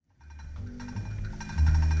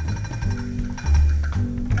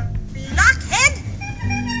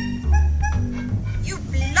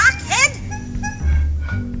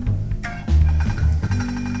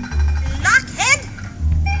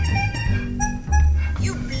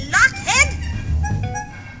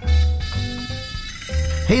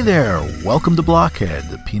Hey there, welcome to Blockhead,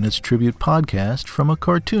 the Peanuts Tribute podcast from a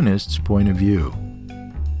cartoonist's point of view.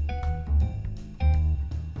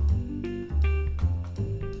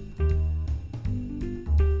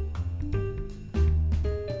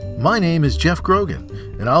 My name is Jeff Grogan,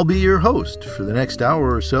 and I'll be your host for the next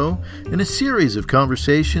hour or so in a series of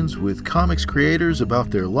conversations with comics creators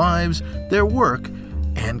about their lives, their work,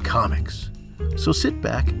 and comics. So sit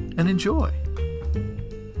back and enjoy.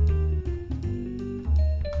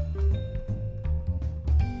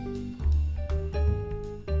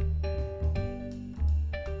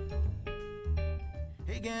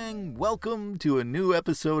 Welcome to a new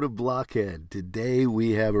episode of Blockhead. Today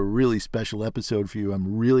we have a really special episode for you.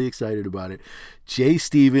 I'm really excited about it. Jay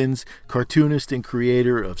Stevens, cartoonist and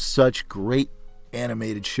creator of such great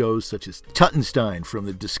animated shows such as Tuttenstein from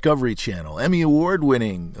the Discovery Channel, Emmy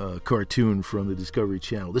Award-winning cartoon from the Discovery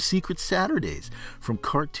Channel, The Secret Saturdays from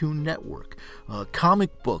Cartoon Network,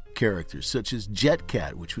 comic book characters such as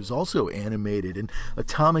Jetcat, which was also animated, and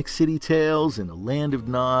Atomic City Tales and A Land of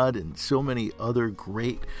Nod, and so many other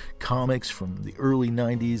great comics from the early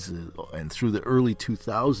 90s and through the early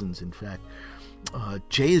 2000s, in fact.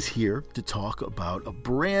 Jay is here to talk about a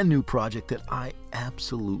brand new project that I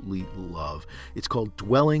absolutely love. It's called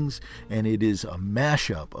Dwellings, and it is a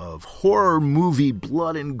mashup of horror movie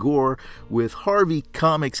blood and gore with Harvey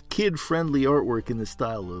Comics kid-friendly artwork in the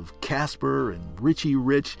style of Casper and Richie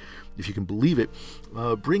Rich, if you can believe it,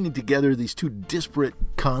 bringing together these two disparate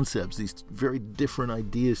concepts, these very different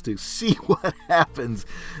ideas to see what happens.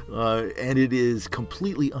 And it is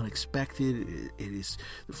completely unexpected. It is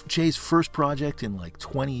Jay's first project in like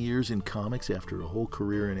 20 years in comics after a whole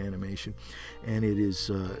career in animation. And it is,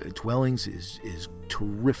 Dwellings is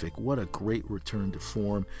terrific. What a great return to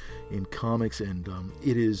form in comics. And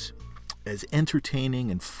it is as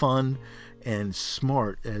entertaining and fun and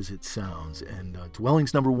smart as it sounds. And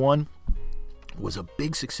Dwellings #1 was a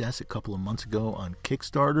big success a couple of months ago on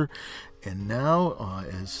Kickstarter, and now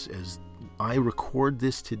as I record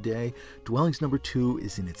this today, Dwellings #2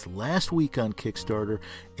 is in its last week on Kickstarter,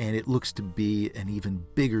 and it looks to be an even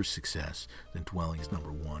bigger success than Dwellings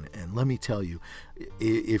 #1. And let me tell you,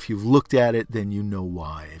 if you've looked at it, then you know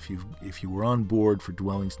why. If you were on board for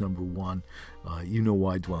Dwellings #1, you know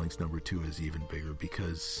why Dwellings #2 is even bigger,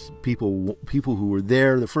 because people who were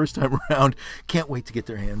there the first time around can't wait to get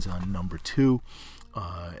their hands on #2.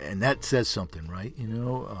 And that says something, right? You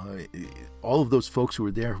know, all of those folks who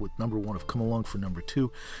were there with #1 have come along for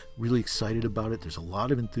 #2. Really excited about it. There's a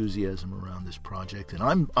lot of enthusiasm around this project,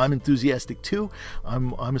 and I'm enthusiastic too.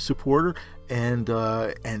 I'm a supporter, and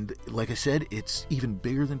like I said, it's even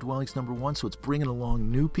bigger than Dwellings #1. So it's bringing along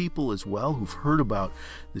new people as well who've heard about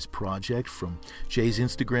this project from Jay's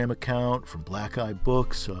Instagram account, from Black Eye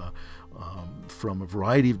Books. From a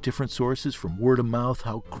variety of different sources, from word of mouth,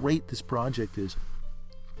 how great this project is.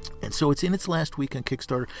 And so it's in its last week on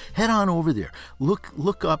Kickstarter. Head on over there.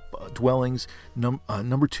 Look up Dwellings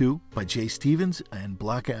 #2 by Jay Stevens and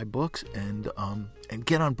Black Eye Books, and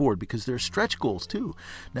get on board, because there are stretch goals too.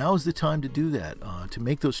 Now is the time to do that, to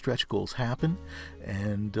make those stretch goals happen,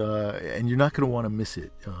 and you're not going to want to miss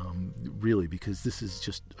it, really, because this is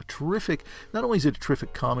just a terrific. Not only is it a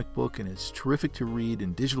terrific comic book, and it's terrific to read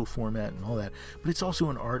in digital format and all that, but it's also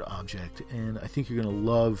an art object, and I think you're going to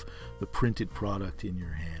love the printed product in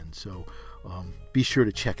your hand. So be sure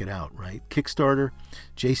to check it out, right? Kickstarter,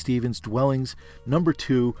 Jay Stevens, Dwellings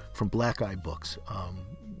 #2 from Black Eye Books.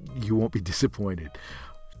 You won't be disappointed.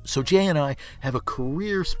 So Jay and I have a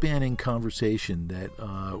career-spanning conversation that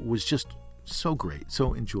was just so great,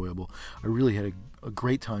 so enjoyable. I really had a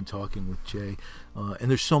great time talking with Jay, and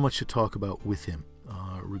there's so much to talk about with him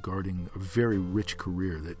regarding a very rich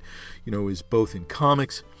career that, you know, is both in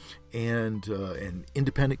comics and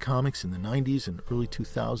independent comics in the 90s and early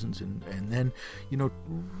 2000s, and then, you know,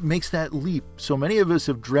 makes that leap so many of us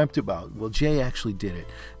have dreamt about. Well, Jay actually did it,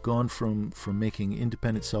 gone from making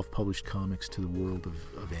independent self-published comics to the world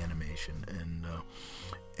of animation, and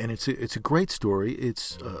it's a great story.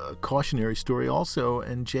 It's a cautionary story also,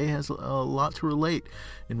 and Jay has a lot to relate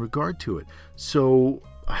in regard to it. So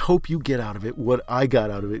I hope you get out of it what I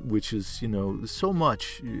got out of it, which is, you know, so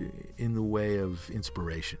much in the way of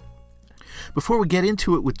inspiration. Before we get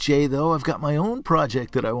into it with Jay, though, I've got my own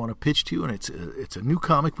project that I want to pitch to you, and it's a new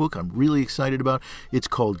comic book I'm really excited about. It's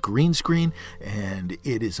called Green Screen, and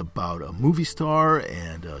it is about a movie star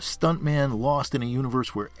and a stuntman lost in a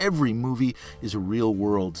universe where every movie is a real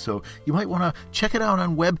world. So you might want to check it out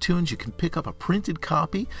on Webtoons. You can pick up a printed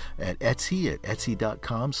copy at Etsy at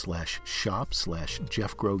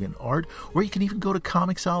etsy.com/shop/JeffGroganArt, or you can even go to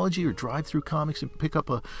Comixology or Drive Through Comics and pick up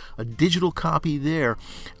a digital copy there.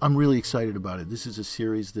 I'm really excited excited about it. This is a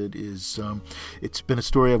series that is, it's been a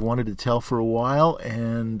story I've wanted to tell for a while,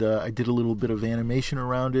 and I did a little bit of animation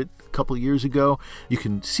around it a couple of years ago. You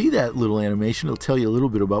can see that little animation. It'll tell you a little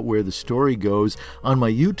bit about where the story goes on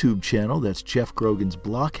my YouTube channel. That's Jeff Grogan's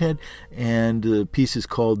Blockhead, and the piece is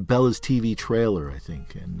called Bella's TV Trailer, I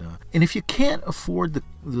think. And if you can't afford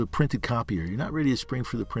the printed copy, or you're not ready to spring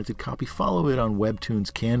for the printed copy, follow it on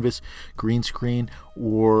Webtoons Canvas, Green Screen,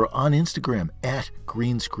 or on Instagram at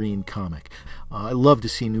Green Screen Comic. I love to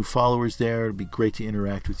see new followers there. It'd be great to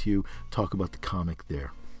interact with you, talk about the comic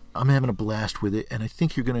there. I'm having a blast with it, and I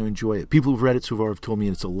think you're going to enjoy it. People who've read it so far have told me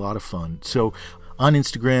it's a lot of fun. So on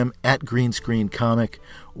Instagram at Green Screen Comic,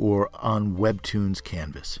 or on Webtoons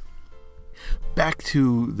Canvas. Back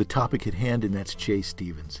to the topic at hand, and that's Jay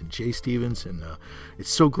Stevens. And Jay Stevens, and it's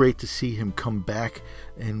so great to see him come back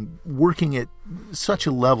and working at such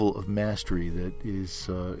a level of mastery that is,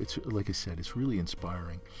 it's like I said, it's really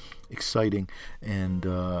inspiring, exciting, and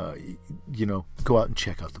go out and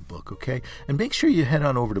check out the book, okay? And make sure you head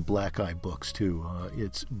on over to Black Eye Books too.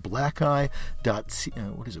 It's blackeye.ca.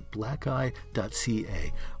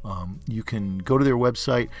 You can go to their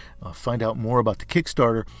website, find out more about the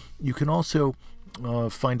Kickstarter. You can also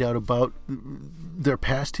find out about their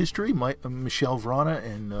past history, Michel Vrana,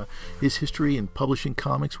 and his history in publishing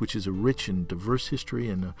comics, which is a rich and diverse history,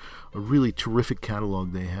 and a really terrific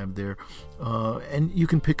catalog they have there. And you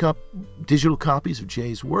can pick up digital copies of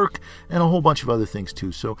Jay's work and a whole bunch of other things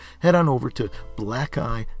too. So head on over to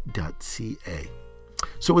blackeye.ca.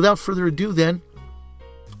 So without further ado then,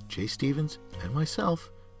 Jay Stevens and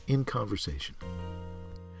myself in conversation.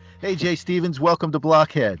 Hey, Jay Stevens, welcome to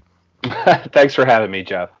Blockhead. Thanks for having me,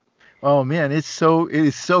 Jeff. Oh man, it is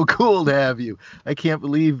so cool to have you. I can't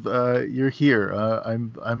believe you're here.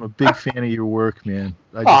 I'm a big fan of your work, man.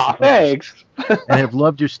 Thanks. And I've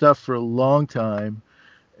loved your stuff for a long time,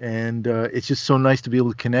 and it's just so nice to be able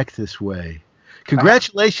to connect this way.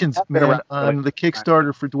 Congratulations, man, on the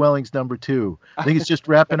Kickstarter for Dwellings #2. I think it's just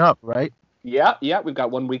wrapping up, right? Yeah, we've got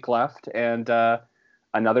 1 week left, and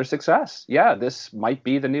another success. Yeah, this might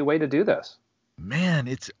be the new way to do this. Man,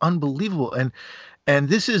 it's unbelievable. And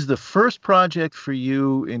this is the first project for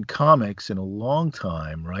you in comics in a long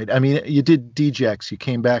time, right? I mean, you did Djeks. You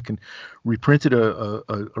came back and reprinted a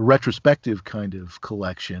retrospective kind of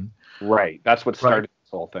collection. Right. That's what started this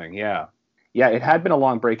whole thing. Yeah. Yeah, it had been a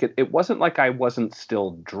long break. It wasn't like I wasn't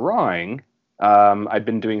still drawing. I'd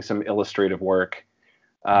been doing some illustrative work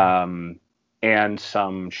and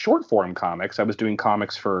some short form comics. I was doing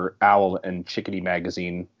comics for Owl and Chickadee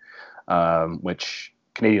magazine, which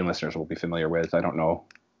Canadian listeners will be familiar with. I don't know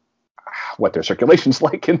what their circulation's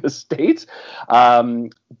like in the States.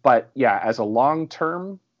 But yeah, as a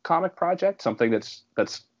long-term comic project, something that's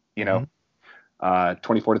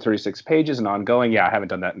 24 to 36 pages and ongoing. Yeah, I haven't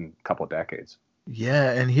done that in a couple of decades.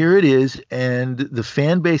 Yeah, and here it is, and the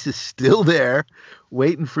fan base is still there,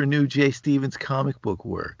 waiting for new Jay Stevens comic book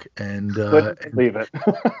work. And couldn't believe it.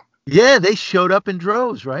 Yeah, they showed up in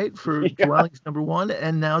droves, right, for Dwellings #1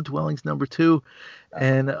 and now Dwellings #2.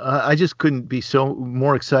 And I just couldn't be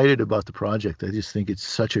more excited about the project. I just think it's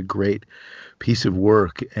such a great piece of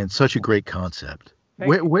work and such a great concept.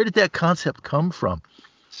 Where did that concept come from?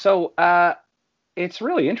 So it's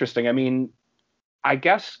really interesting. I mean, I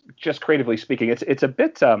guess just creatively speaking, it's a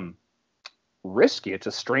bit risky. It's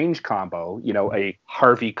a strange combo, a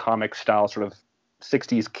Harvey comic style, sort of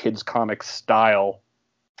 60s kids comic style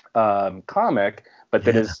comic, but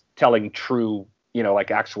that is telling true,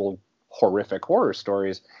 like actual horrific horror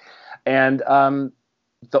stories. And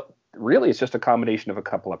really it's just a combination of a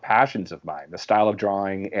couple of passions of mine, the style of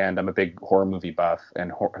drawing, and I'm a big horror movie buff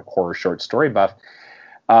and horror short story buff.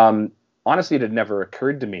 Honestly, it had never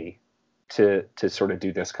occurred to me to sort of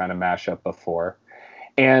do this kind of mashup before.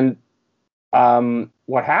 And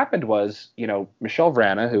what happened was, Michel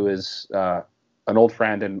Vrana, who is an old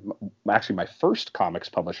friend and actually my first comics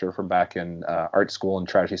publisher from back in art school and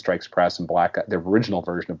Tragedy Strikes Press and Black Eye, the original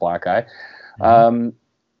version of Black Eye.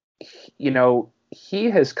 He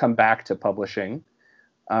has come back to publishing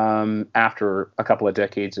after a couple of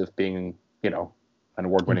decades of being, an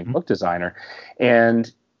award-winning book designer.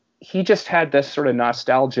 And he just had this sort of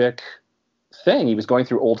nostalgic thing. He was going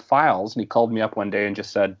through old files and he called me up one day and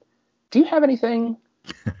just said, "Do you have anything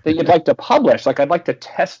that you'd like to publish? Like, I'd like to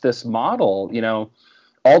test this model,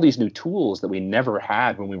 all these new tools that we never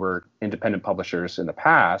had when we were independent publishers in the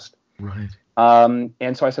past." Right.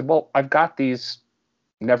 And so I said, well, I've got these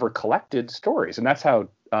never collected stories. And that's how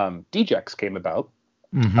Djeks came about.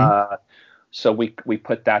 So we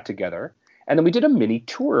put that together. And then we did a mini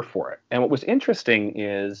tour for it. And what was interesting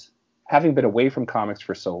is, having been away from comics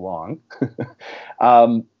for so long,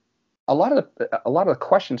 a lot of the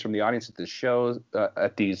questions from the audience at the shows,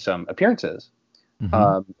 at these appearances,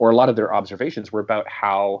 Mm-hmm. or a lot of their observations were about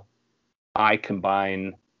how I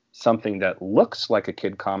combine something that looks like a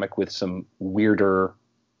kid comic with some weirder,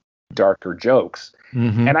 darker jokes.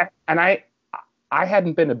 Mm-hmm. And I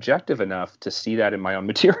hadn't been objective enough to see that in my own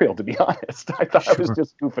material, to be honest. I thought I was Sure.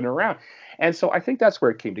 just goofing around. And so I think that's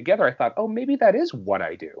where it came together. I thought, oh, maybe that is what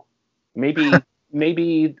I do.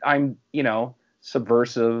 Maybe I'm,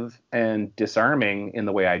 subversive and disarming in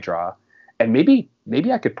the way I draw. And maybe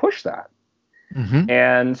I could push that. Mm-hmm.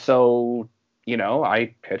 And so,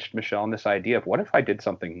 I pitched Michelle on this idea of what if I did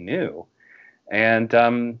something new? And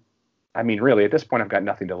I mean, really, at this point, I've got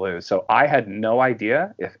nothing to lose. So I had no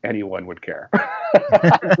idea if anyone would care.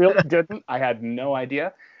 I really didn't. I had no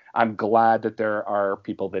idea. I'm glad that there are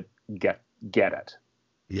people that get it.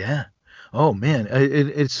 Yeah. Oh man,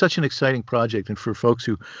 it's such an exciting project, and for folks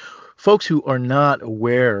who are not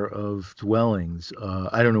aware of Dwellings,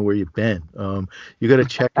 I don't know where you've been. You got to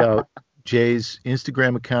check out Jay's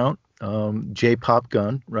Instagram account,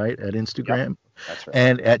 JPopGun, right, at Instagram. Yep, that's right.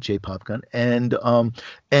 And at JPopGun,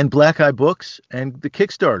 and Black Eye Books and the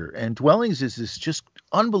Kickstarter. And Dwellings is this just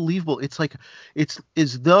unbelievable. It's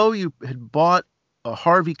as though you had bought a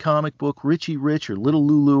Harvey comic book, Richie Rich or Little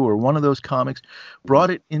Lulu or one of those comics,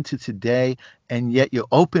 brought it into today, and yet you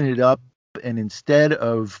open it up, and instead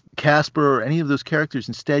of Casper or any of those characters,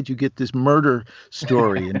 instead you get this murder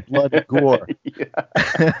story and blood and gore.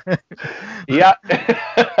 Yeah.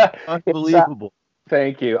 Unbelievable.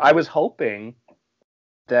 Thank you. I was hoping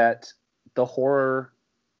that the horror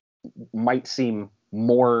might seem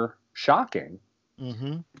more shocking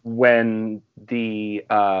when the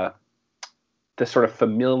sort of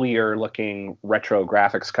familiar looking retro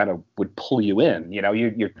graphics kind of would pull you in.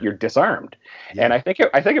 You're disarmed. Yeah. And I think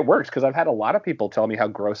it works, because I've had a lot of people tell me how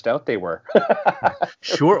grossed out they were.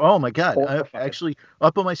 Sure. Oh my God. Horrified. Actually,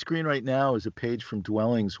 up on my screen right now is a page from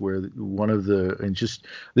Dwellings where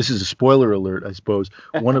this is a spoiler alert, I suppose.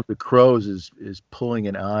 One of the crows is pulling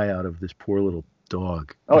an eye out of this poor little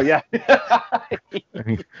dog. Oh yeah. I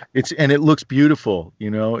mean, it looks beautiful.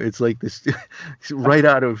 It's like this right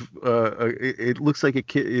out of it looks like a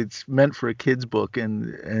kid. It's meant for a kid's book,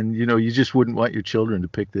 and you just wouldn't want your children to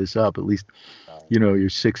pick this up. At least, your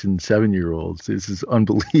 6 and 7 year olds. This is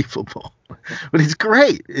unbelievable, but it's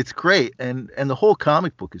great. It's great, and the whole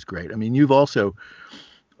comic book is great. I mean, you've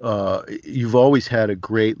always had a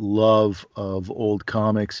great love of old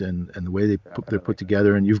comics and the way they're put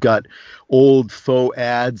together, and you've got old faux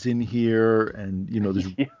ads in here, and there's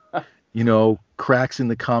cracks in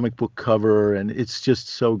the comic book cover, and it's just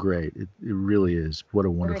so great. It really is. What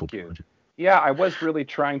a wonderful project. Yeah, I was really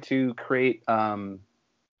trying to create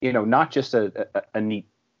not just a neat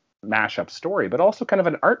mashup story, but also kind of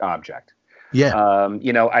an art object. Yeah.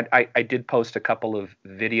 I did post a couple of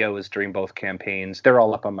videos during both campaigns. They're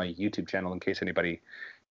all up on my YouTube channel in case anybody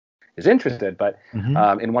is interested. But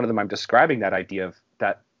in one of them, I'm describing that idea of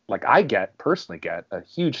that, like, I personally get a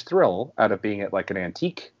huge thrill out of being at like an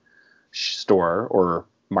antique store or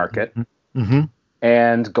market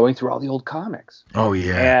and going through all the old comics. Oh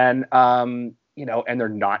yeah. And and they're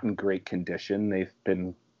not in great condition. They've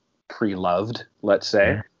been pre-loved, let's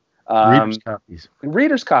say. Yeah.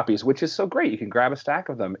 Readers copies, which is so great. You can grab a stack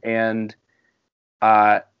of them, and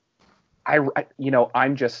I'm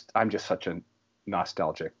just such a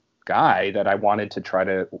nostalgic guy that I wanted to try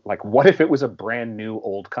to, like, what if it was a brand new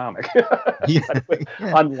old comic,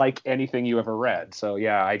 unlike anything you ever read. So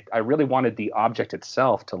yeah, I really wanted the object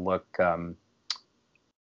itself to look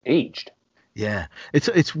aged. Yeah,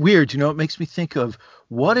 it's weird. It makes me think of,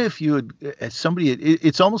 what if you had, as somebody,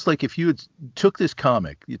 it's almost like if you had took this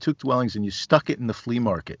comic, you took Dwellings and you stuck it in the flea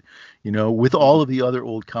market, with all of the other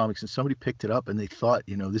old comics, and somebody picked it up and they thought,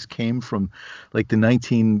 this came from like the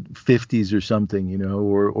 1950s or something,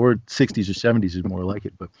 or 60s or 70s is more like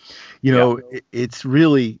it. But, it's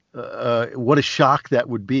really, what a shock that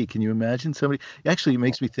would be. Can you imagine somebody? Actually, it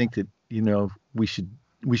makes me think that,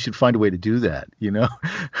 we should find a way to do that,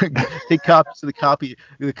 take copies of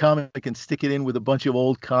the comic and stick it in with a bunch of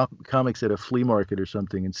old comics at a flea market or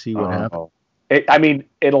something and see what happens.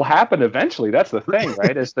 It'll happen eventually. That's the thing,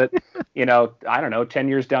 right? Is that, I don't know, 10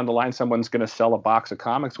 years down the line, someone's going to sell a box of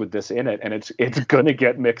comics with this in it, and it's going to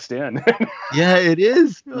get mixed in. Yeah, it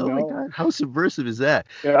is. Oh my God, how subversive is that?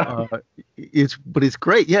 Yeah. But it's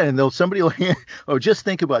great. Yeah, and somebody will just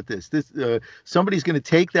think about this. Somebody's going to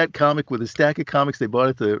take that comic with a stack of comics they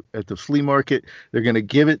bought at the flea market. They're going to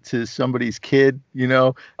give it to somebody's kid, and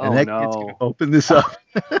kid's going to open this up.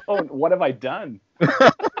 Oh, what have I done?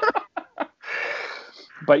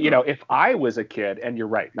 But if I was a kid, and you're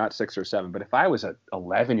right, not 6 or 7, but if I was an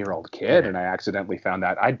 11-year-old kid and I accidentally found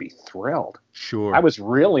that, I'd be thrilled. Sure. I was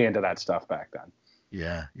really into that stuff back then.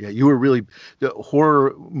 Yeah, yeah. You were really the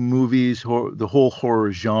horror movies, the whole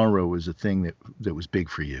horror genre was a thing that was big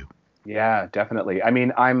for you. Yeah, definitely. I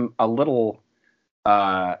mean, I'm a little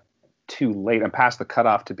too late. I'm past the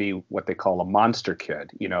cutoff to be what they call a monster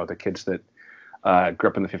kid. The kids that grew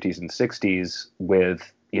up in the 50s and 60s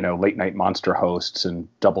with late night monster hosts and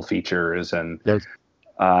double features and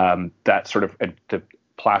that sort of the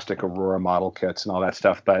plastic Aurora model kits and all that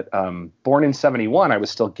stuff. But born in 71, I was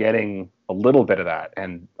still getting a little bit of that,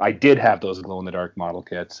 and I did have those glow in the dark model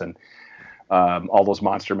kits and all those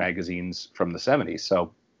monster magazines from the 70s.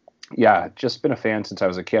 So yeah, just been a fan since I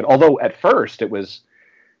was a kid. Although at first it was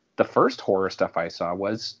the first horror stuff I saw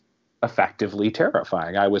was effectively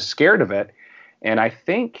terrifying. I was scared of it, and I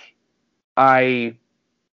think I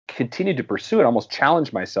continued to pursue it, almost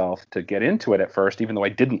challenged myself to get into it at first, even though I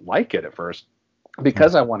didn't like it at first,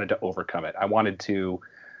 because I wanted to overcome it. I wanted to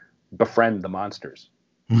befriend the monsters.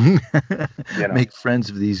 Make friends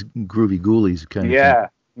of these groovy ghoulies kind of thing.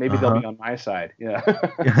 Maybe they'll be on my side. Yeah.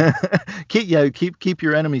 keep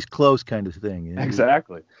your enemies close kind of thing.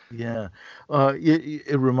 Exactly. Yeah.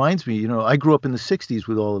 It reminds me, I grew up in the 60s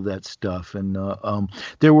with all of that stuff, and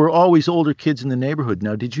there were always older kids in the neighborhood.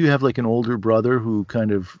 Now, did you have like an older brother who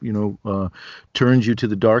kind of, turned you to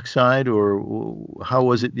the dark side, or how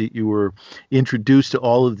was it that you were introduced to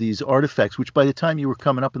all of these artifacts, which by the time you were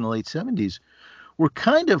coming up in the late 70s were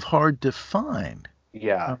kind of hard to find?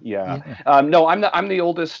 Yeah. No, I'm the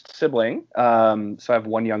oldest sibling. So I have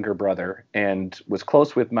one younger brother, and was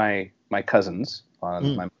close with my cousins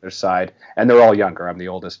on my mother's side, and they're all younger. I'm the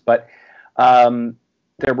oldest, but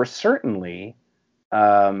there were certainly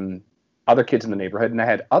other kids in the neighborhood, and I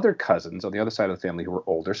had other cousins on the other side of the family who were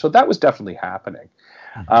older. So that was definitely happening.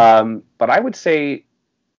 But I would say,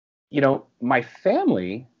 my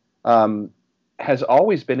family has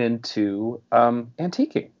always been into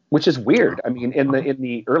antiquing, which is weird. I mean, in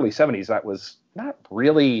the early 70s, that was not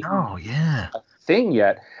really a thing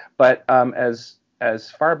yet. But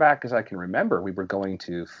as far back as I can remember, we were going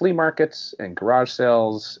to flea markets and garage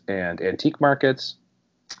sales and antique markets.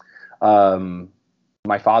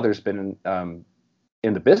 My father's been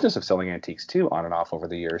in the business of selling antiques too, on and off over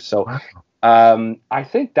the years. So I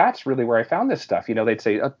think that's really where I found this stuff. They'd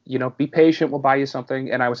say, be patient, we'll buy you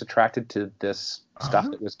something. And I was attracted to this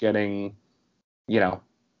stuff that was getting,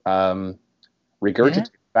 regurgitated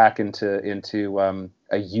back into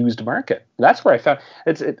a used market. That's where I found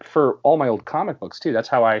it for all my old comic books too. That's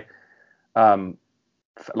how I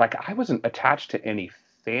I wasn't attached to any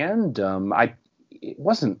fandom. It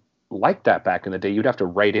wasn't like that back in the day. You'd have to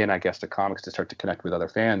write in, I guess, to comics to start to connect with other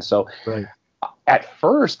fans. So at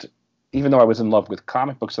first, even though I was in love with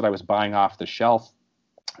comic books that I was buying off the shelf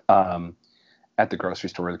at the grocery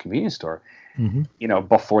store or the convenience store,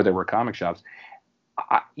 before there were comic shops,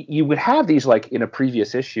 you would have these like in a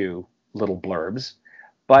previous issue little blurbs,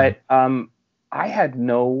 but I had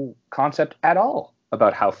no concept at all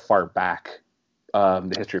about how far back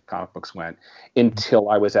the history of comic books went until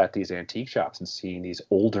I was at these antique shops and seeing these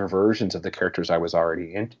older versions of the characters I was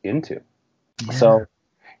already into. Yeah. So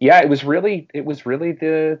it was really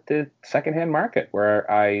the secondhand market where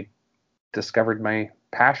I discovered my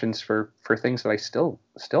passions for things that I still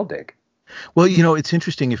dig. Well, it's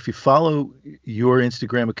interesting. If you follow your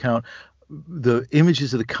Instagram account, the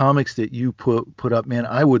images of the comics that you put up, man,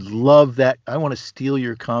 I would love that. I want to steal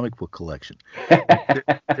your comic book collection.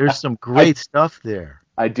 There's some great stuff there.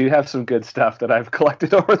 I do have some good stuff that I've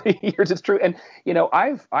collected over the years. It's true. And,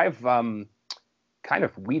 I've kind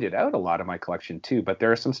of weeded out a lot of my collection too, but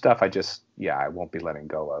there is some stuff I won't be letting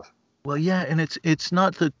go of. Well, yeah. And it's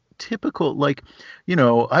not the typical,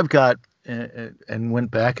 I've got, and went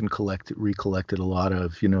back and recollected a lot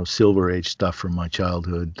of, Silver Age stuff from my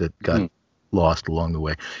childhood that got lost along the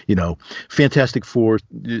way. Fantastic Four,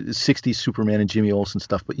 60s Superman and Jimmy Olsen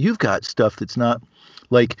stuff. But you've got stuff that's not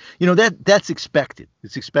like, that's expected.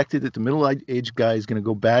 It's expected that the middle-aged guy is going to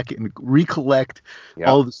go back and recollect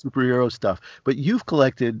all the superhero stuff. But you've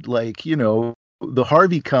collected the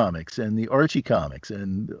Harvey comics and the Archie comics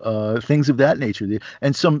and things of that nature.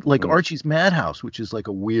 And some like Archie's Madhouse, which is like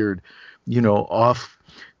a weird, off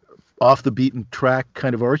the beaten track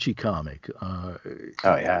kind of Archie comic.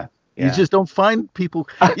 You just don't find people.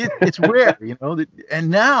 It's rare, and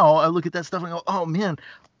now I look at that stuff and go, oh man,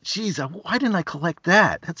 geez, why didn't I collect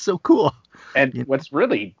that? That's so cool. And what's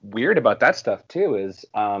really weird about that stuff too is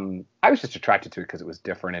I was just attracted to it because it was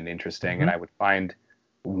different and interesting, and I would find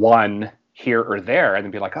one here or there and then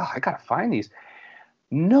be like, oh, I gotta find these.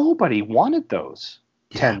 Nobody wanted those.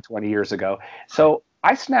 Yeah. 10, 20 years ago. So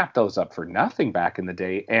I snapped those up for nothing back in the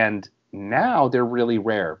day, and now they're really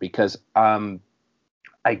rare because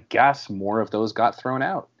I guess more of those got thrown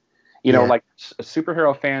out. Yeah. Like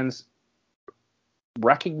superhero fans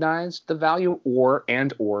recognized the value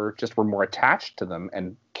or just were more attached to them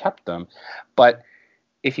and kept them. But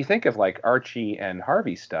if you think of like Archie and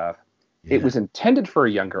Harvey stuff, it Yeah. was intended for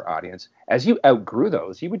a younger audience. As you outgrew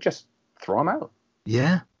those, you would just throw them out.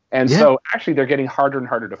 Yeah. And Yeah. so actually they're getting harder and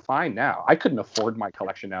harder to find now. I couldn't afford my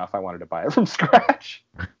collection now if I wanted to buy it from scratch.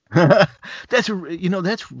 That's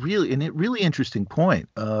that's really really interesting point,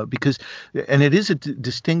 because and it is a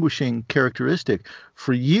distinguishing characteristic.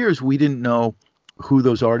 For years we didn't know who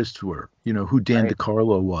those artists were. Who Dan Right.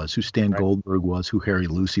 DeCarlo was, who Stan Right. Goldberg was, who Harry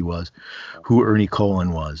Lucy was, who Ernie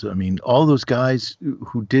Cohen was. I mean, all those guys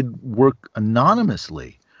who did work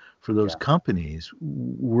anonymously for those Yeah. companies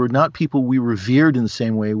were not people we revered in the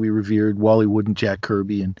same way we revered Wally Wood and Jack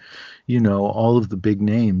Kirby and all of the big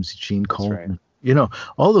names, Gene That's Coleman. right.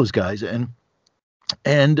 All those guys, and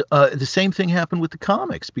the same thing happened with the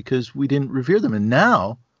comics because we didn't revere them, and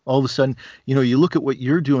now all of a sudden, you look at what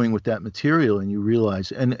you're doing with that material, and you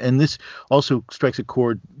realize, and this also strikes a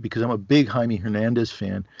chord because I'm a big Jaime Hernandez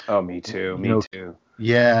fan. Oh, me too. You Me know, too.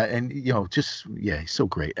 Yeah, and he's so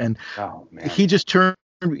great, and Oh man. he just turned.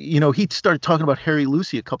 He started talking about Harry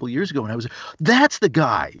Lucy a couple of years ago, and I was, that's the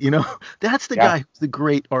guy. That's the Yeah. guy who's the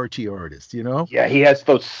great Archie artist. Yeah, he has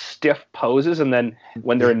those stiff poses, and then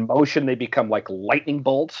when they're in motion, they become like lightning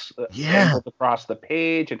bolts angled across the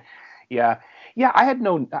page. And yeah, I had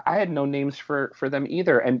no names for them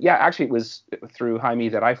either. And yeah, actually, it was through Jaime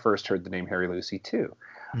that I first heard the name Harry Lucy too.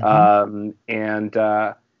 Mm-hmm.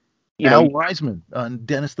 Al Wiseman on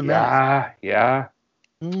Dennis the Menace. Yeah.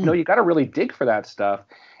 You got to really dig for that stuff.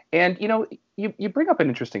 And you bring up an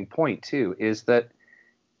interesting point too, is that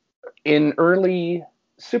in early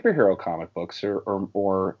superhero comic books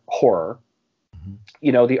or horror,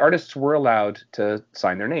 the artists were allowed to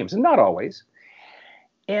sign their names, and not always.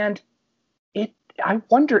 And I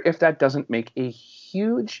wonder if that doesn't make a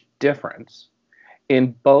huge difference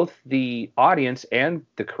in both the audience and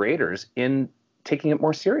the creators in taking it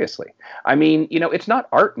more seriously. I mean, it's not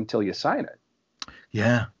art until you sign it.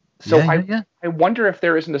 Yeah. So I wonder if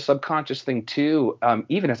there isn't a subconscious thing too,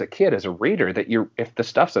 even as a kid, as a reader, that if the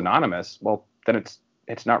stuff's anonymous, well, then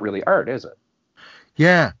it's not really art, is it?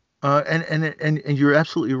 Yeah. And you're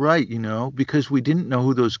absolutely right, because we didn't know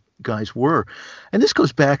who those guys were. And this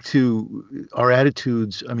goes back to our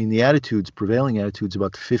attitudes. I mean, the prevailing attitudes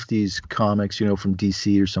about the 50s comics, from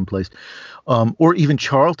DC or someplace, or even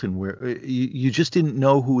Charlton, where you just didn't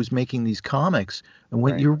know who was making these comics. And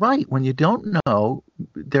when you're right, when you don't know,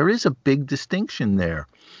 there is a big distinction there.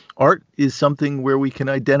 Art is something where we can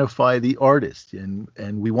identify the artist, and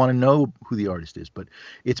we want to know who the artist is, but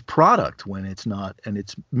it's product when it's not, and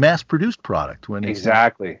it's mass-produced product when it's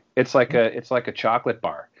exactly. It's like a chocolate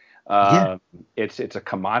bar. It's a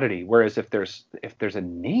commodity. Whereas if there's a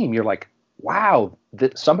name, you're like, wow,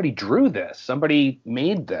 somebody drew this, somebody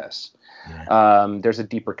made this. Yeah. There's a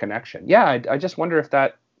deeper connection. Yeah, I just wonder if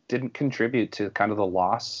that didn't contribute to kind of the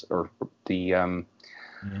loss or the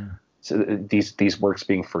so these works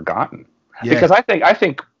being forgotten. Yeah. Because I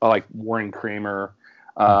think like Warren Kramer,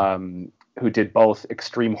 who did both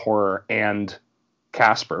extreme horror and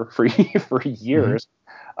Casper for years.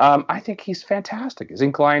 I think he's fantastic. His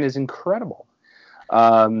ink line is incredible.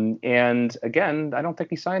 And again, I don't think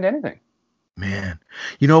he signed anything. Man,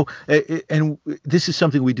 and this is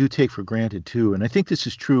something we do take for granted too. And I think this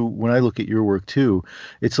is true when I look at your work too.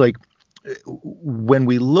 It's like when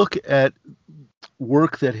we look at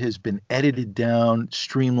work that has been edited down,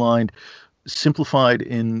 streamlined, simplified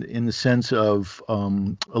in the sense of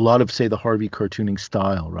a lot of, say, the Harvey cartooning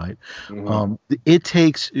style, right? It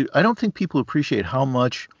takes, I don't think people appreciate how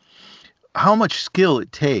much skill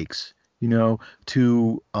it takes, to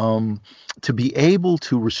be able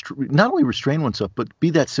to not only restrain oneself, but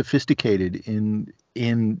be that sophisticated in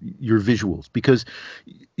your visuals, because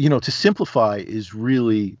to simplify is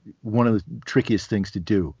really one of the trickiest things to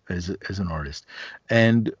do as an artist,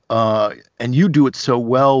 and you do it so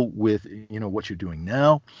well with what you're doing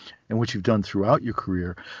now and what you've done throughout your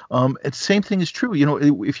career. The same thing is true.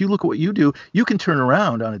 If you look at what you do, you can turn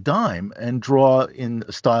around on a dime and draw in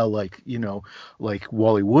a style like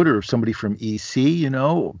Wally Wood or somebody from EC,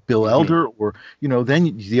 Bill Elder, or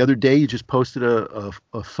then the other day you just posted a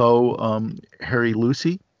faux Harry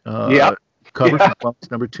Lucy cover from Columbus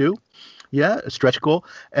 #2. Yeah, a stretch goal,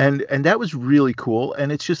 and that was really cool.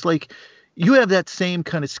 And it's just like you have that same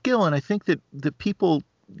kind of skill, and I think that the people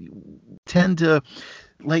tend to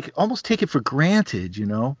like almost take it for granted,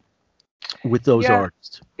 with those Yeah,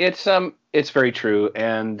 artists. it's very true,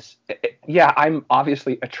 and yeah, I'm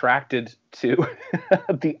obviously attracted to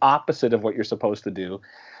the opposite of what you're supposed to do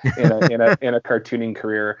in a cartooning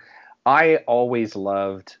career. I always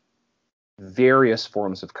loved various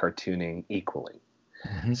forms of cartooning equally.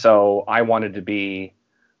 Hmm. So I wanted to be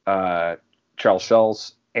Charles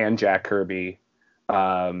Schulz and Jack Kirby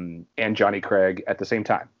and Johnny Craig at the same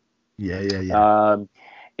time. Yeah, yeah, yeah. Um,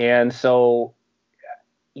 and so,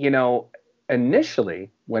 you know, initially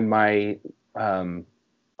when my um,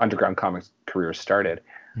 underground comics career started,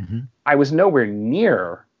 Hmm. I was nowhere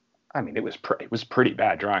near. I mean, it was pretty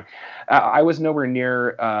bad drawing. I was nowhere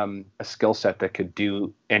near a skill set that could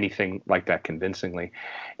do anything like that convincingly,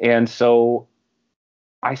 and so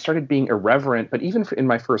I started being irreverent. But even in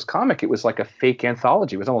my first comic, it was like a fake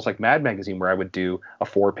anthology. It was almost like Mad Magazine, where I would do a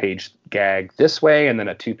 4-page gag this way and then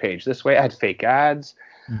a 2-page this way. I had fake ads,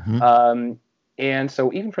 Hmm. um, and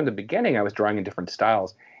so even from the beginning, I was drawing in different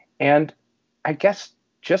styles. And I guess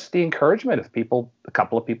just the encouragement of people, a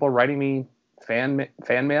couple of people writing me fan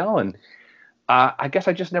mail, and I guess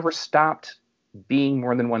I just never stopped being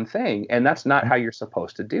more than one thing. And that's not how you're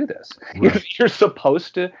supposed to do this. Right. You're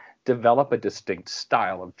supposed to develop a distinct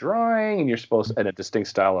style of drawing, and and a distinct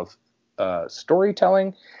style of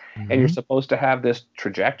storytelling, and you're Hmm. supposed to have this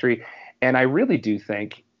trajectory. And I really do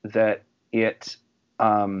think that it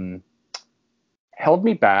um, held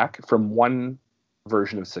me back from one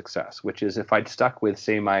version of success, which is if I'd stuck with,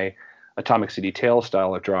 say, my Atomic City Tales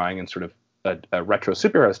style of drawing and sort of a retro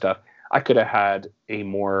superhero stuff, I could have had a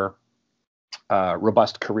more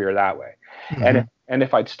robust career that way. Hmm. And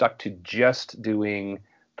if I'd stuck to just doing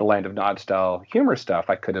the Land of Nod style humor stuff,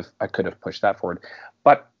 I could have pushed that forward.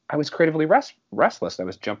 But I was creatively restless. I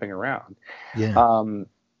was jumping around. Yeah. Um,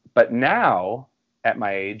 but now, at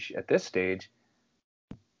my age, at this stage,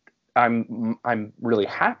 I'm really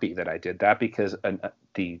happy that I did that, because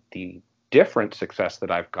the different success that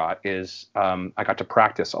I've got is I got to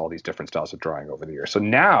practice all these different styles of drawing over the years. So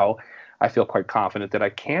now I feel quite confident that I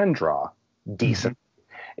can draw Hmm. decent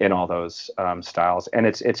in all those styles, and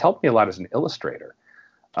it's helped me a lot as an illustrator.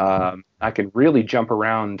 I can really jump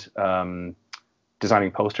around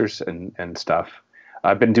designing posters and stuff.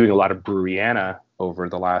 I've been doing a lot of Brewiana over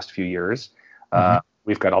the last few years. Hmm.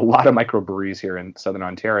 We've got a lot of microbreweries here in Southern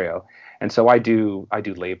Ontario, and so I do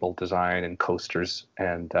label design and coasters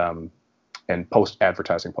and post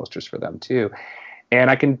advertising posters for them too. And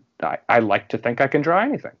I like to think I can draw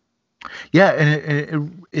anything. Yeah,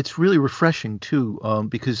 and it's really refreshing too,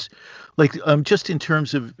 because, like, just in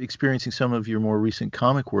terms of experiencing some of your more recent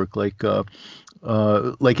comic work, like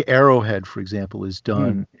Arrowhead, for example, is Hmm.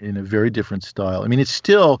 done in a very different style. I mean, it's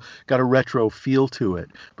still got a retro feel to it,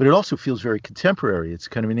 but it also feels very contemporary. It's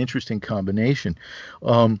kind of an interesting combination,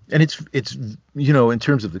 and in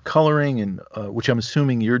terms of the coloring and which I'm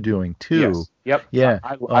assuming you're doing too. Yes. Yep. Yeah.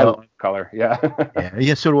 I love color. Yeah. Yeah,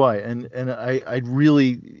 yeah, so do I, and I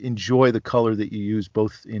really enjoy the color that you use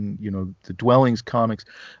both in the Dwellings comics,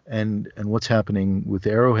 and what's happening with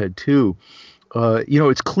Arrowhead too.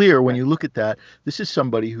 It's clear when you look at that. This is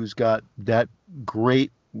somebody who's got that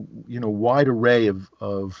great, wide array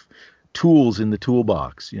of tools in the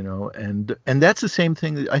toolbox, and that's the same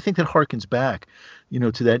thing that I think that harkens back,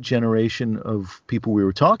 to that generation of people we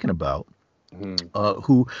were talking about, Hmm.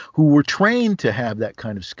 who were trained to have that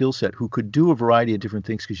kind of skill set, who could do a variety of different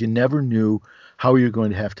things because you never knew how you're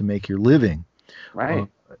going to have to make your living. Uh, Right.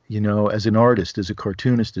 as an artist, as a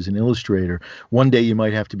cartoonist, as an illustrator. One day you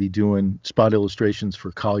might have to be doing spot illustrations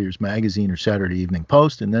for Collier's Magazine or Saturday Evening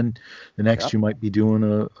Post, and then the next Yep. you might be doing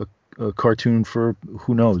a cartoon for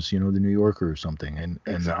who knows, the New Yorker or something. And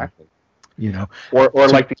Exactly. you know, Or so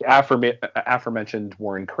like the aforementioned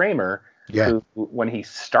Warren Kramer, yeah, who, when he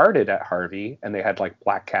started at Harvey and they had like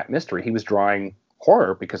Black Cat Mystery, he was drawing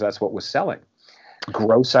horror because that's what was selling.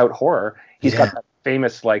 Gross out horror. He's got yeah, that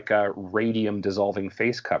famous like radium dissolving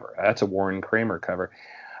face cover. That's a Warren Kramer cover.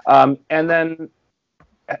 And then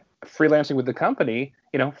freelancing with the company,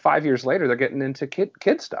 5 years later, they're getting into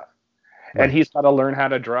kid stuff, and right, he's got to learn how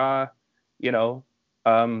to draw,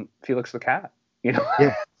 Felix the cat. yeah.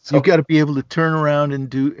 You've So got to be able to turn around and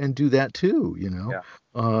do that too. yeah.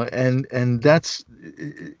 And that's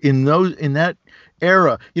in that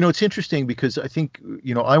era. It's interesting because I think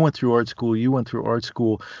I went through art school, you went through art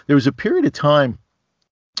school. There was a period of time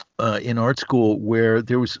in art school where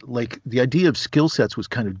there was like the idea of skill sets was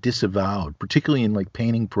kind of disavowed, particularly in like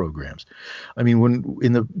painting programs. I mean, when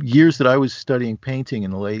in the years that I was studying painting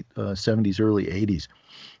in the late 70s, early 80s,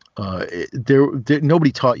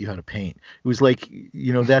 nobody taught you how to paint. It was like,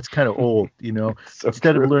 that's kind of old, So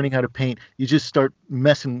instead true. of learning how to paint, you just start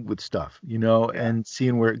messing with stuff, Yeah. and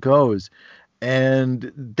seeing where it goes.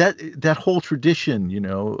 And that whole tradition, and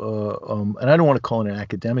I don't want to call it an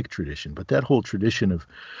academic tradition, but that whole tradition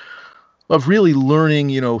of really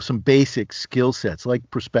learning, some basic skill sets like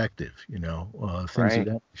perspective, things of Right.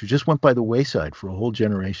 that nature just went by the wayside for a whole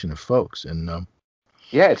generation of folks. And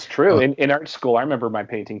Yeah, it's true. uh, In art school, I remember my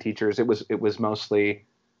painting teachers. It was mostly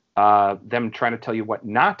them trying to tell you what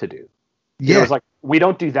not to do. It yeah, was like, we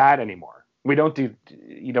don't do that anymore. We don't do.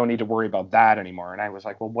 You don't need to worry about that anymore. And I was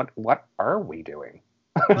like, well, what are we doing?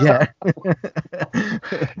 yeah, I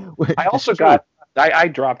it's also true. got. I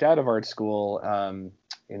dropped out of art school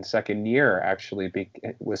in second year. Actually,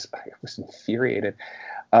 it was infuriated.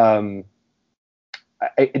 Um,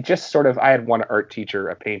 it just sort of. I had one art teacher,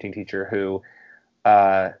 a painting teacher, who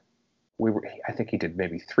uh, I think he did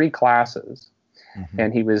maybe 3 classes, Hmm.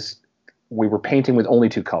 and we were painting with only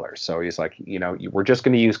 2 colors. So he's like, we're just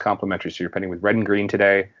going to use complementary. So you're painting with red and green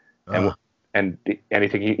today, and Uh, and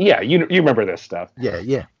anything. You remember this stuff. yeah,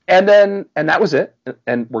 yeah. And that was it.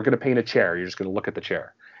 And we're going to paint a chair. You're just going to look at the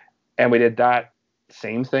chair. And we did that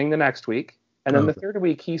same thing the next week. And then Oh, the third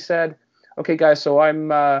week he said, "Okay, guys, so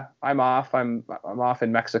I'm off. I'm off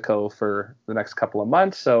in Mexico for the next couple of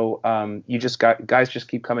months. So you just guys just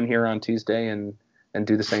keep coming here on Tuesday and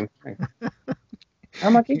do the same thing."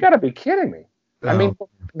 I'm like, "You got to be kidding me! I mean, oh,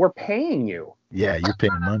 we're paying you." yeah, you're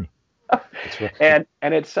paying money. That's right.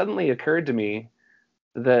 And it suddenly occurred to me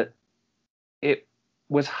that it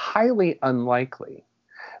was highly unlikely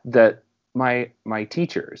that my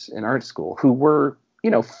teachers in art school, who were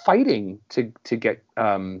fighting to get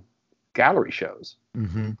gallery shows,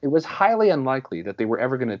 Hmm. it was highly unlikely that they were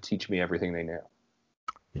ever going to teach me everything they knew,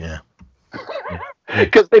 Yeah, yeah, yeah.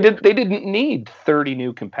 because they didn't need 30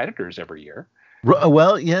 new competitors every year.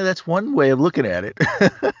 Well, yeah, that's one way of looking at it.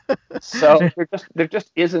 So there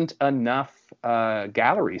just isn't enough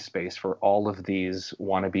gallery space for all of these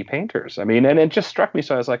wannabe painters. I mean, and it just struck me.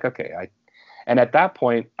 So I was like, okay, and at that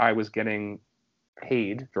point I was getting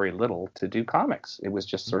paid very little to do comics. It was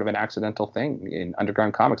just sort of an accidental thing in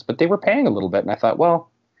underground comics, but they were paying a little bit, and I thought, well,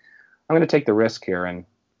 I'm going to take the risk here and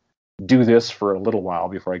do this for a little while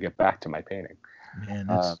before I get back to my painting. Man,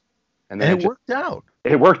 Uh, and and then it worked out.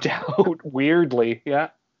 it worked out weirdly. Yeah.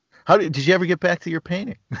 Did you ever get back to your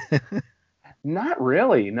painting? Not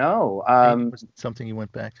really. No. Painting was something you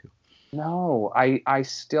went back to. No. I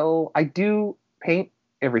do paint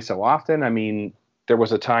every so often. I mean, there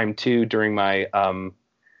was a time too during my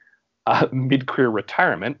mid-career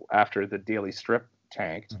retirement after the Daily Strip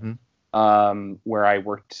tanked, Hmm. where I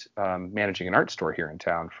worked managing an art store here in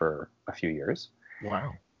town for a few years,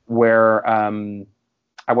 Wow. where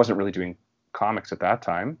I wasn't really doing comics at that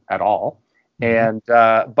time at all. Hmm. And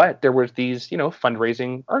but there was these,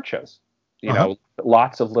 fundraising art shows, Uh-huh.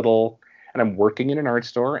 lots of little, and I'm working in an art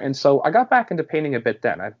store, and so I got back into painting a bit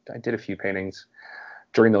then. I did a few paintings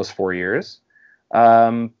during those 4 years,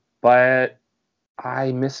 but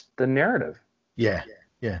I missed the narrative. Yeah.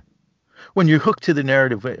 Yeah. When you're hooked to the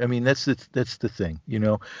narrative, I mean, that's the thing,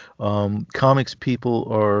 comics people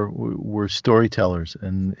were storytellers,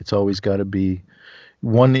 and it's always got to be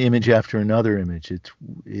one image after another image.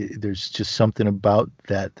 There's just something about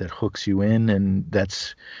that hooks you in, and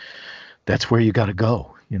that's where you got to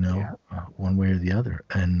go, Yeah. one way or the other.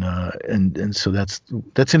 And so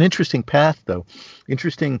that's an interesting path, though.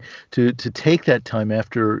 Interesting to take that time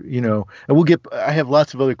after, and I have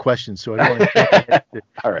lots of other questions, so I don't want to jump ahead to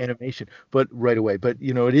All right. animation, but right away. But,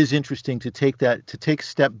 it is interesting to take a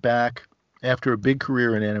step back after a big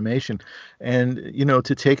career in animation, and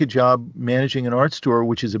to take a job managing an art store,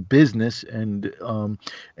 which is a business, and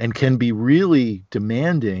can be really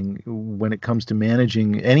demanding. When it comes to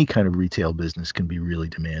managing any kind of retail business, can be really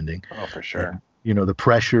demanding. Oh, for And, sure. the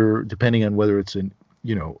pressure, depending on whether it's a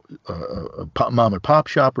mom and pop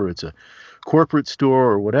shop, or it's a corporate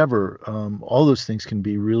store, or whatever, all those things can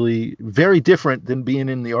be really very different than being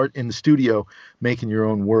in the studio making your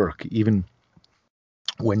own work, even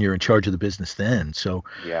when you're in charge of the business then. So,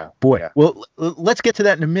 Yeah. boy, Yeah. well, let's get to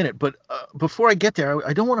that in a minute. But before I get there,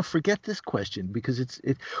 I don't want to forget this question, because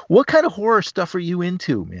what kind of horror stuff are you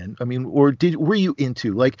into, man? I mean, were you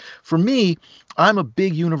into, like, for me, I'm a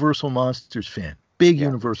big Universal Monsters fan. Big Yeah.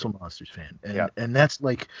 Universal Monsters fan. Yeah. And that's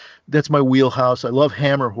my wheelhouse. I love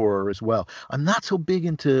Hammer horror as well. I'm not so big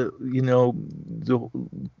into, the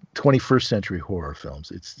 21st century horror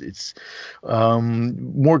films. It's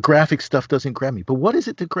more graphic stuff doesn't grab me. But what is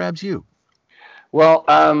it that grabs you? Well,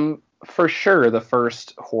 for sure, the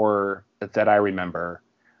first horror that I remember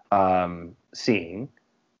seeing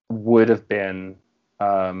would have been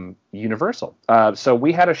Universal. So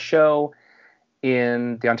we had a show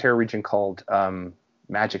in the Ontario region called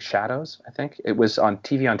Magic Shadows, I think. It was on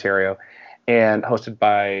TV Ontario and hosted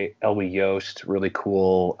by Elwy Yost, really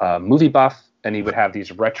cool movie buff. And he would have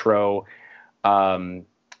these retro,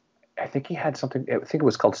 I think he had something, I think it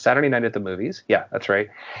was called Saturday Night at the Movies. Yeah, that's right.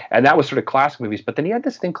 And that was sort of classic movies. But then he had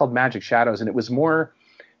this thing called Magic Shadows, and it was more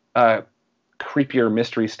creepier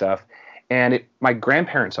mystery stuff. And my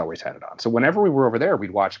grandparents always had it on. So whenever we were over there,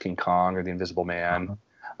 we'd watch King Kong or The Invisible Man,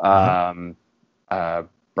 Bride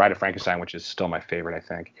of Frankenstein, which is still my favorite, I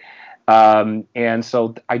think. And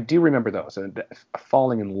so I do remember those. And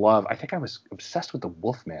falling in love. I think I was obsessed with the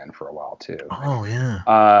Wolfman for a while too. Oh yeah.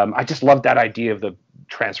 I just loved that idea of the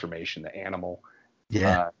transformation, the animal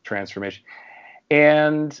transformation.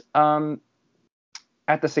 And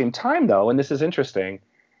at the same time, though, and this is interesting,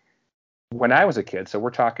 when I was a kid, so we're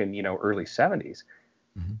talking, early 70s,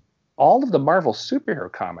 all of the Marvel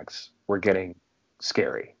superhero comics were getting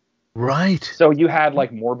scary. Right. So you had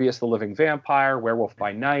like Morbius the Living Vampire, Werewolf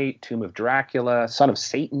by Night, Tomb of Dracula, Son of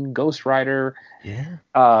Satan, Ghost Rider,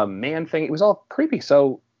 Man Thing. It was all creepy.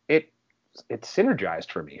 So it synergized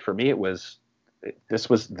for me. For me, this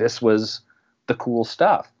was the cool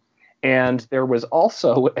stuff. And there was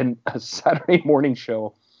also a Saturday morning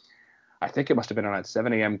show, I think it must have been on at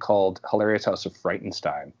 7 a.m. called Hilarious House of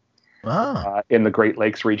Frightenstein in the Great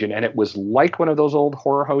Lakes region. And it was like one of those old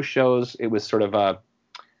horror host shows. It was sort of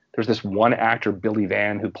there's this one actor, Billy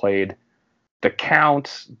Van, who played the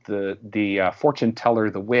Count, the fortune teller,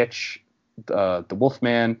 the witch, the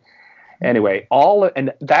Wolfman. Anyway,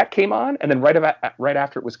 and that came on. And then right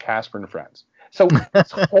after it was Casper and Friends. So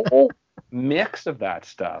this whole mix of that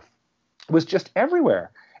stuff was just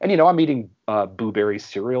everywhere. And, I'm eating Boo Berry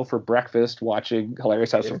cereal for breakfast, watching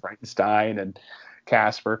Hilarious House of Frankenstein and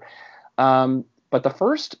Casper. But the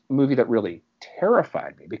first movie that really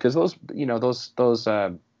terrified me, because those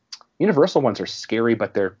Universal ones are scary,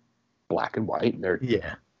 but they're black and white. And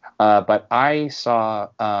but I saw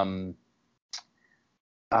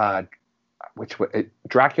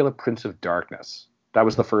Dracula, Prince of Darkness. That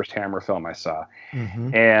was the first Hammer film I saw,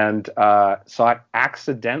 and saw it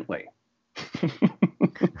accidentally. We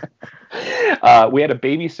had a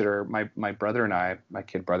babysitter, my brother and I, my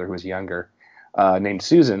kid brother who was younger, named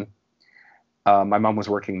Susan. My mom was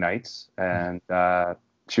working nights, and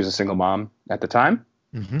she was a single mom at the time.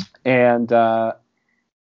 And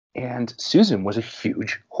Susan was a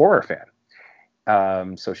huge horror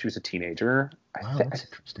fan. So she was a teenager. Wow, that's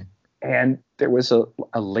interesting. And there was a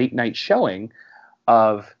late night showing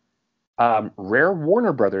of rare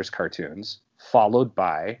Warner Brothers cartoons, followed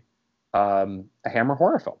by a Hammer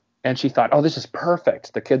horror film. And she thought, oh, this is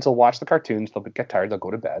perfect. The kids will watch the cartoons. They'll get tired. They'll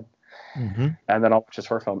go to bed. And then I'll watch this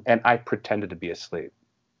horror film. And I pretended to be asleep.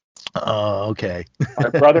 Oh, okay. My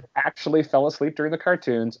brother actually fell asleep during the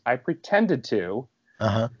cartoons. I pretended to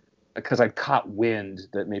because I caught wind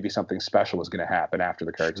that maybe something special was going to happen after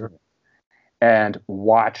the cartoon. Sure. And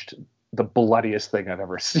watched the bloodiest thing I've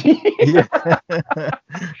ever seen.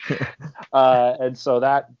 And so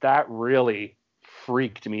that really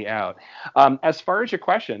freaked me out. As far as your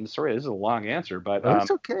question, sorry, this is a long answer, but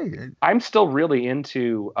it's okay. I'm still really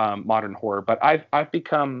into modern horror, but I've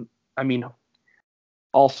become,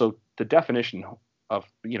 also the definition of,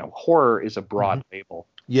 horror is a broad label.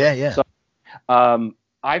 Yeah. So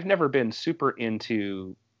I've never been super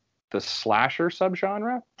into the slasher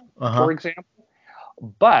subgenre, for example.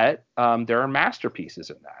 But there are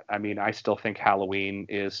masterpieces in that. I still think Halloween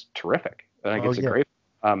is terrific. I think it's a great.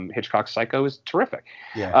 Hitchcock's Psycho is terrific.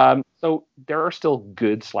 Yeah. So there are still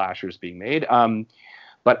good slashers being made.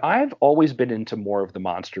 But I've always been into more of the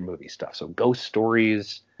monster movie stuff. So ghost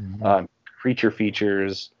stories, creature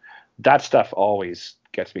features, that stuff always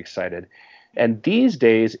gets me excited. And these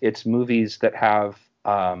days, it's movies that have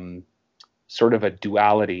sort of a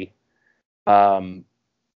duality,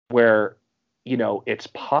 where it's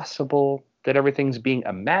possible that everything's being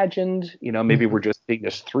imagined. Maybe we're just seeing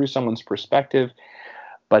this through someone's perspective,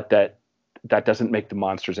 but that doesn't make the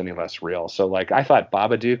monsters any less real. So, like, I thought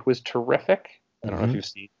Babadook was terrific. I don't know if you've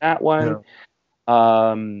seen that one.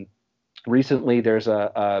 No. Recently, there's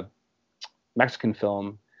a Mexican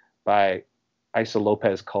film by Isa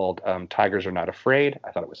Lopez called Tigers Are Not Afraid.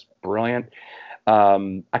 I thought it was brilliant.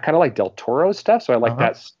 I kind of like Del Toro's stuff, so I like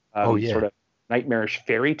that sort of nightmarish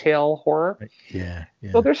fairy tale horror. Yeah.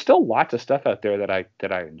 So there's still lots of stuff out there that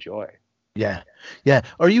I enjoy. Yeah.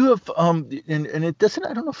 Are you and it doesn't,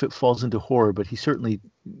 I don't know if it falls into horror, but he certainly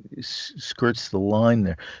skirts the line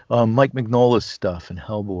there. Mike Mignola's stuff and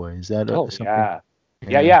Hellboy, is that something?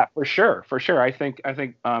 Yeah, for sure. I think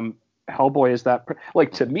Hellboy is that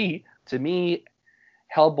like to me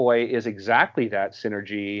Hellboy is exactly that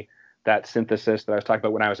synergy, that synthesis that I was talking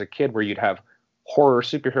about when I was a kid, where you'd have horror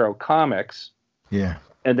superhero comics, Yeah.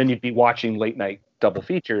 and then you'd be watching late night double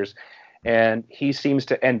features, and he seems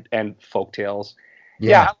to and folktales.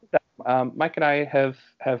 Yeah. Yeah, Mike and I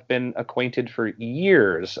have been acquainted for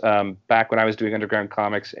years. Back when I was doing underground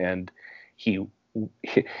comics, and he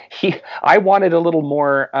I wanted a little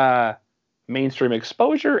more mainstream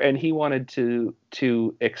exposure, and he wanted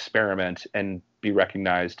to experiment and be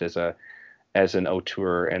recognized as an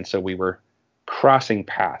auteur, and so we were crossing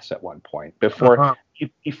paths at one point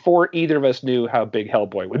before either of us knew how big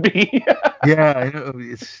Hellboy would be. Yeah, I know.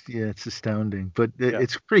 It's astounding, but Yeah.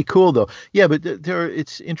 it's pretty cool though. Yeah, but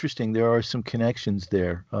it's interesting. There are some connections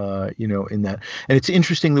there, in that, and it's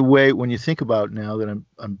interesting the way when you think about now that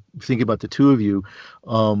I'm thinking about the two of you,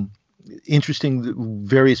 interesting the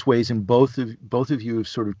various ways in both of you have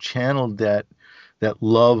sort of channeled that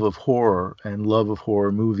love of horror and love of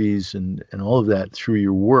horror movies and all of that through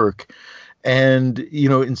your work, and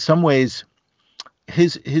in some ways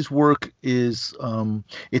his work is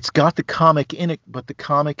it's got the comic in it, but the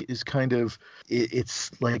comic is kind of it's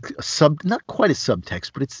like not quite a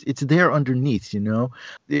subtext, but it's there underneath,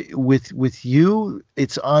 with you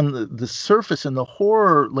it's on the surface, and the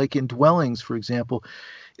horror, like in Dwellings, for example,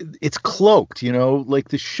 it's cloaked, like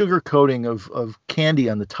the sugar coating of candy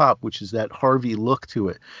on the top, which is that Harvey look to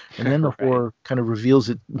it, and then the Right. horror kind of reveals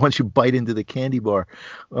it once you bite into the candy bar,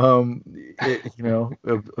 of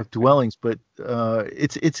Dwellings. But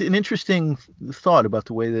it's an interesting thought about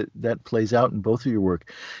the way that plays out in both of your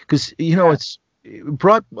work, because it's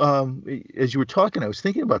brought as you were talking, I was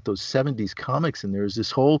thinking about those 70s comics, and there was this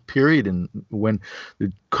whole period when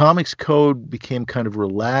the comics code became kind of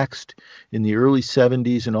relaxed in the early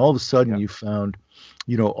 70s, and all of a sudden you found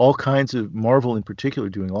all kinds of Marvel in particular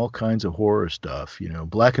doing all kinds of horror stuff,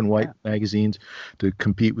 black and white magazines to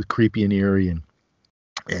compete with Creepy and Eerie, and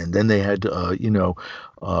then they had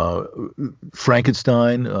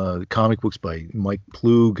Frankenstein, the comic books by Mike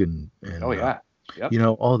Ploog, and Oh yeah.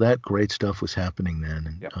 Yep. All that great stuff was happening then.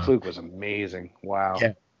 And, Yeah, Ploog was amazing. Wow.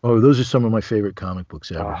 Yeah. Oh, those are some of my favorite comic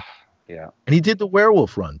books ever. Oh, yeah. And he did the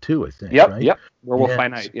Werewolf run too, I think. Yep. Right? Yep. Werewolf by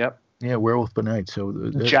Night. Yep. Yeah, Werewolf by Night.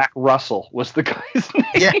 So Jack Russell was the guy's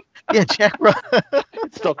name. Yeah, Jack Russell.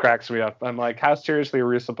 It still cracks me up. I'm like, how seriously are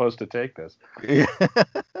we supposed to take this? Yeah.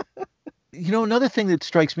 Another thing that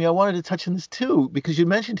strikes me, I wanted to touch on this too, because you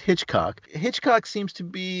mentioned Hitchcock. Hitchcock seems to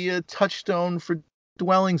be a touchstone for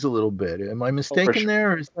Dwellings a little bit. Am I mistaken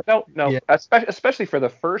there? No. Yeah. Especially for the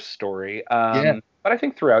first story. But I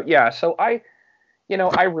think throughout, yeah. So I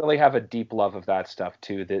really have a deep love of that stuff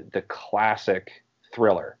too. The classic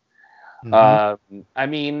thriller. Mm-hmm. I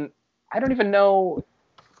mean, I don't even know.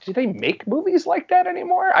 Do they make movies like that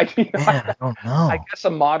anymore? I don't know. I guess a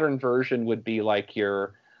modern version would be like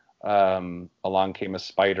your Along Came a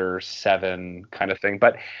Spider, Seven kind of thing,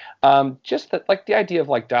 but just like the idea of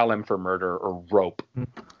like Dial M for Murder or Rope,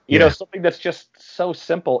 something that's just so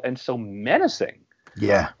simple and so menacing.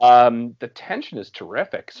 Yeah. The tension is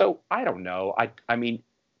terrific. So I don't know. I mean,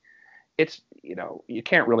 it's you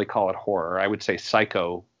can't really call it horror. I would say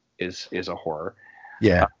Psycho is a horror.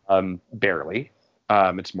 Yeah. Barely.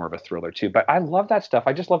 It's more of a thriller too. But I love that stuff.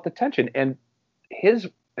 I just love the tension, and his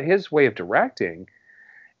way of directing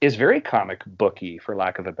is very comic booky, for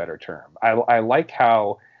lack of a better term. I like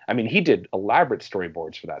how, he did elaborate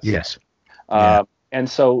storyboards for that yes. stuff. And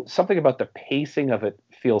so something about the pacing of it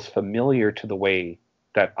feels familiar to the way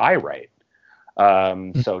that I write.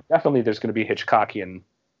 So definitely there's going to be Hitchcockian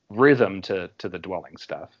rhythm to the Dwelling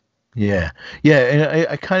stuff. Yeah. And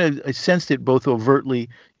I sensed it both overtly,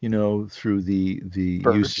 through the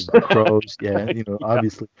use of the crows. Yeah.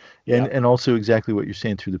 Obviously. And also exactly what you're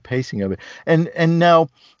saying through the pacing of it. And now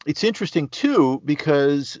it's interesting too,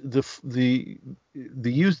 because the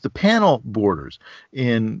panel borders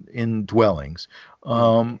in Dwellings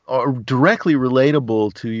are directly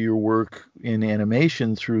relatable to your work in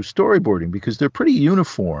animation through storyboarding, because they're pretty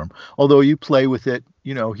uniform, although you play with it,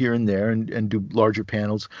 here and there and do larger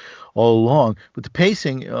panels all along. But the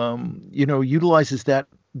pacing, utilizes that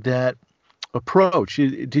approach.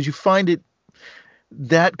 Did you find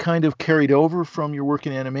that kind of carried over from your work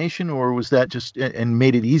in animation, or was that just and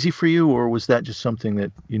made it easy for you, or was that just something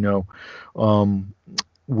that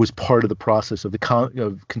was part of the process of of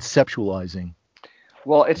conceptualizing?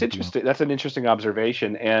 Well, it's interesting. That's an interesting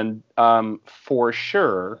observation, and for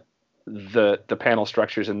sure, the panel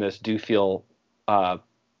structures in this do feel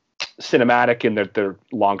cinematic in that they're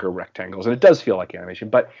longer rectangles, and it does feel like animation.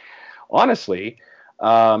 But honestly,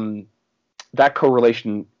 that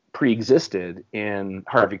correlation pre-existed in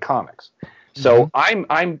Harvey Comics. So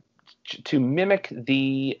I'm to mimic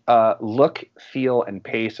the look, feel, and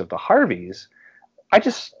pace of the Harveys. I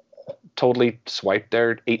just totally swiped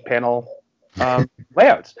their 8-panel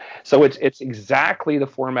layouts. So it's exactly the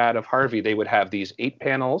format of Harvey. They would have these 8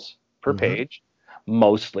 panels per page,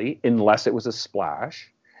 mostly, unless it was a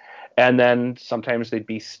splash. And then sometimes they'd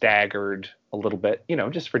be staggered a little bit,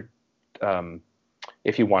 just for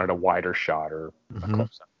if you wanted a wider shot or a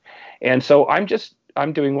close-up. And so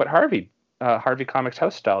I'm doing what Harvey Comics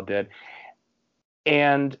House Style did.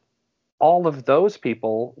 And all of those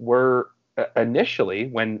people were initially,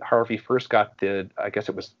 when Harvey first got I guess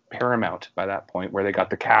it was Paramount by that point, where they got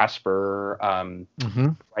the Casper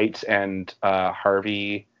rights, and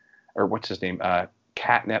Harvey, or what's his name,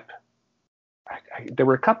 Catnip. There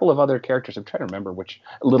were a couple of other characters. I'm trying to remember which.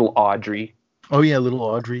 Little Audrey. Oh yeah, Little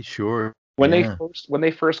Audrey. Sure. When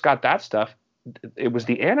they first got that stuff, it was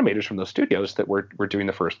the animators from those studios that were doing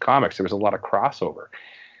the first comics. There was a lot of crossover.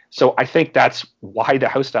 So I think that's why the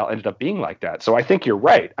house style ended up being like that. So I think you're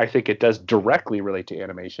right. I think it does directly relate to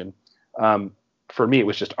animation. For me, it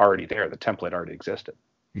was just already there. The template already existed.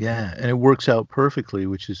 Yeah, and it works out perfectly,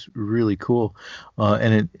 which is really cool,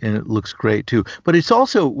 and it looks great too. But it's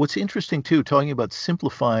also, what's interesting too, talking about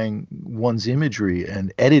simplifying one's imagery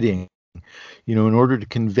and editing, in order to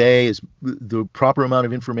convey the proper amount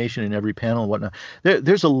of information in every panel and whatnot.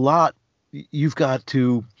 There's a lot you've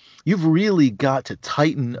really got to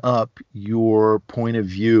tighten up your point of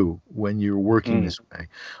view when you're working this way.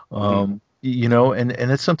 And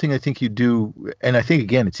that's something I think you do. And I think,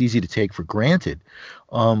 again, it's easy to take for granted,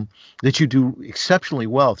 that you do exceptionally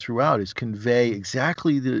well throughout, is convey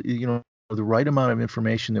exactly the right amount of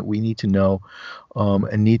information that we need to know,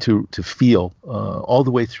 and need to feel, all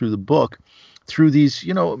the way through the book, through these,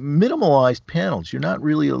 minimalized panels. You're not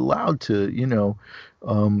really allowed to,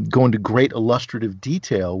 go into great illustrative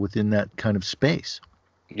detail within that kind of space.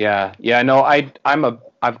 Yeah. No,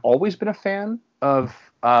 I've always been a fan of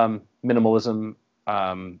minimalism,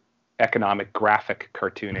 economic graphic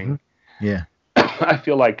cartooning. Yeah. I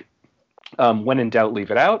feel like when in doubt,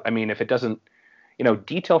 leave it out. I mean, if it doesn't,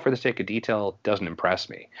 detail for the sake of detail doesn't impress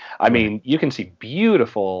me. I mean, you can see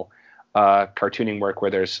beautiful cartooning work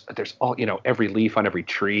where there's all, every leaf on every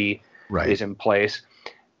tree is in place.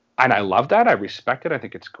 And I love that. I respect it. I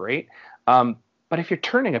think it's great. But if you're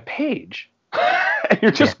turning a page and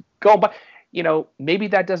you're just going by, maybe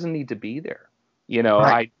that doesn't need to be there.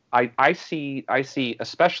 I see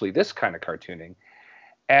especially this kind of cartooning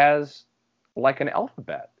as like an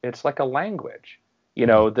alphabet. It's like a language.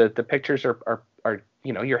 The pictures are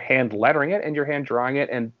your hand lettering it and your hand drawing it,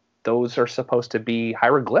 and those are supposed to be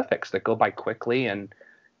hieroglyphics that go by quickly and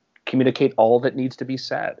communicate all that needs to be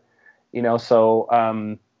said.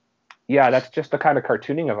 So that's just the kind of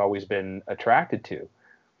cartooning I've always been attracted to.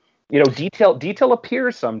 Detail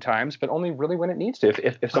appears sometimes, but only really when it needs to.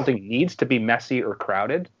 If something needs to be messy or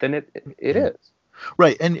crowded, then it is.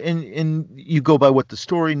 Right, and you go by what the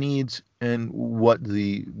story needs and what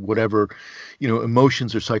whatever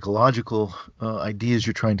emotions or psychological ideas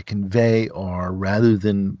you're trying to convey are, rather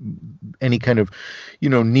than any kind of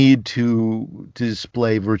need to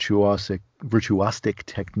display virtuosic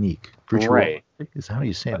technique. Right. Is how do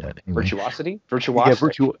you say that? Anyway. Virtuosity?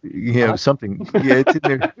 Yeah, something. Yeah, it's in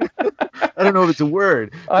there. I don't know if it's a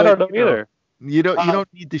word. I don't know either. You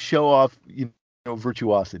don't need to show off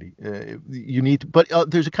virtuosity. You need to, but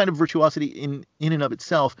there's a kind of virtuosity in and of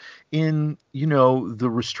itself, in the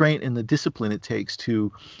restraint and the discipline it takes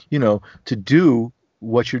to to do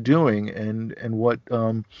what you're doing, and what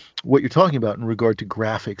you're talking about in regard to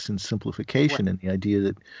graphics and simplification, and the idea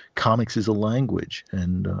that comics is a language.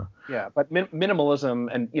 And but minimalism,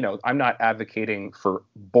 and I'm not advocating for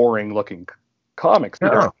boring looking comics.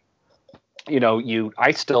 No.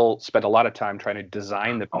 I still spend a lot of time trying to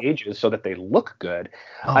design the pages so that they look good.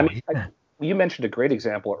 You mentioned a great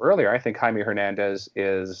example earlier. I think Jaime Hernandez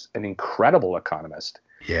is an incredible economist.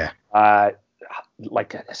 Yeah.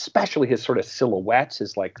 Like especially his sort of silhouettes,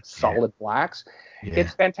 his like solid blacks. Yeah.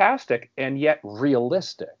 It's fantastic and yet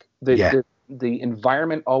realistic. The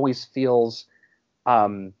environment always feels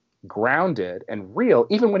grounded and real,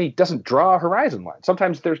 even when he doesn't draw a horizon line.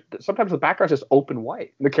 Sometimes the background is just open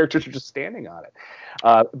white and the characters are just standing on it.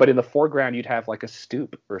 But in the foreground, you'd have like a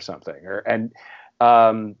stoop or something.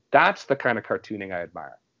 That's the kind of cartooning I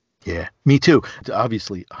admire. Yeah, me too.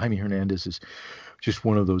 Obviously, Jaime Hernandez is just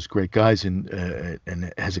one of those great guys, and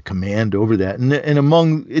has a command over that. And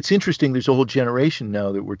it's interesting. There's a whole generation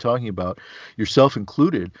now that we're talking about, yourself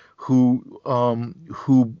included, who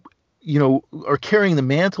are carrying the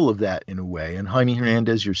mantle of that in a way. And Jaime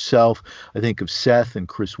Hernandez, yourself, I think of Seth and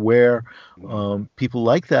Chris Ware, people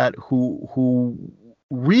like that who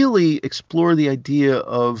really explore the idea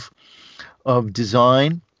of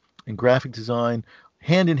design and graphic design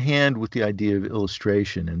hand in hand with the idea of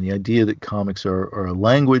illustration and the idea that comics are a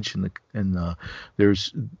language, and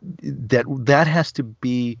there's that has to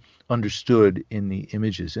be understood in the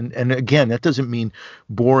images. And again, that doesn't mean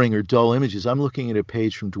boring or dull images. I'm looking at a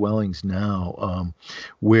page from Dwellings now,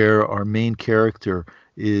 where our main character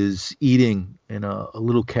is eating in a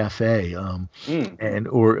little cafe,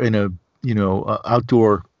 or in a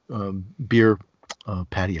outdoor beer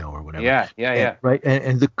patio or whatever. Yeah. Right,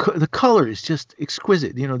 and the color is just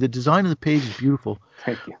exquisite. The design of the page is beautiful.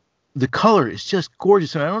 Thank you. The color is just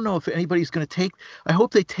gorgeous, and I don't know if anybody's going to take. I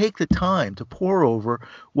hope they take the time to pore over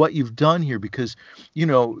what you've done here, because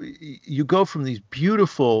you go from these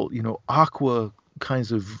beautiful aqua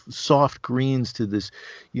kinds of soft greens to this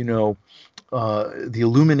the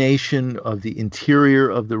illumination of the interior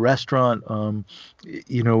of the restaurant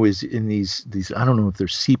is in these I don't know if they're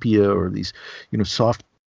sepia or these soft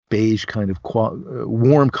beige kind of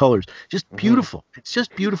warm colors. Just beautiful. It's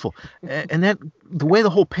just beautiful. And that the way the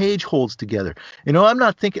whole page holds together. I'm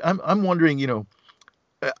not thinking. I'm wondering.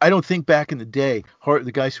 I don't think back in the day,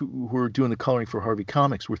 the guys who were doing the coloring for Harvey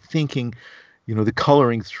Comics were thinking, the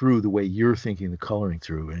coloring through the way you're thinking the coloring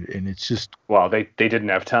through, and it's just. Well, they didn't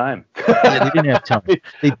have time. Yeah, they didn't have time.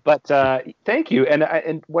 But thank you,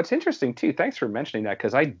 and what's interesting too. Thanks for mentioning that,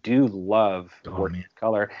 because I do love working with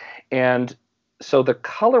color, and so the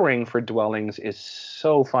coloring for Dwellings is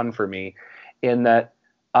so fun for me, in that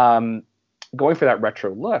going for that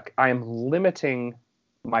retro look, I am limiting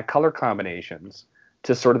my color combinations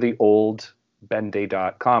to sort of the old Ben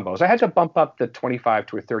Day-Dot combos. I had to bump up the 25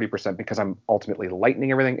 to a 30% because I'm ultimately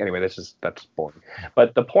lightening everything. Anyway, that's boring.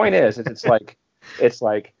 But the point is it's like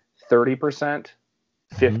 30%, 50%,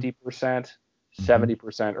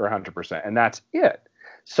 70%, or 100%, and that's it.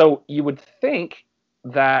 So you would think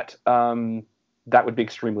that that would be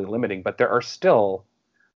extremely limiting, but there are still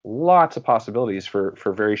lots of possibilities for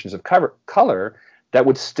variations of color that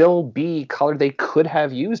would still be color they could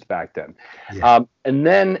have used back then. Yeah. And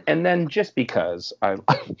then just because I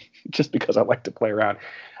like to play around,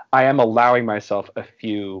 I am allowing myself a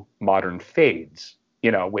few modern fades,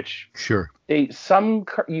 which sure.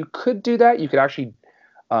 You could do that. You could actually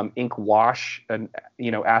ink wash and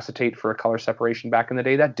acetate for a color separation back in the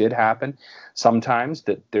day. That did happen sometimes.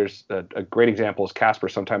 That there's a great example is Casper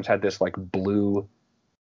sometimes had this like blue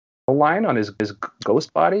line on his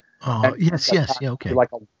ghost body. Oh, yes, yeah, okay.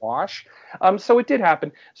 Like a wash. So it did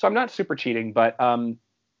happen. So I'm not super cheating, but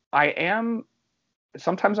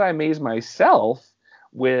sometimes I amaze myself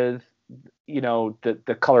with,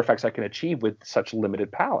 the color effects I can achieve with such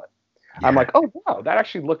limited palette. Yeah. I'm like, oh, wow,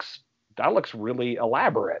 that looks really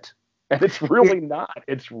elaborate. And it's really not.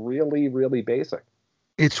 It's really, really basic.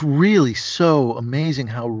 It's really so amazing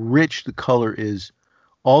how rich the color is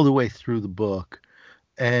all the way through the book.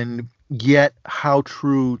 And yet how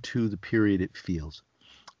true to the period it feels.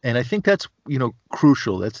 And I think that's,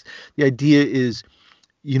 crucial. That's the idea is,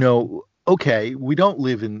 okay, we don't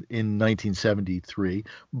live in 1973,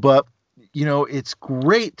 but, it's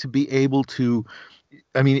great to be able to,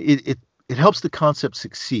 it helps the concept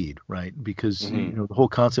succeed, right? Because, the whole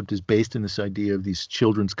concept is based in this idea of these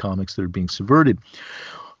children's comics that are being subverted.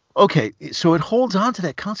 Okay, so it holds on to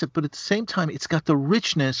that concept, but at the same time, it's got the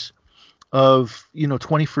richness of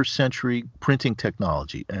 21st century printing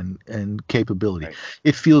technology and capability. Right.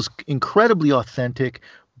 It feels incredibly authentic,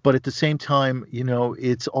 but at the same time,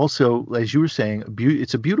 it's also, as you were saying,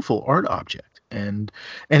 it's a beautiful art object, and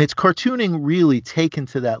it's cartooning really taken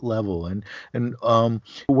to that level. And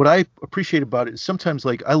what I appreciate about it is sometimes,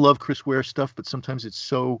 like, I love Chris Ware stuff, but sometimes it's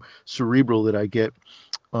so cerebral that I get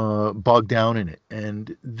bogged down in it.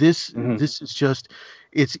 And this is just.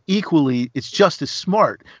 It's just as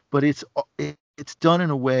smart, but it's done in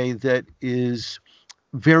a way that is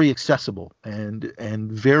very accessible and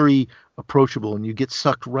very approachable, and you get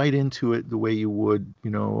sucked right into it the way you would,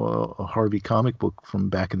 a Harvey comic book from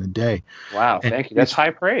back in the day. Wow, thank you. That's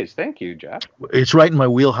high praise. Thank you, Jeff. It's right in my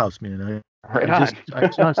wheelhouse, man. I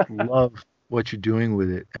just love what you're doing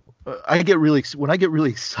with it. When I get really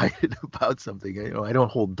excited about something, I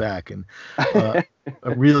don't hold back, and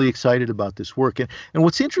I'm really excited about this work. And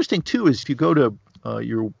what's interesting too is if you go to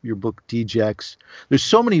your book Djeks, there's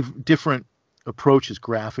so many different approaches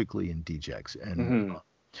graphically in Djeks, and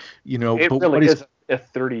it but really is a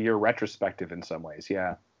 30-year retrospective in some ways.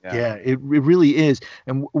 Yeah, it really is.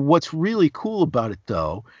 And what's really cool about it,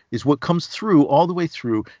 though, is what comes through all the way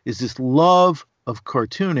through is this love of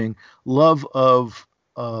cartooning, love of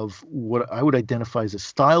what I would identify as a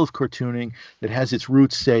style of cartooning that has its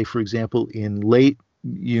roots, say, for example, in late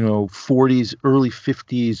 40s, early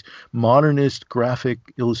 50s modernist graphic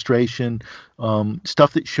illustration,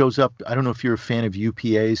 stuff that shows up. I don't know if you're a fan of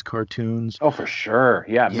UPA's cartoons. Oh, for sure.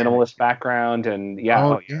 Yeah, Yeah. minimalist background and yeah.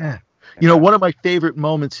 Oh Oh, yeah. yeah. Fantastic. One of my favorite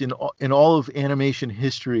moments in all of animation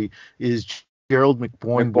history is Gerald Like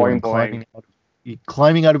boing McBoing boing.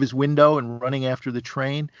 climbing out of his window and running after the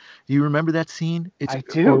train. Do you remember that scene? It's I or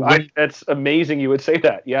do. when That's amazing. You would say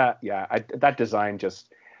that. Yeah, yeah. That design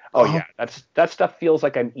just. Oh oh, yeah. That stuff feels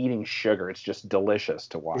like I'm eating sugar. It's just delicious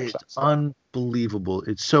to watch it's that stuff. unbelievable.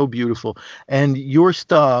 It's so beautiful. And your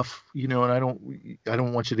stuff, and I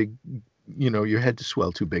don't want you to, your head to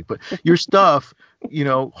swell too big, but your stuff,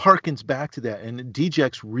 harkens back to that. And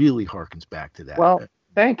DJX really harkens back to that. Well,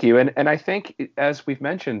 thank you. And I think as we've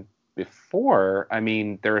mentioned before, I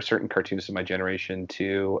mean, there are certain cartoonists in my generation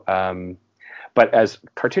too. But as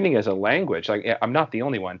cartooning as a language, like I'm not the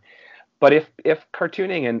only one. But if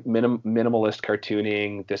cartooning and minimalist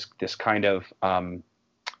cartooning, this kind of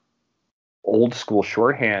old school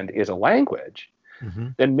shorthand is a language, Hmm.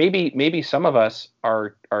 then maybe some of us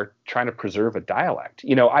are trying to preserve a dialect.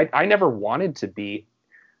 I never wanted to be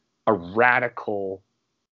a radical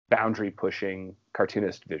boundary pushing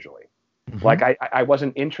cartoonist visually. Hmm. Like I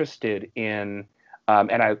wasn't interested in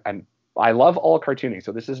and I love all cartooning,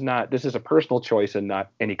 so this is a personal choice and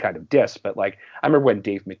not any kind of diss. But like I remember when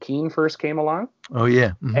Dave McKean first came along, Oh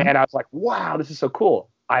yeah. Hmm. and I was like, wow, this is so cool.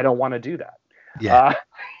 I don't want to do that. Yeah. Uh,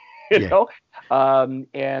 you Yeah. know,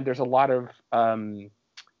 and there's a lot of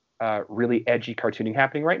really edgy cartooning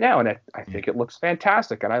happening right now, and I Yeah. think it looks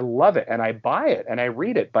fantastic, and I love it, and I buy it, and I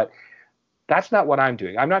read it. But that's not what I'm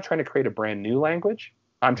doing. I'm not trying to create a brand new language.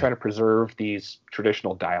 I'm Yeah. trying to preserve these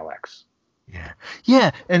traditional dialects. Yeah,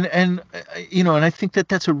 yeah, and I think that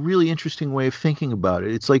that's a really interesting way of thinking about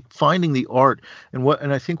it. It's like finding the art,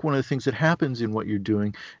 and I think one of the things that happens in what you're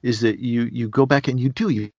doing is that you go back and you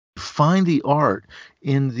find the art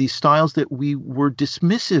in the styles that we were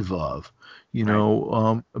dismissive of,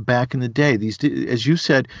 Right. back in the day. As you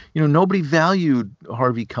said, nobody valued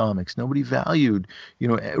Harvey Comics, nobody valued,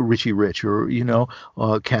 Richie Rich or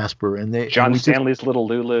Casper, and John we just Stanley's Little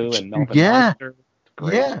Lulu and Melvin yeah. Monster.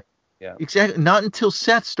 Great. Yeah, Yeah. exactly. Not until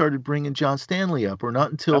Seth started bringing John Stanley up, or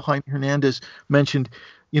not until Yep. Jaime Hernandez mentioned,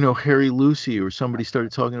 Harry Lucy, or somebody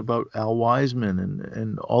started talking about Al Wiseman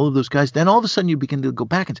and all of those guys. Then all of a sudden you begin to go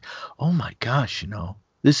back and say, oh my gosh,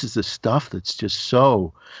 this is the stuff that's just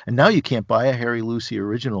so. And now you can't buy a Harry Lucy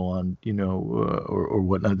original on, or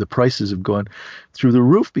whatnot. The prices have gone through the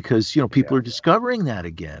roof because, people Yeah. are discovering that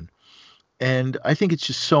again. And I think it's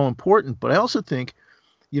just so important. But I also think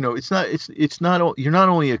it's not you're not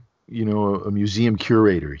only a museum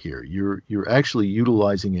curator here. You're actually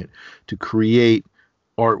utilizing it to create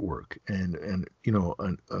artwork and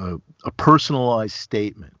a personalized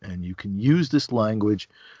statement, and you can use this language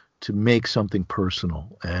to make something personal,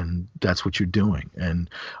 and that's what you're doing. And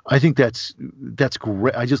I think that's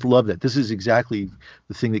great. I just love that. This is exactly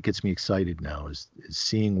the thing that gets me excited now is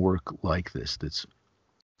seeing work like this.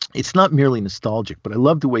 It's not merely nostalgic, but I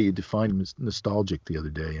love the way you defined nostalgic the other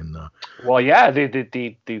day. And Well, yeah.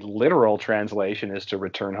 The literal translation is to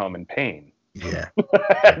return home in pain. yeah,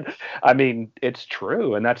 I mean, it's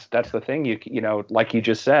true, and that's the thing. Like you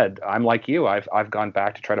just said, I'm like you. I've gone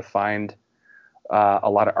back to try to find a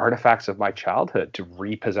lot of artifacts of my childhood to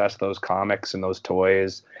repossess those comics and those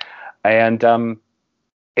toys, and the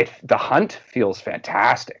hunt feels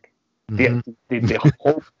fantastic. hmm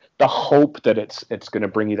The hope that it's going to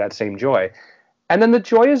bring you that same joy, and then the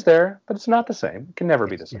joy is there, but it's not the same. It can never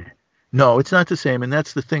be the same. no, it's not the same. And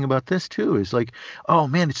that's the thing about this too, is like, oh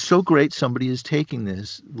man, it's so great somebody is taking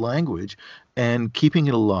this language and keeping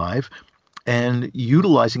it alive and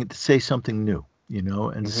utilizing it to say something new,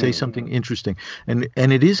 and to say Hmm. something interesting. And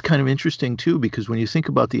it is kind of interesting too, because when you think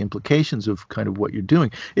about the implications of kind of what you're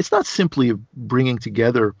doing, it's not simply bringing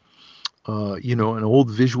together an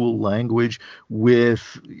old visual language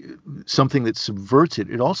with something that subverts it.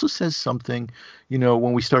 It also says something,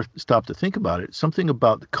 when we stop to think about it, something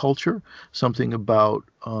about the culture, something about,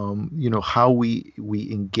 how we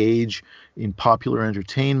engage in popular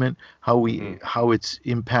entertainment, Hmm. how it's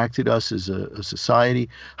impacted us as a society,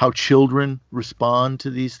 how children respond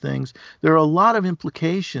to these things. There are a lot of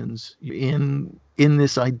implications in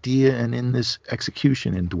this idea and in this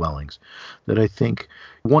execution in dwellings that I think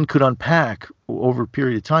one could unpack over a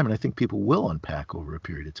period of time, and I think people will unpack over a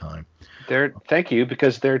period of time. Thank you,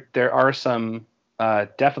 because there are some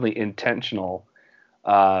definitely intentional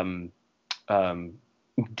um, um,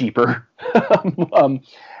 deeper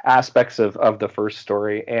aspects of the first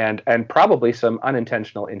story, and probably some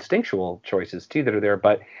unintentional instinctual choices too that are there.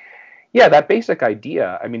 But yeah, that basic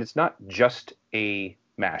idea. I mean, it's not just a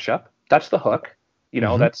mashup. That's the hook. You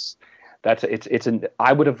know,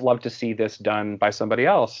 I would have loved to see this done by somebody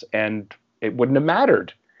else, and it wouldn't have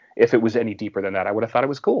mattered if it was any deeper than that. I would have thought it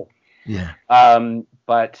was cool. Yeah.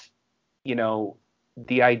 But you know,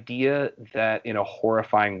 the idea that in a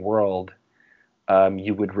horrifying world,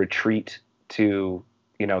 you would retreat to,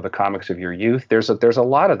 you know, the comics of your youth. There's a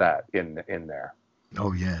lot of that in there.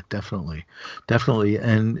 Oh yeah, definitely.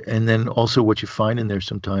 And then also what you find in there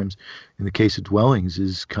sometimes, in the case of Dwellings,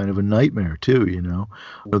 is kind of a nightmare too. You know,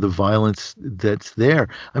 the violence that's there.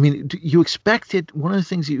 I mean, you expect it. One of the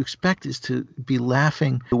things you expect is to be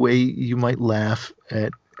laughing the way you might laugh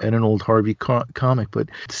at an old Harvey comic, but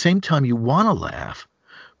at the same time you want to laugh,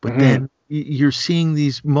 but then you're seeing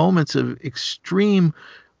these moments of extreme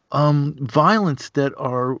violence that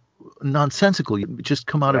are nonsensical. You just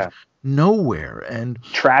come out of nowhere and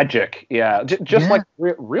tragic. Yeah. Just like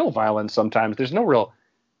real violence. Sometimes there's no real,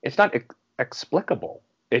 it's not explicable.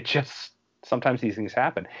 It just, sometimes these things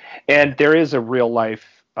happen. And there is a real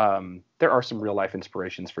life, there are some real life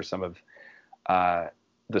inspirations for some of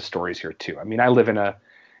the stories here too. I mean, I live in a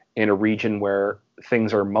region where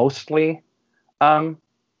things are mostly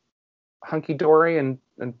hunky-dory and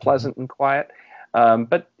pleasant and quiet.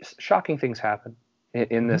 But shocking things happen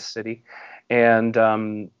in this city. And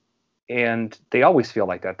they always feel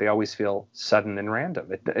like that. They always feel sudden and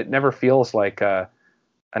random. It never feels like an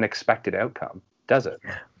expected outcome, does it?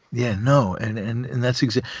 Yeah, no, and that's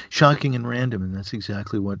shocking and random, and that's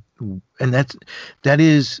exactly what, and that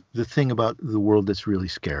is the thing about the world that's really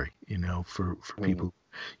scary, you know, for people.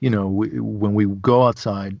 You know, when we go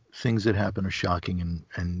outside, things that happen are shocking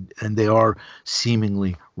and they are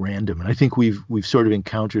seemingly random. And I think we've sort of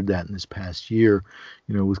encountered that in this past year,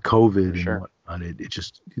 you know, with COVID and whatnot. It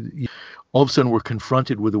just, all of a sudden we're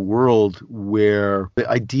confronted with a world where the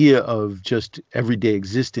idea of just everyday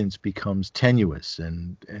existence becomes tenuous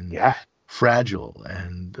and fragile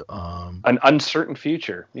and an uncertain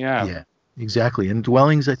future. Yeah. Exactly. And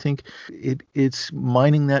Dwellings, I think it's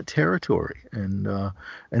mining that territory. And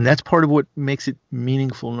that's part of what makes it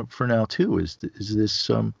meaningful for now too, is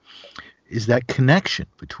that connection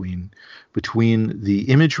between the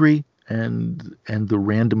imagery and the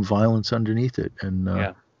random violence underneath it.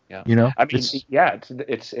 And you know, I mean,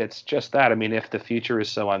 it's just that. I mean, if the future is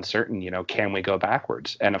so uncertain, you know, can we go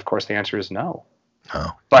backwards? And of course the answer is no.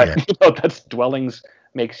 But you know, that's Dwellings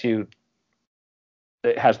makes you,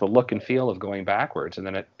 it has the look and feel of going backwards, and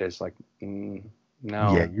then it is like, no.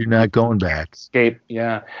 Yeah, you're not going back. Escape.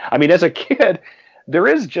 Yeah. I mean, as a kid, there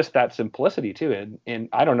is just that simplicity too. And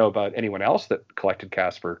I don't know about anyone else that collected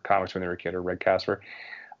Casper comics when they were a kid or read Casper.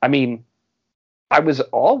 I mean, I was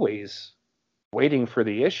always waiting for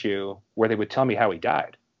the issue where they would tell me how he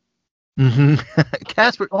died.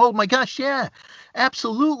 Casper. Oh my gosh. Yeah,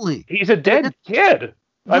 absolutely. He's a dead kid.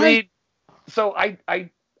 Right. I mean, so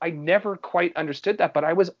I never quite understood that, but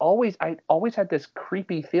I always had this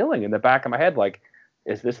creepy feeling in the back of my head, like,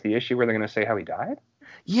 is this the issue where they're going to say how he died?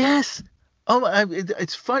 Yes. Oh,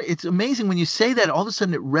 it's fun. It's amazing when you say that. All of a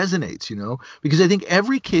sudden, it resonates, you know, because I think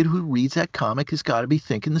every kid who reads that comic has got to be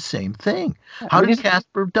thinking the same thing. How did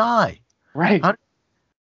Casper die? Right.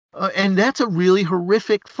 And that's a really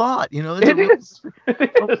horrific thought, you know. It is.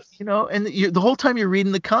 You know, and the whole time you're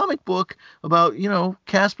reading the comic book about, you know,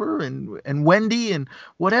 Casper and Wendy and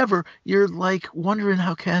whatever, you're like wondering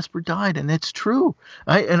how Casper died, and it's true.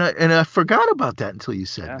 I forgot about that until you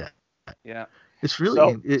said that. Yeah. It's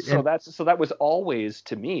really so that was always,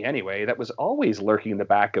 to me anyway, that was always lurking in the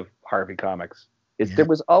back of Harvey Comics. There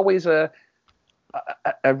was always a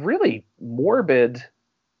really morbid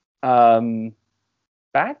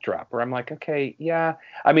backdrop where I'm like, okay, yeah.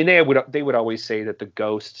 I mean, they would always say that the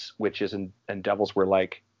ghosts, witches, and devils were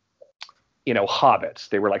like, you know, hobbits.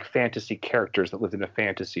 They were like fantasy characters that lived in a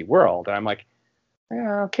fantasy world. And I'm like,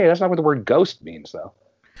 yeah, okay, that's not what the word ghost means, though.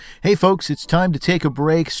 Hey, folks, it's time to take a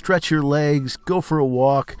break, stretch your legs, go for a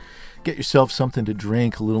walk, get yourself something to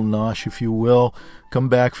drink, a little nosh, if you will. Come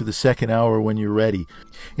back for the second hour when you're ready.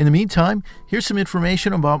 In the meantime, here's some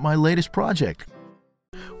information about my latest project.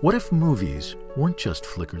 What if movies weren't just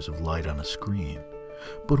flickers of light on a screen,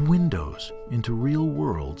 but windows into real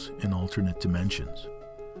worlds in alternate dimensions?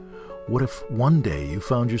 What if one day you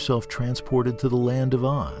found yourself transported to the land of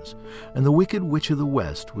Oz, and the Wicked Witch of the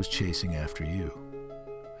West was chasing after you?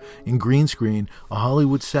 In Green Screen, a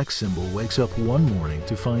Hollywood sex symbol wakes up one morning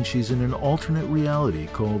to find she's in an alternate reality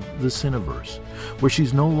called the Cineverse, where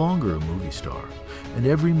she's no longer a movie star, and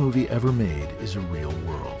every movie ever made is a real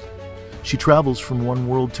world. She travels from one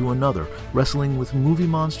world to another, wrestling with movie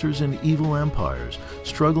monsters and evil empires,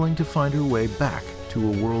 struggling to find her way back to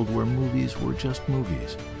a world where movies were just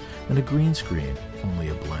movies, and a green screen only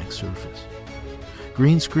a blank surface.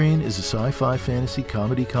 Green Screen is a sci-fi fantasy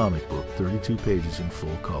comedy comic book, 32 pages in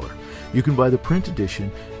full color. You can buy the print edition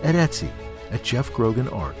at Etsy, at Jeff Grogan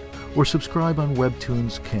Art, or subscribe on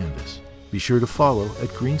Webtoons Canvas. Be sure to follow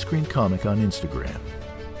at Green Screen Comic on Instagram.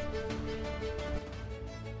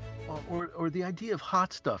 Or the idea of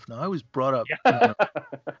hot stuff. Now, I was brought up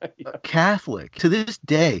Catholic. To this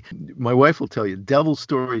day, my wife will tell you, devil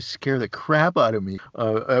stories scare the crap out of me.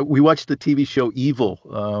 We watched the TV show Evil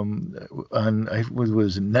on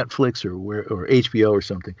was it Netflix or HBO or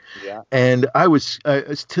something. Yeah. And I was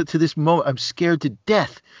to this moment, I'm scared to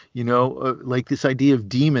death. Like this idea of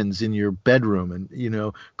demons in your bedroom and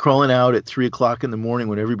crawling out at 3:00 in the morning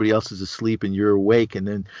when everybody else is asleep and you're awake, and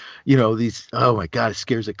then these. Oh my God, it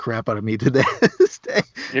scares the crap out of me to this day.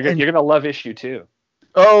 You're gonna love issue 2.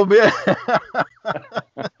 Oh man,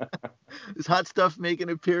 does hot stuff make an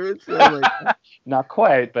appearance? Not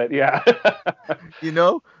quite, but yeah.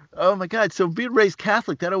 Oh my God. So being raised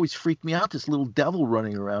Catholic, that always freaked me out. This little devil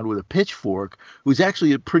running around with a pitchfork, who's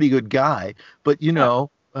actually a pretty good guy, but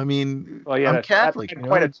I mean, well, yeah, I'm Catholic.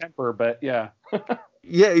 Quite a temper, but yeah.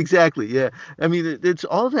 Yeah, exactly. Yeah. I mean, it's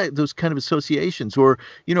all that, those kind of associations. Or,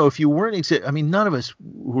 if you weren't, none of us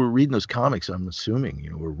who were reading those comics, I'm assuming,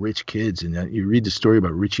 were rich kids. And you read the story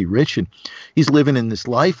about Richie Rich, and he's living in this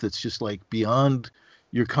life that's just like beyond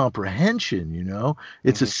your comprehension.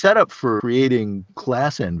 It's a setup for creating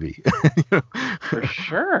class envy. For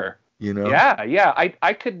sure. Yeah.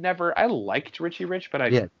 I could never. I liked Richie Rich, but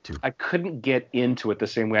I couldn't get into it the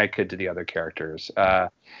same way I could to the other characters. I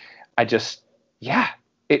just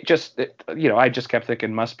kept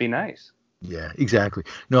thinking must be nice. Yeah, exactly.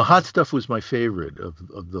 No, Hot Stuff was my favorite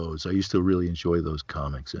of those. I used to really enjoy those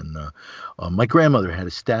comics, and my grandmother had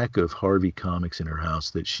a stack of Harvey comics in her house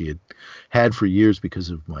that she had for years because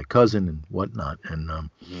of my cousin and whatnot, and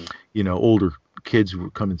older kids were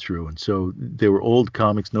coming through, and so they were old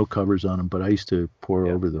comics, no covers on them, but I used to pore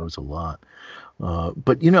over those a lot.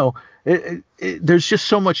 But there's just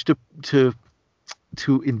so much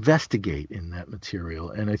to investigate in that material,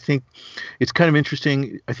 and I think it's kind of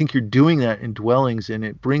interesting. I think you're doing that in Dwellings, and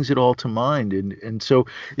it brings it all to mind, and so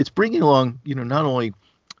it's bringing along not only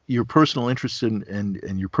your personal interest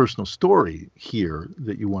and your personal story here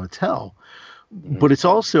that you want to tell, but it's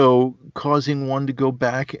also causing one to go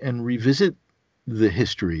back and revisit the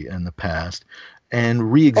history and the past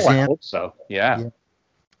and re-examine. I hope so. Yeah.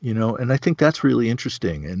 And I think that's really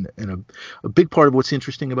interesting, and a big part of what's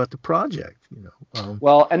interesting about the project.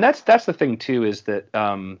 Well, and that's the thing too, is that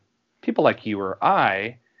people like you or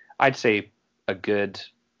I'd say a good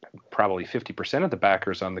probably 50% of the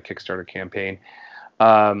backers on the Kickstarter campaign,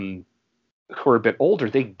 who are a bit older,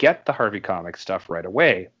 they get the Harvey Comics stuff right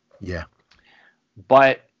away. Yeah.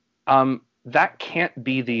 But that can't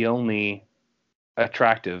be the only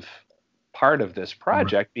attractive part of this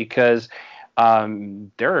project, because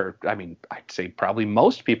there are, I'd say probably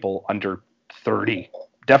most people under 30,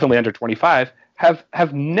 definitely under 25,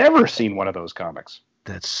 have never seen one of those comics.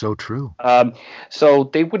 That's so true. So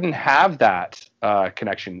they wouldn't have that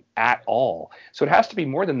connection at all. So it has to be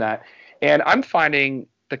more than that. And I'm finding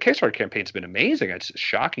the Kickstarter campaign's been amazing. It's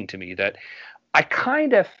shocking to me that I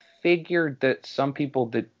kind of figured that some people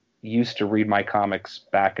that used to read my comics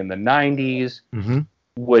back in the 90s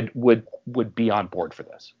would be on board for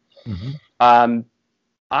this.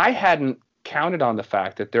 I hadn't counted on the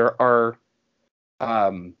fact that there are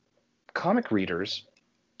comic readers,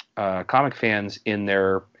 comic fans in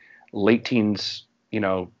their late teens,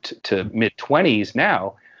 to mid 20s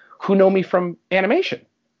now, who know me from animation.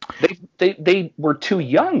 They were too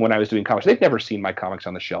young when I was doing comics. They've never seen my comics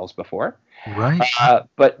on the shelves before. Right.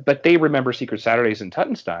 But they remember Secret Saturdays and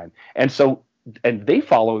Tuttenstein, and they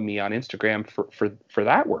follow me on Instagram for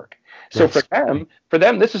that work. So for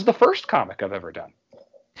them, this is the first comic I've ever done.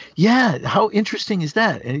 Yeah, how interesting is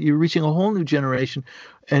that? And you're reaching a whole new generation,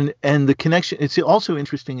 and the connection. It's also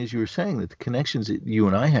interesting, as you were saying, that the connections that you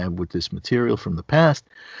and I have with this material from the past,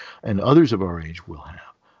 and others of our age will have,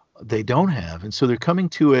 they don't have, and so they're coming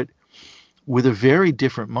to it with a very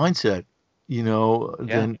different mindset,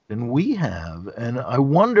 than we have. And I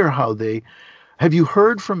wonder how they. Have you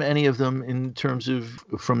heard from any of them in terms of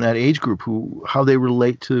from that age group how they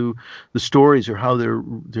relate to the stories, or how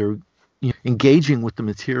they're engaging with the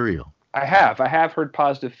material? I have heard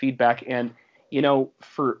positive feedback, and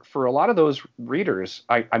for a lot of those readers,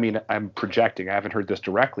 I mean, I'm projecting. I haven't heard this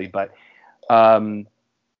directly, but um,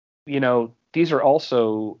 these are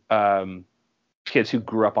also kids who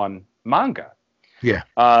grew up on manga. Yeah.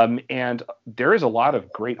 And there is a lot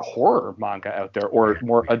of great horror manga out there, or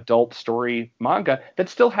more adult story manga that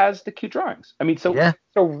still has the cute drawings. I mean, so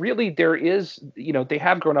really there is, they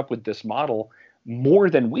have grown up with this model more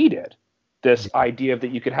than we did. This idea of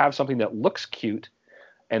that you could have something that looks cute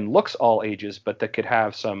and looks all ages, but that could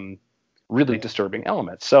have some really disturbing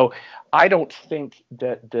elements. So I don't think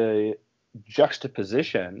that the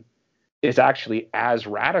juxtaposition is actually as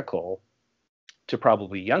radical to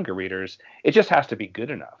probably younger readers. It just has to be good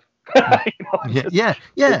enough. Yeah.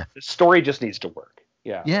 The story just needs to work.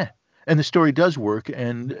 Yeah. And the story does work,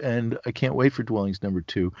 and I can't wait for Dwellings number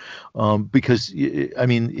 2, because I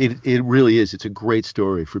mean it really is. It's a great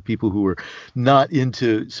story for people who are not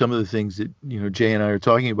into some of the things that Jay and I are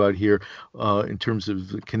talking about here, in terms of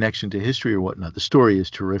the connection to history or whatnot. The story is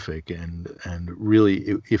terrific, and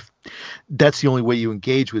really, if that's the only way you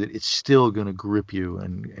engage with it, it's still going to grip you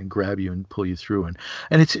and grab you and pull you through. And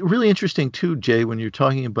it's really interesting too, Jay, when you're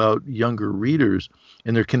talking about younger readers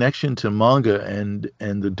and their connection to manga and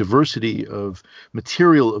the diversity of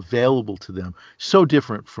material available to them, so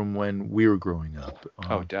different from when we were growing up.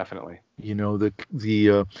 Oh, definitely.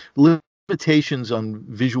 The limitations on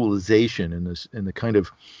visualization and the kind of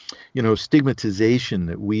stigmatization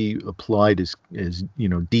that we applied as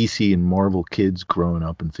DC and Marvel kids growing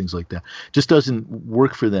up and things like that just doesn't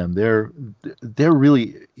work for them. They're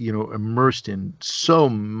really immersed in so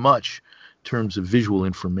much terms of visual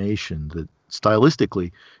information that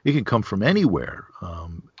stylistically it can come from anywhere,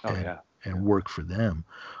 and work for them.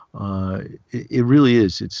 It really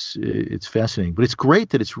is. It's fascinating, but it's great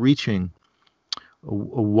that it's reaching a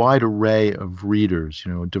wide array of readers,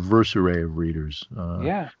 a diverse array of readers.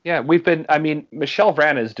 We've been, I mean, Michel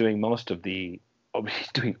Vrana is doing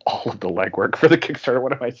he's doing all of the legwork for the Kickstarter.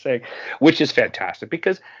 What am I saying? Which is fantastic,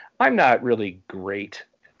 because I'm not really great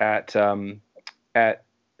at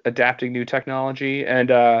adapting new technology,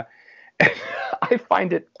 and I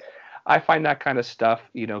find that kind of stuff,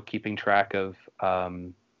 keeping track of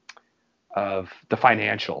the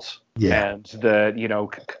financials, and the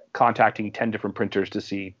contacting 10 different printers to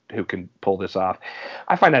see who can pull this off.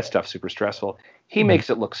 I find that stuff super stressful. He makes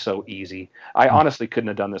it look so easy. I honestly couldn't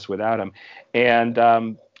have done this without him.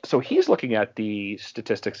 And so he's looking at the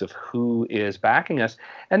statistics of who is backing us,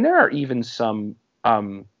 and there are even some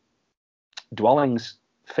Dwellings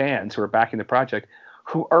fans who are backing the project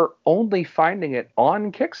who are only finding it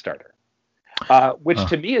on Kickstarter, which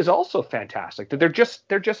to me is also fantastic. That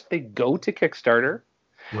they go to Kickstarter,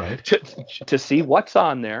 right, to see what's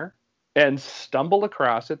on there and stumble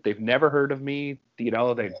across it. They've never heard of me,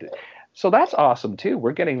 so that's awesome too.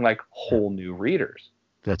 We're getting like whole new readers.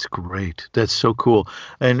 That's great. That's so cool.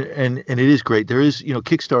 And it is great. There is,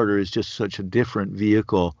 Kickstarter is just such a different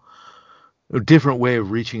vehicle, a different way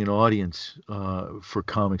of reaching an audience for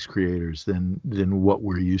comics creators than what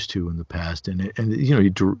we're used to in the past. And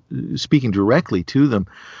speaking directly to them,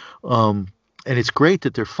 and it's great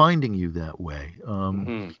that they're finding you that way.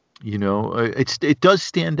 It does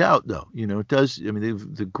stand out though. It does. I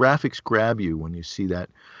mean, the graphics grab you when you see that.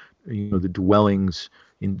 The Dwellings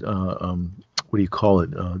in what do you call it?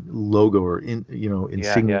 Logo or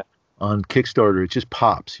insignia on Kickstarter. It just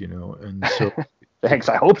pops. And so. Thanks.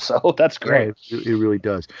 I hope so. That's great. Yeah, it really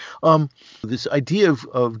does. This idea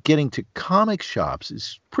of getting to comic shops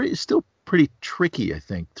is still pretty tricky, I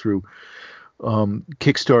think, through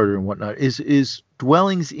Kickstarter and whatnot. Is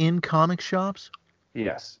Dwellings in comic shops?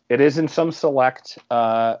 Yes, it is in some select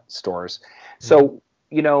stores. So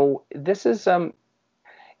this is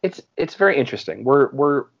it's very interesting.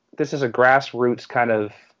 This is a grassroots kind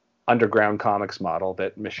of underground comics model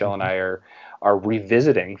that Michelle and I are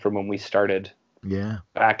revisiting from when we started.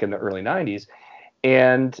 Back in the early 90s.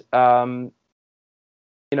 And,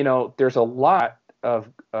 there's a lot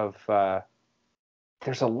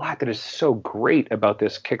that is so great about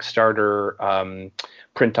this Kickstarter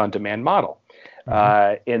print on demand model,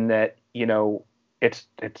 in that,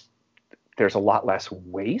 there's a lot less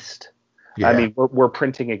waste. Yeah. I mean, we're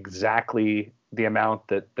printing exactly the amount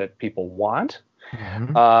that people want.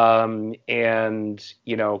 And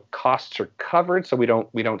costs are covered, so we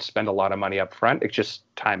don't spend a lot of money up front. It's just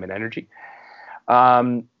time and energy.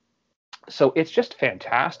 So it's just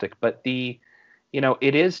fantastic. But it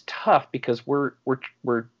is tough because we're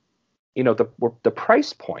the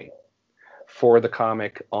price point for the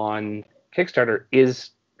comic on Kickstarter is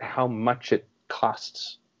how much it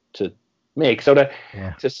costs to make. So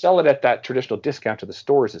Yeah. to sell it at that traditional discount to the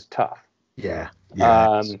stores is tough. Yeah.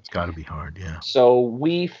 It's got to be hard. Yeah. So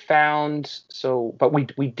we found but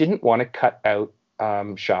we didn't want to cut out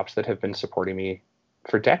shops that have been supporting me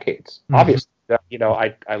for decades. Mm-hmm. Obviously,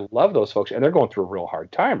 I love those folks, and they're going through a real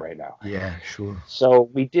hard time right now. Yeah, sure. So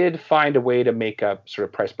we did find a way to make a sort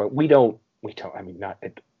of price point. We don't. I mean,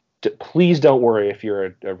 please don't worry if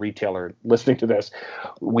you're a retailer listening to this.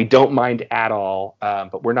 We don't mind at all,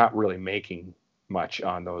 but we're not really making much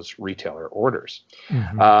on those retailer orders.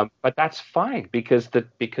 Mm-hmm. But that's fine because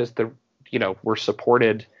we're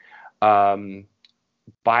supported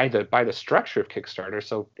by the structure of Kickstarter,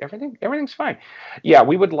 so everything's fine. Yeah,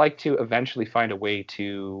 we would like to eventually find a way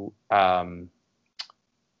to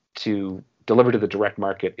deliver to the direct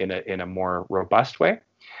market in a more robust way.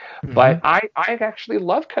 Mm-hmm. But I actually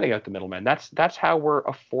love cutting out the middleman. That's how we're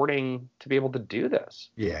affording to be able to do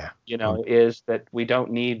this. Yeah. Is that we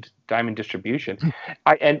don't need diamond distribution.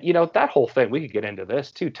 And that whole thing, we could get into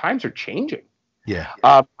this too. Times are changing. Yeah.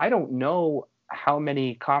 I don't know how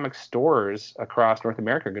many comic stores across North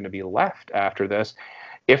America are going to be left after this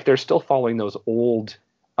if they're still following those old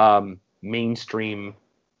mainstream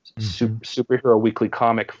superhero weekly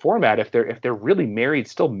comic format. If they're really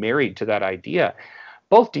still married to that idea.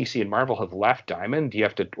 Both DC and Marvel have left Diamond. You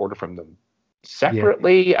have to order from them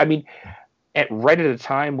separately. Yeah. I mean, right at a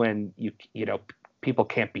time when people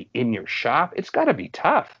can't be in your shop, it's got to be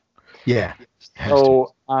tough. Yeah.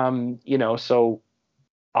 So so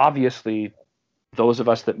obviously, those of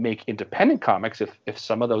us that make independent comics, if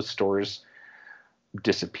some of those stores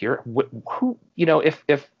disappear, if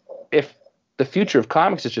the future of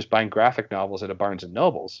comics is just buying graphic novels at a Barnes and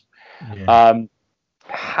Nobles,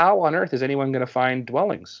 how on earth is anyone going to find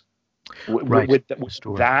dwellings with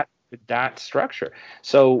that structure?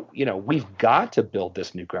 So we've got to build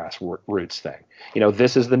this new grassroots thing.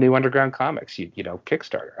 This is the new underground comics.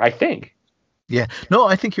 Kickstarter, I think. Yeah, no,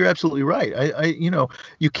 I think you're absolutely right.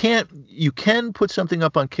 You can put something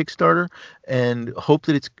up on Kickstarter and hope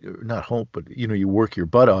that it's not hope, but you work your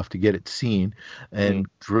butt off to get it seen and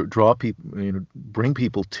draw people, bring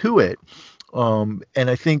people to it. And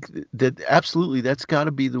I think that absolutely that's got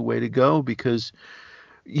to be the way to go because,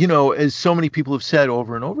 as so many people have said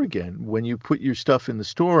over and over again, when you put your stuff in the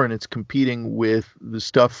store and it's competing with the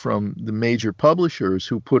stuff from the major publishers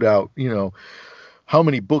who put out, how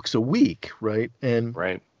many books a week, right?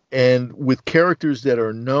 And with characters that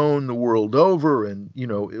are known the world over and,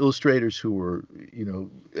 illustrators who are,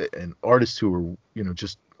 and artists who are,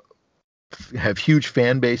 just have huge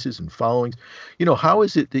fan bases and followings, how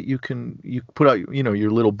is it that you put out, your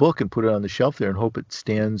little book and put it on the shelf there and hope it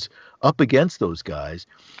stands up against those guys,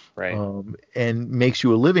 right? And makes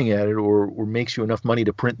you a living at it or makes you enough money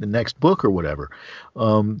to print the next book or whatever.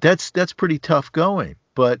 That's pretty tough going,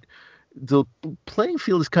 but the playing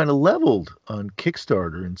field is kind of leveled on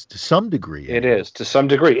Kickstarter and to some degree. It is to some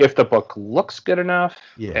degree. If the book looks good enough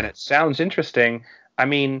and it sounds interesting, I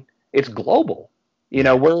mean, it's global.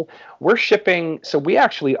 We're shipping. So we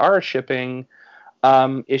actually are shipping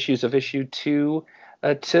issues of issue 2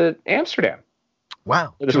 to Amsterdam.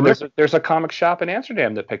 Wow. There's a comic shop in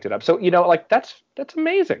Amsterdam that picked it up. So, that's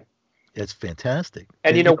amazing. That's fantastic.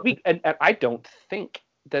 And, and I don't think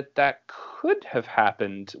that could have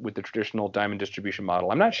happened with the traditional diamond distribution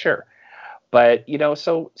model. I'm not sure, but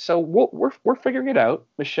so we're figuring it out.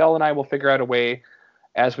 Michelle and I will figure out a way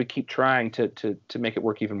as we keep trying to make it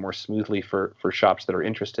work even more smoothly for shops that are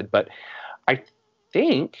interested. But I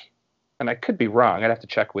think, and I could be wrong, I'd have to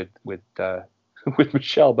check with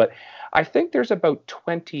Michelle, but I think there's about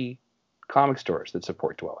 20 comic stores that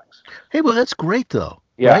support dwellings. Hey, well, that's great though.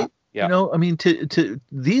 Yeah. Right? Yeah. I mean, to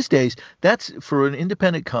these days, that's for an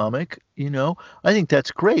independent comic, I think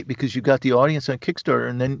that's great because you got the audience on Kickstarter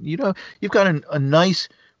and then, you've got a nice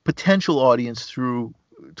potential audience through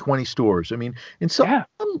 20 stores. I mean,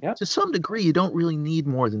 to some degree, you don't really need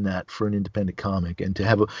more than that for an independent comic and to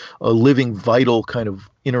have a living, vital kind of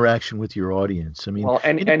interaction with your audience. I mean, well,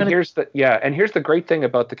 and here's the great thing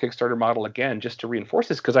about the Kickstarter model, again, just to reinforce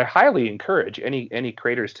this, because I highly encourage any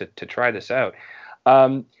creators to try this out.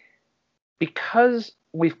 Because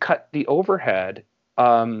we've cut the overhead,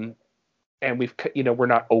 and we've cut, we're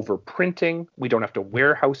not overprinting. We don't have to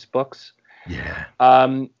warehouse books. Yeah.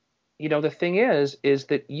 The thing is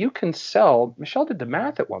that you can sell. Michelle did the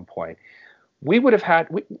math at one point. We would have had.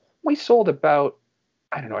 We sold about,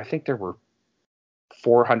 I don't know. I think there were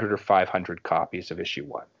 400 or 500 copies of issue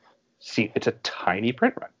 1. See, it's a tiny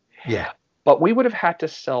print run. Yeah. But we would have had to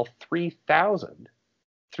sell 3,000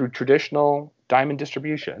 through traditional diamond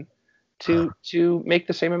distribution to make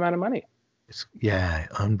the same amount of money. Yeah,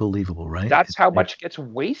 unbelievable, right? That's how much gets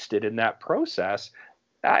wasted in that process.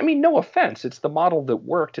 I mean, no offense, it's the model that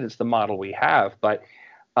worked and it's the model we have, but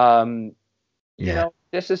um, Yeah.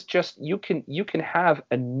 this is just you can have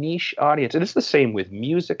a niche audience, and it's the same with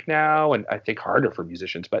music now, and I think harder for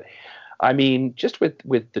musicians. But I mean, just with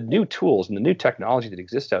the new tools and the new technology that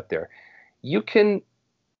exists out there, you can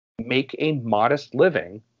make a modest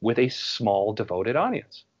living with a small devoted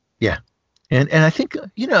audience. Yeah. And I think,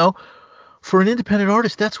 for an independent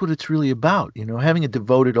artist, that's what it's really about, having a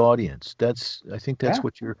devoted audience. I think that's Yeah.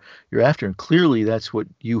 what you're after. And clearly that's what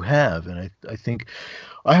you have. And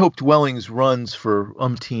I hope Dwellings runs for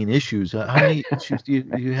umpteen issues. How many issues do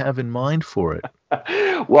you have in mind for it?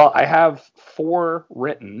 Well, I have 4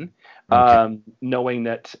 written, Okay. knowing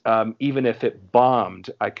that even if it bombed,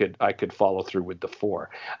 I could follow through with the 4.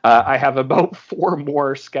 I have about 4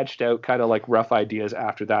 more sketched out, kind of like rough ideas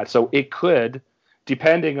after that. So it could,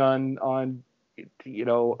 depending on you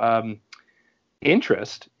know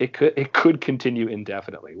interest, it could continue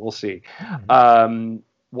indefinitely. We'll see.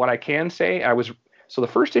 What I can say, so the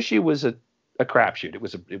first issue was a crapshoot.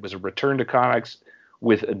 It was a return to comics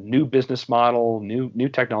with a new business model, new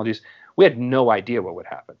technologies. We had no idea what would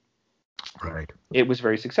happen. Right. It was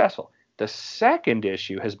very successful. The second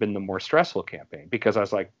issue has been the more stressful campaign because I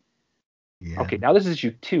was like, Yeah. okay, now this is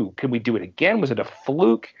issue 2. Can we do it again? Was it a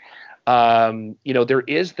fluke? There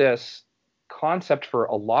is this concept for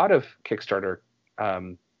a lot of Kickstarter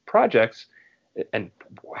projects, and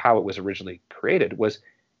how it was originally created was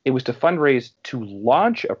it was to fundraise to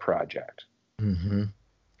launch a project. Mm-hmm.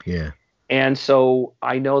 Yeah. And so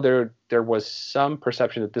I know there was some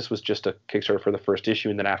perception that this was just a Kickstarter for the first issue,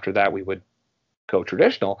 and then after that we would go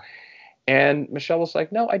traditional. And Michelle was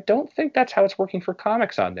like, "No, I don't think that's how it's working for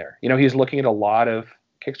comics on there." He's looking at a lot of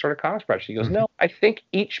Kickstarter comics projects. He goes, Mm-hmm. "No, I think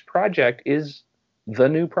each project is the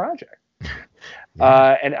new project."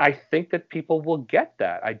 Yeah. And I think that people will get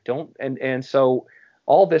that. I don't, and so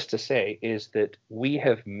all this to say is that we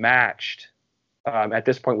have matched at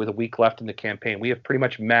this point with a week left in the campaign. We have pretty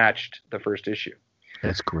much matched the first issue,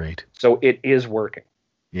 That's great. so it is working.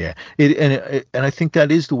 Yeah. And I think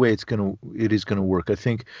that is the way it is gonna work. I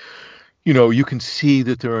think, you can see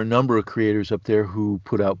that there are a number of creators up there who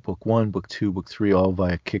put out book 1, book 2, book 3, all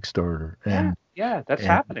via Kickstarter. Yeah, And yeah, that's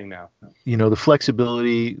and happening now. the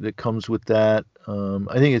flexibility that comes with that,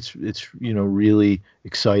 I think it's really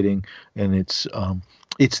exciting. And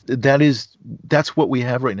that's what we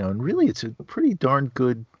have right now, and really it's a pretty darn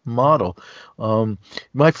good model.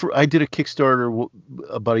 I did a Kickstarter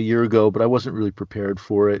about a year ago, but I wasn't really prepared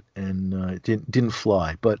for it, and it didn't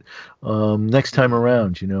fly. But next time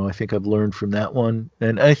around, I think I've learned from that one,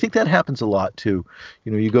 and I think that happens a lot too.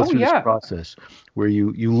 You go Oh through this yeah, process where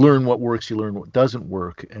you learn what works, you learn what doesn't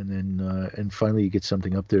work, and then and finally you get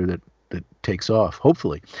something up there that takes off,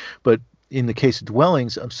 hopefully. But in the case of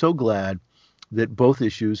Dwellings, I'm so glad that both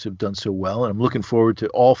issues have done so well, and I'm looking forward to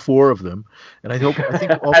all 4 of them. And I think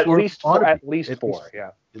all at 4 least ought four, to at be, least 4.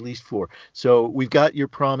 Yeah. at least 4. So we've got your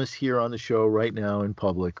promise here on the show right now in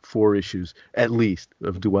public, 4 issues at least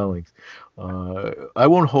of Dwellings. I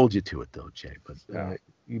won't hold you to it though, Jay, No.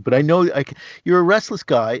 but I know you're a restless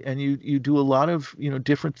guy, and you do a lot of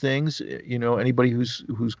different things. Anybody who's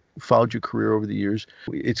followed your career over the years,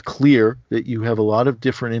 it's clear that you have a lot of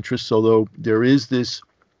different interests. Although there is this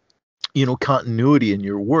continuity in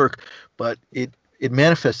your work, but it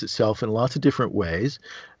manifests itself in lots of different ways.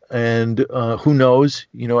 And who knows,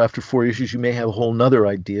 after 4 issues, you may have a whole nother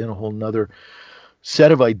idea and a whole nother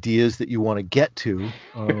set of ideas that you want to get to.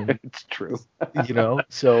 It's true.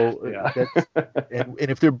 So Yeah. and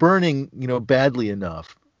if they're burning, badly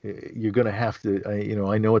enough, you're going to have to,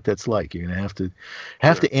 I know what that's like. You're going to have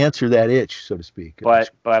Sure. to answer that itch, so to speak.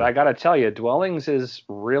 But I got to tell you, Dwellings is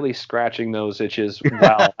really scratching those itches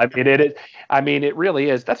well. I mean, it is. I mean, it really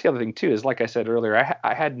is. That's the other thing too. Is like I said earlier,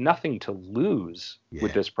 I had nothing to lose with Yeah.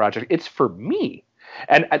 this project. It's for me,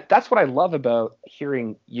 and that's what I love about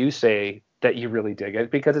hearing you say that you really dig it,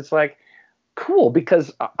 because it's like cool,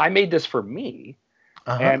 because I made this for me,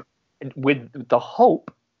 Uh-huh. and with the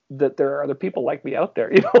hope that there are other people like me out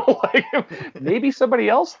there. Like maybe somebody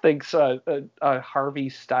else thinks a Harvey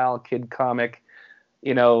style kid comic,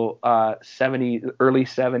 early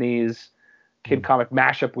 70s kid comic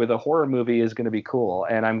mashup with a horror movie is going to be cool.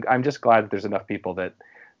 And I'm just glad that there's enough people that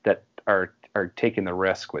are taking the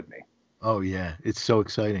risk with me. Oh yeah, it's so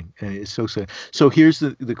exciting. It's so exciting. So here's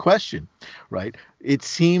the question, right? It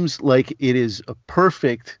seems like it is a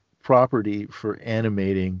perfect property for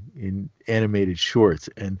animating in animated shorts.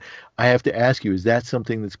 And I have to ask you, is that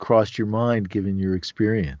something that's crossed your mind given your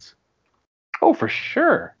experience? Oh, for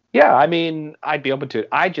sure. Yeah, I mean, I'd be open to it.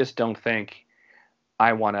 I just don't think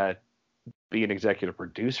I want to be an executive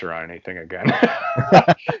producer on anything again.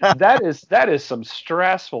 That is some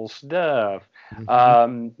stressful stuff.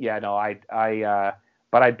 Hmm. Yeah, no,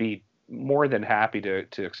 but I'd be more than happy to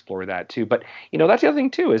explore that too. But that's the other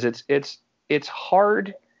thing too is it's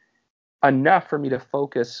hard enough for me to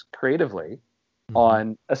focus creatively Hmm.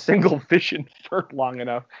 on a single vision for long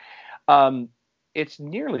enough. Um, it's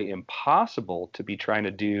nearly impossible to be trying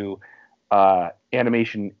to do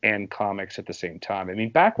animation and comics at the same time. I mean,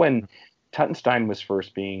 back when Tuttenstein was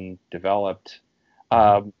first being developed,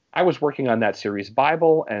 Hmm. I was working on that series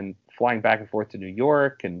Bible and flying back and forth to New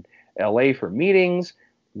York and LA for meetings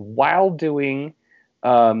while doing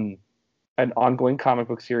um, an ongoing comic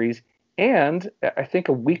book series and I think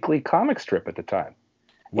a weekly comic strip at the time.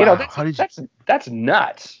 Wow. That's How did you? that's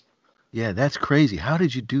nuts. Yeah, that's crazy. How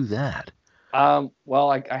did you do that? Well,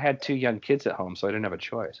 I had two young kids at home, so I didn't have a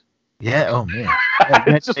choice. Yeah. Oh man. Yeah,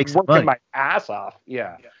 you had to Just make some working money. my ass off.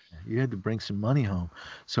 Yeah. You had to bring some money home.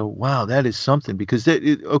 So wow, that is something because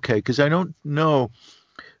okay, because I don't know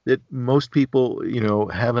that most people,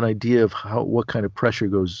 have an idea of what kind of pressure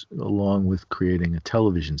goes along with creating a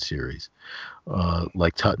television series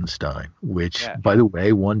like Tuttenstein, which, Yeah. by the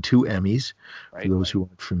way, won 2 Emmys. For Right. those who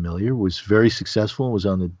aren't familiar, was very successful. Was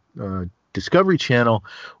on the Discovery Channel.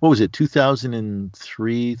 What was it?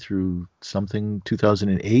 2003 through something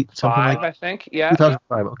 2008, something like Five, I think. Yeah.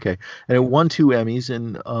 2005. Okay, and it won 2 Emmys,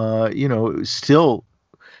 and still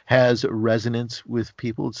has resonance with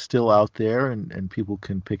people. It's still out there, and people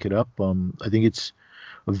can pick it up. I think it's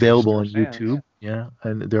There's available still on fans. YouTube. Yeah,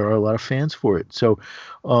 and there are a lot of fans for it. So,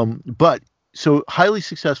 but so highly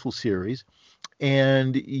successful series,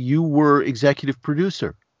 and you were executive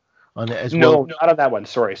producer on it as well. No, not on that one.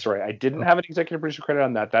 Sorry. I didn't have an executive producer credit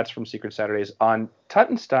on that. That's from Secret Saturdays. On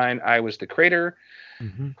Tuttenstein, I was the creator,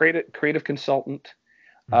 Hmm. creative consultant,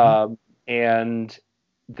 Hmm. um, and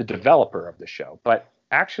the developer of the show. But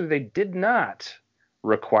actually, they did not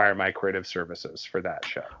require my creative services for that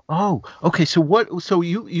show. Oh, okay. So what? So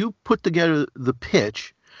you put together the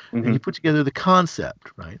pitch, and Hmm. you put together the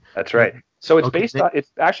concept, right? That's And right. So okay,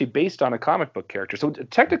 it's actually based on a comic book character. So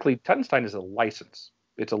technically, Tuttenstein is a license.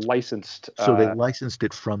 It's a licensed. so they licensed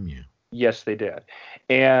it from you. Yes, they did.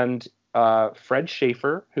 And Fred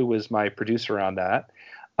Schaefer, who was my producer on that,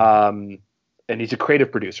 um, and he's a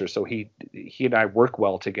creative producer, so he and I work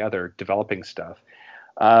well together developing stuff.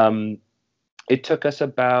 Um, it took us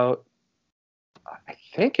about, I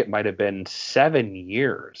think it might have been 7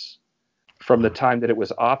 years from the Wow. time that it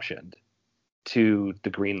was optioned to the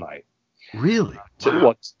green light. Really? To Wow.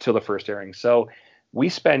 well, till the first airing. So we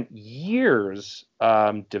spent years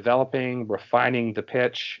developing, refining the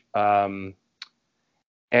pitch. And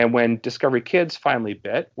when Discovery Kids finally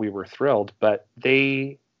bit, we were thrilled. But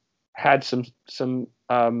they had some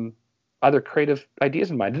other creative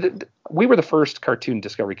ideas in mind. We were the first cartoon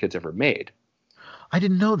Discovery Kids ever made. I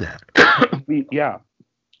didn't know that. Yeah,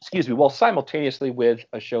 excuse me. Well, simultaneously with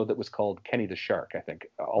a show that was called Kenny the Shark, I think,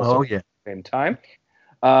 also Oh at yeah. the same time.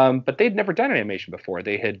 But they'd never done animation before.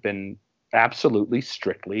 They had been absolutely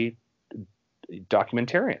strictly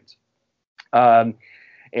documentarians. Um,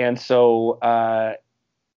 and so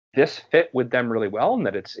this fit with them really well in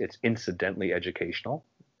that it's incidentally educational.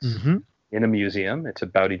 It's Hmm. in a museum. It's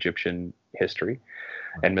about Egyptian history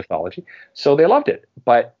and mythology. So they loved it,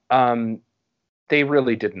 but they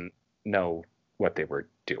really didn't know what they were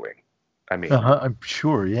doing. I mean, Uh-huh, I'm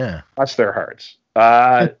sure. Yeah. bless their hearts.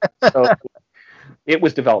 So it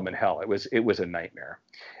was development hell. It was a nightmare.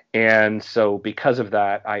 And so because of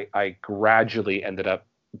that, I gradually ended up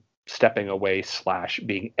stepping away slash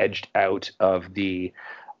being edged out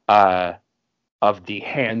uh, of the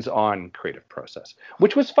hands-on creative process,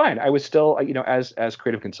 which was fine. I was still, as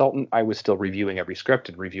creative consultant, I was still reviewing every script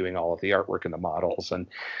and reviewing all of the artwork and the models and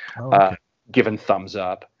Oh, uh, okay. given thumbs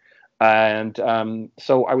up. And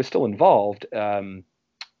so I was still involved.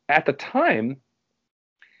 At the time,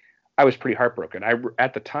 I was pretty heartbroken.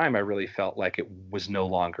 At the time, I really felt like it was no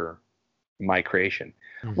longer my creation,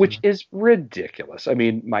 which Hmm. is ridiculous. I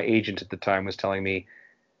mean, my agent at the time was telling me,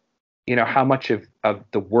 how much of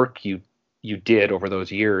the work you did over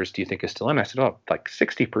those years do you think is still in? I said, oh, like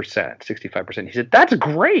 60%, 65%. He said, that's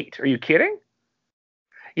great. Are you kidding?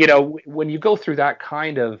 When you go through that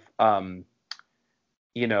kind of,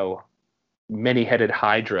 you know, many-headed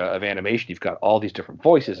hydra of animation, you've got all these different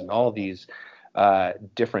voices and all these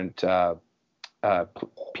different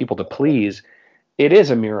people to please. It is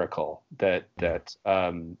a miracle Yeah.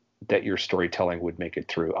 that your storytelling would make it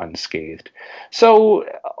through unscathed. So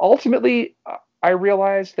ultimately, I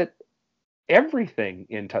realized that everything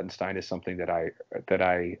in Tuttenstein is something that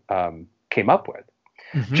I came up with.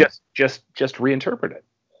 Mm-hmm. Just reinterpret it.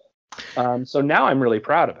 So now I'm really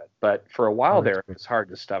proud of it. But for a while there, it was hard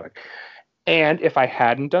to stomach. And if I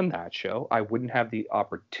hadn't done that show, I wouldn't have the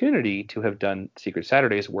opportunity to have done Secret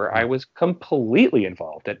Saturdays, where I was completely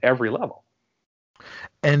involved at every level.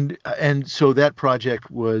 And so that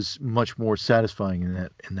project was much more satisfying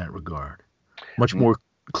in that regard, much more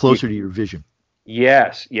closer to your vision.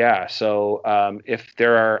 Yes, yeah. So if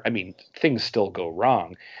there are, I mean, things still go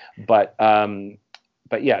wrong, but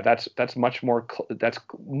yeah, that's much more that's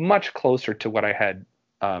much closer to what I had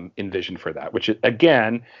envisioned for that. Which is,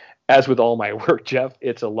 again, as with all my work, Jeff,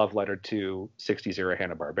 it's a love letter to '60s era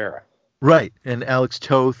Hanna-Barbera. Right, and Alex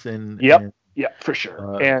Toth and yeah, for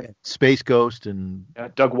sure, and Space Ghost and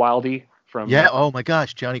Doug Wildey from oh my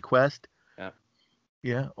gosh, Johnny Quest.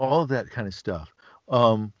 Yeah, all of that kind of stuff.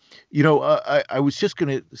 You know, I was just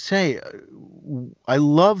going to say, I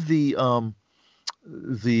love the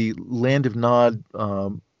Land of Nod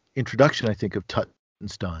introduction, I think, of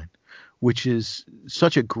Tuttenstein, which is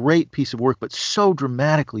such a great piece of work, but so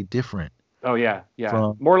dramatically different. Oh yeah.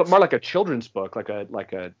 More like a children's book, like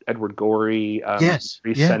a Edward Gorey,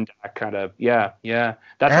 Sendak kind of. Yeah.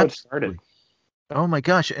 That's how it started. Oh my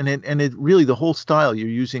gosh, and it really, the whole style, you're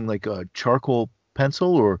using like a charcoal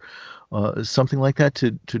pencil or something like that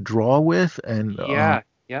to draw with, and the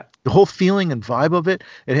whole feeling and vibe of it,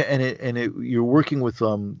 and you're working with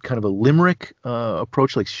kind of a limerick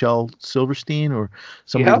approach, like Shel Silverstein or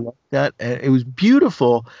somebody like that. And it was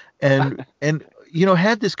beautiful, and you know,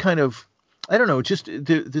 had this kind of, I don't know, just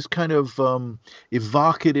this kind of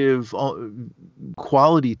evocative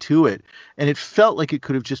quality to it, and it felt like it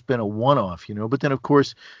could have just been a one-off, you know. But then, of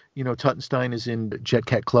course, you know, Tuttenstein is in Jet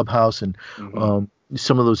Cat Clubhouse, and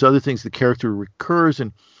some of those other things. The character recurs,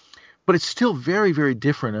 but it's still very, very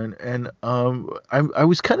different. And I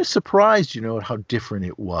was kind of surprised, you know, at how different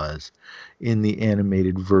it was in the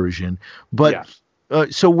animated version. But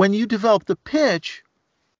so when you developed the pitch,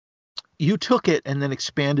 you took it and then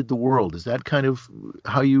expanded the world. Is that kind of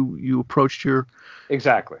how you approached your?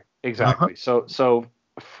 Exactly. So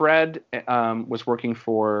Fred was working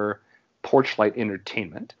for Porchlight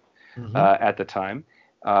Entertainment at the time.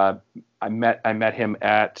 I met him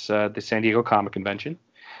at the San Diego Comic Convention,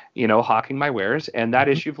 you know, hawking my wares, and that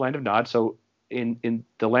issue of Land of Nod. So in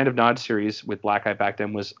the Land of Nod series with Black Eye back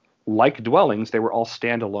then was like Dwellings. They were all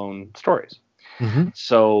standalone stories.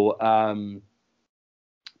 So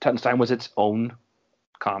Tuttenstein was its own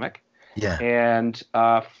comic. Yeah. And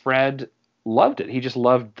Fred loved it. He just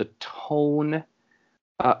loved the tone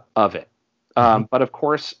of it. But of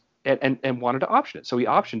course, and wanted to option it. So he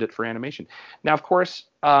optioned it for animation. Now, of course,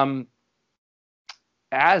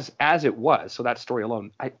 as it was, so that story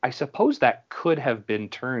alone, I suppose that could have been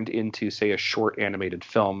turned into, say, a short animated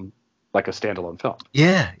film, like a standalone film.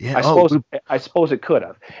 Yeah. I suppose it could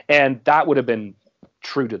have. And that would have been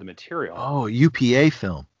true to the material. Oh, UPA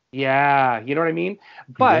film. Yeah, you know what I mean?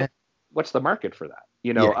 But what's the market for that?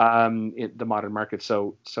 You know, the modern market.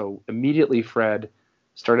 So immediately Fred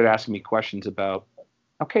started asking me questions about,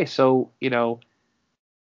 okay, so, you know,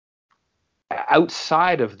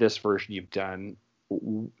 outside of this version you've done,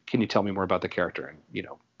 can you tell me more about the character? And, you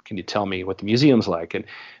know, can you tell me what the museum's like?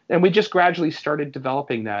 And we just gradually started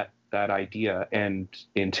developing that idea and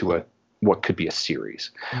into what could be a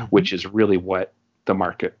series, which is really what the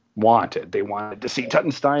market wanted. They wanted to see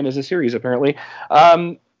Tuttenstein as a series, apparently.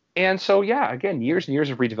 And so, yeah, again, years and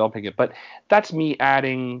years of redeveloping it. But that's me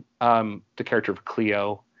adding the character of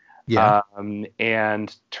Cleo,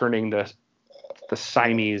 and turning the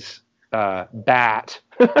Siamese bat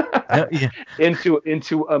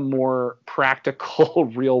into a more practical,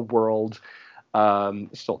 real world,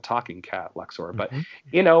 still talking cat, Luxor, but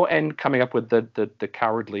you know, and coming up with the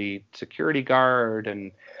cowardly security guard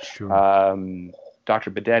and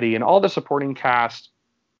Dr. Bedetti and all the supporting cast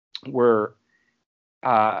were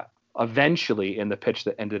eventually in the pitch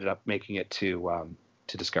that ended up making it to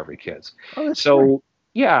Discovery Kids. So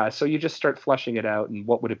you just start fleshing it out, and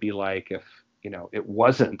what would it be like if, you know, it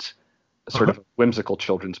wasn't sort of a whimsical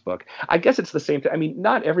children's book. I guess it's the same thing. I mean,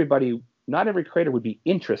 not every creator would be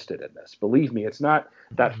interested in this. Believe me, it's not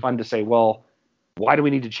that fun to say, well, why do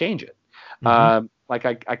we need to change it? Like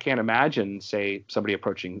I can't imagine, say, somebody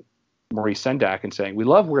approaching Maurice Sendak and saying, we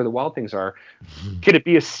love Where the Wild Things Are. Can it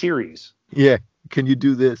be a series? Yeah. Can you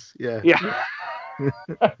do this? Yeah.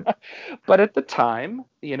 But at the time,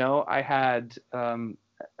 you know, I had an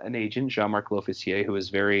agent, Jean-Marc Lofficier, who was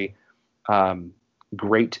very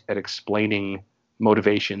great at explaining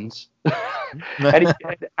motivations. And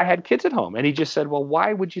I had kids at home, and he just said, well,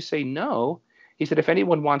 why would you say no? he said, if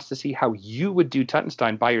anyone wants to see how you would do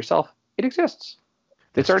Tuttenstein by yourself, it exists.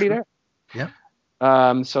 It's already there. Yeah.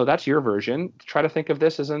 So that's your version. Try to think of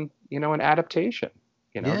this as an adaptation.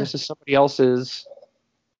 Yeah. This is somebody else's,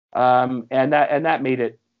 and that made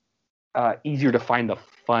it easier to find the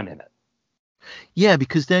fun in it. Yeah,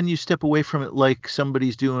 because then you step away from it like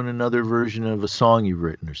somebody's doing another version of a song you've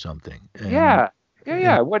written or something. And, Yeah.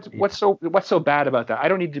 What's so bad about that? I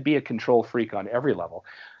don't need to be a control freak on every level.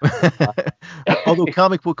 Although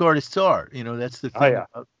comic book artists are, that's the thing. Oh, yeah.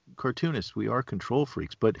 About cartoonists, we are control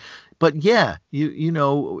freaks. But yeah,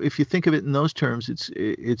 if you think of it in those terms,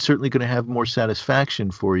 it's certainly going to have more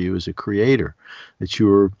satisfaction for you as a creator. That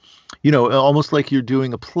you're, almost like you're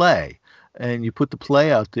doing a play, and you put the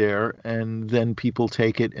play out there, and then people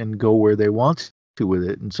take it and go where they want to with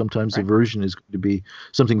it. And sometimes the version is going to be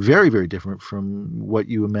something very, very different from what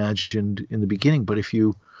you imagined in the beginning. But if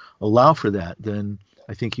you allow for that, then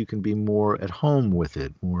I think you can be more at home with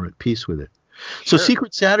it, more at peace with it. So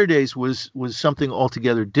Secret Saturdays was something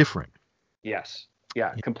altogether different. Yes.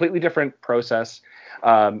 Yeah. Completely different process.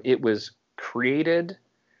 It was created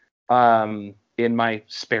in my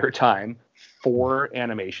spare time for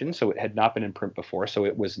animation. So it had not been in print before. So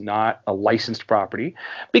it was not a licensed property,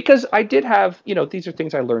 because I did have, these are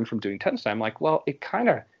things I learned from doing Tuttenstein. I'm like, well, it kind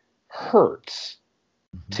of hurts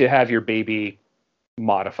to have your baby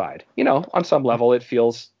modified. On some level, it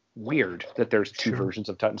feels weird that there's two versions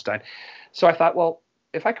of Tuttenstein. So I thought, well,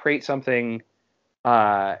 if I create something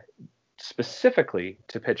specifically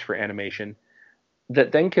to pitch for animation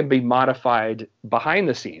that then can be modified behind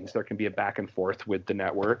the scenes, there can be a back and forth with the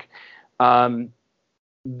network, then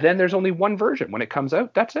there's only one version. When it comes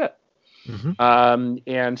out, that's it.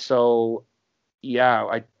 And so,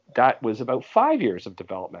 that was about 5 years of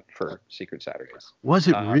development for Secret Saturdays. Was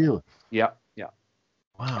it really? Yeah.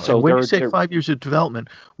 Wow. So when you say 5 years of development,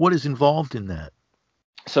 what is involved in that?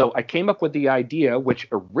 So I came up with the idea, which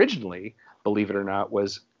originally, believe it or not,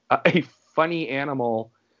 was a funny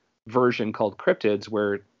animal version called Cryptids,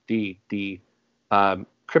 where the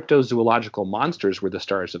cryptozoological monsters were the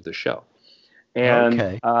stars of the show.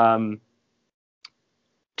 And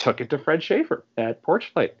took it to Fred Schaefer at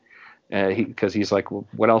Porchlight, because he's like, well,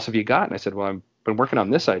 what else have you got? And I said, well, I've been working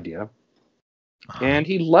on this idea. And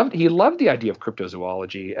he loved the idea of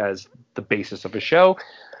cryptozoology as the basis of a show.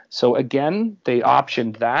 So again, they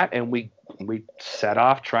optioned that, and we set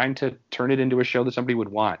off trying to turn it into a show that somebody would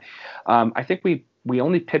want. I think we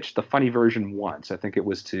only pitched the funny version once. I think it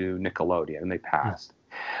was to Nickelodeon, and they passed.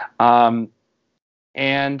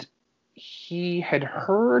 And he had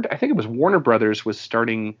heard, I think it was Warner Brothers was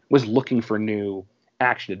looking for new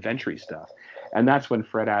action adventure stuff. And that's when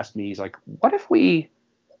Fred asked me, he's like, what if we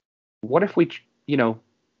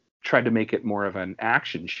tried to make it more of an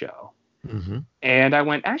action show? And I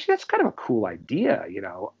went, actually, that's kind of a cool idea.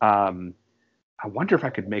 I wonder if I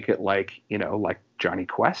could make it like Johnny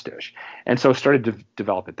Quest-ish. And so started to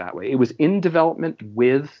develop it that way. It was in development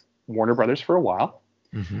with Warner Brothers for a while.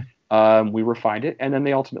 We refined it, and then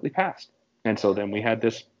they ultimately passed. And so then we had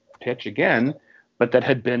this pitch again, but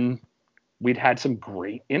we'd had some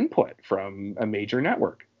great input from a major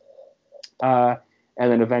network. And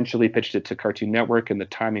then eventually pitched it to Cartoon Network, and the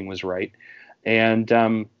timing was right.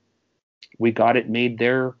 And we got it made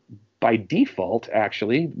there by default,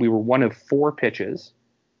 actually. We were one of 4 pitches.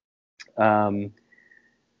 And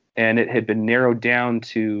it had been narrowed down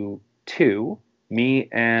to 2. Me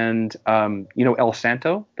and, El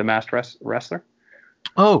Santo, the masked wrestler.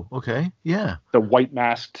 Oh, okay. Yeah. The white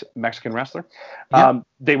masked Mexican wrestler. Yep.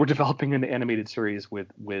 They were developing an animated series with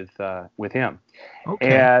him.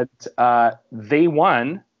 Okay. And they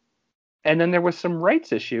won. And then there was some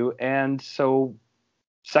rights issue. And so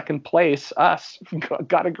second place, us,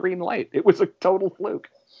 got a green light. It was a total fluke.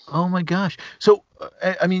 Oh my gosh. So,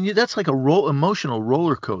 I mean, that's like emotional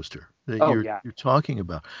roller coaster that you're talking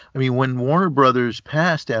about. I mean, when Warner Brothers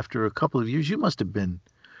passed after a couple of years, you must have been,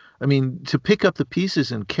 to pick up the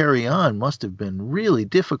pieces and carry on must have been really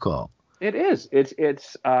difficult. It is.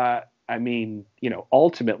 It's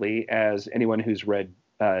ultimately, as anyone who's read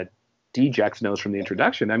Djeks knows from the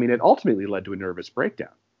introduction, it ultimately led to a nervous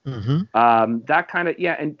breakdown. That kind of,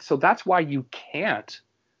 and so that's why you can't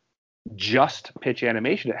just pitch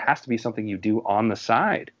animation. It has to be something you do on the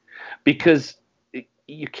side, because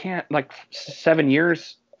you can't, 7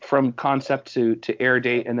 years from concept to air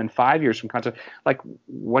date, and then 5 years from concept,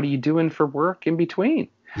 what are you doing for work in between?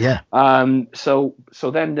 Yeah. So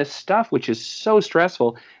then this stuff, which is so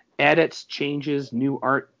stressful, edits, changes, new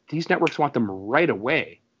art, these networks want them right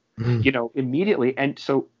away, immediately. And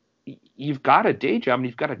so you've got a day job, and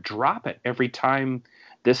you've got to drop it every time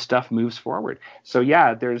this stuff moves forward. So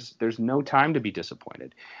yeah, there's no time to be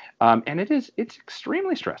disappointed, and it's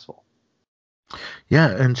extremely stressful. Yeah,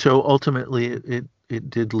 and so ultimately it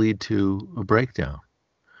did lead to a breakdown.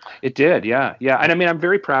 It did, yeah, yeah. And I mean, I'm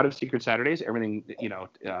very proud of Secret Saturdays. Everything,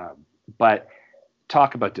 but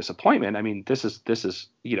talk about disappointment. I mean, this is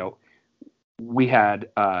we had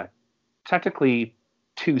technically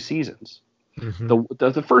 2 seasons.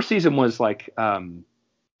 The first season was like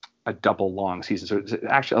a double long season. So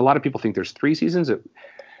actually, a lot of people think there's 3 seasons.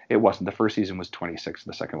 It wasn't. The first season was 26.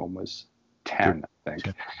 The second one was 10, I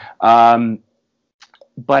think.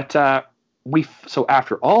 But so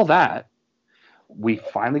after all that, we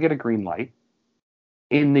finally get a green light.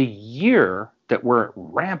 In the year that we're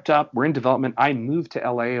ramped up, we're in development. I moved to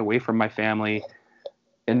LA away from my family.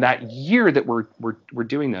 In that year that we're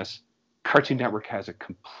doing this, Cartoon Network has a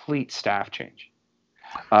complete staff change.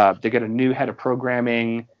 They get a new head of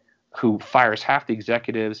programming who fires half the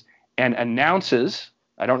executives and announces,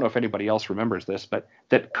 I don't know if anybody else remembers this, but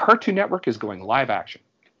that Cartoon Network is going live action.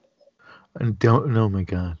 And oh my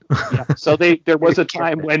God. Yeah. So there was a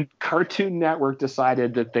time when Cartoon Network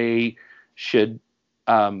decided that they should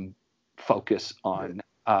focus on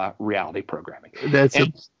reality programming. That's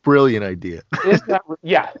a brilliant idea.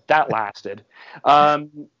 That lasted.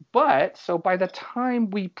 But so by the time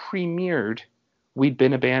we premiered, we'd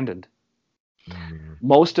been abandoned.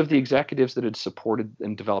 Most of the executives that had supported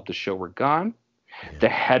and developed the show were gone. Yeah. The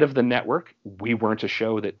head of the network, we weren't a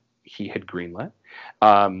show that he had greenlit.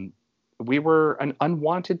 We were an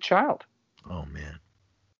unwanted child. Oh, man.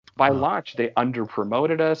 By launch, they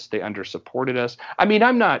under-promoted us. They under-supported us. I mean,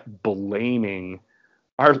 I'm not blaming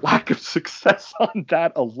our lack of success on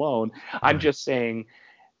that alone. Right. I'm just saying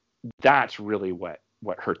that's really what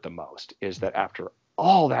hurt the most, is that after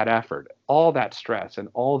all that effort, all that stress, and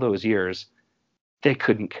all those years, they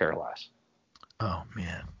couldn't care less. Oh,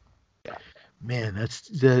 man. Yeah. Man,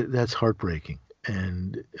 that's heartbreaking.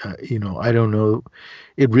 And, I don't know.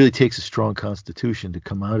 It really takes a strong constitution to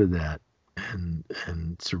come out of that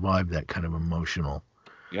and survive that kind of emotional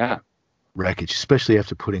wreckage, especially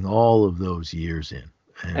after putting all of those years in.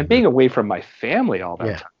 And being away from my family all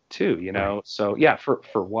that time, too, Right. So,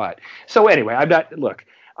 for what? So, anyway,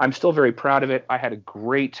 I'm still very proud of it. I had a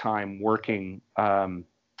great time working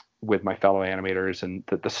with my fellow animators, and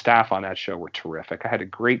the staff on that show were terrific. I had a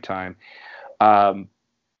great time.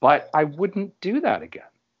 But I wouldn't do that again.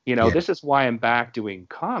 This is why I'm back doing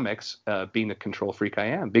comics, being the control freak I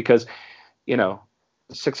am, because,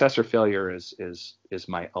 success or failure is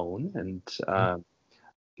my own. And,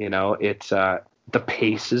 it's, the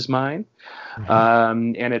pace is mine.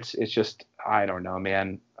 And it's just, I don't know,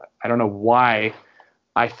 man. I don't know why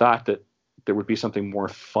I thought that there would be something more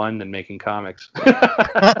fun than making comics.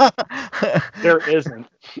 There isn't.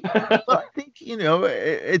 Well, I think,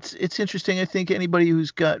 it's interesting. I think anybody who's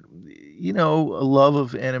got, a love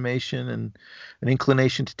of animation and an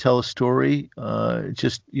inclination to tell a story,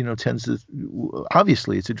 just, tends to,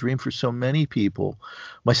 obviously it's a dream for so many people,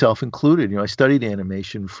 myself included. I studied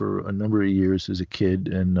animation for a number of years as a kid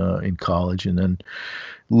and in college, and then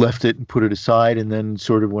left it and put it aside. And then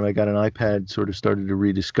sort of when I got an iPad, sort of started to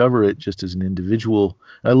rediscover it just as an individual.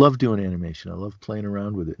 I love doing animation. I love playing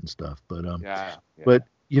around with it and stuff. But, but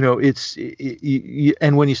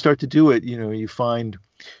and when you start to do it, you find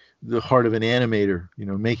the heart of an animator,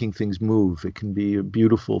 making things move. It can be a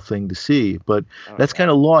beautiful thing to see, but that's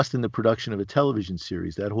kind of lost in the production of a television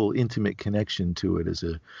series. That whole intimate connection to it as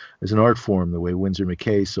an art form, the way Winsor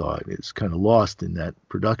McKay saw it, is kind of lost in that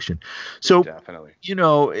production. So, definitely,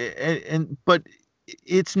 but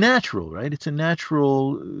it's natural, right? It's a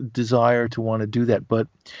natural desire to want to do that. But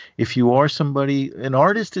if you are an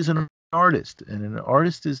artist is an artist, and an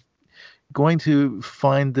artist is going to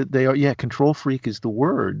find that they are, control freak is the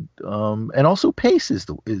word, and also pace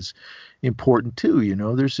is important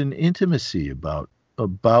too. There's an intimacy about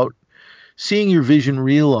seeing your vision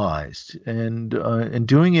realized, and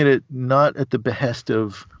doing it not at the behest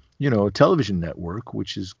of a television network,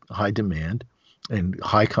 which is high demand and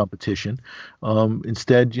high competition.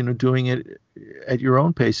 Instead, doing it at your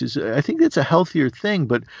own pace I think that's a healthier thing.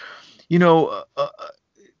 But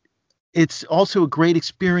it's also a great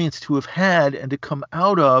experience to have had and to come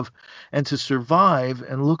out of and to survive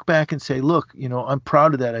and look back and say, look, I'm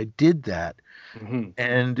proud of that. I did that. Mm-hmm.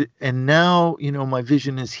 And now, my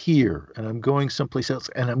vision is here and I'm going someplace else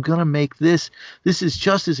and I'm going to make this is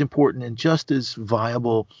just as important and just as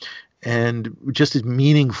viable and just as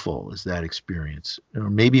meaningful as that experience, or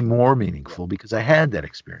maybe more meaningful because I had that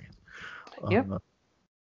experience. Yeah,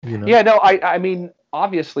 no, I mean,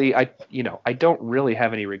 obviously, I don't really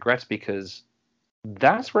have any regrets because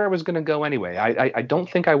that's where I was going to go anyway. I don't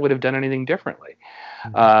think I would have done anything differently.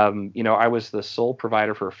 You know, I was the sole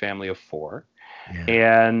provider for a family of four. Yeah.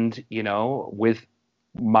 And, you know, with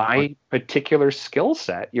my particular skill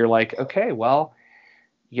set, you're like, okay, well,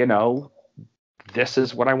 you know, this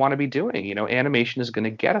is what I want to be doing. You know, animation is going to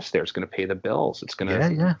get us there. It's going to pay the bills. It's going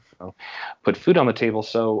to Yeah. put food on the table.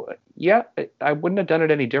 So, yeah, I wouldn't have done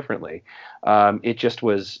it any differently. It just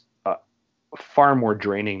was far more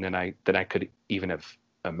draining than I could even have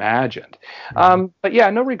imagined. But yeah,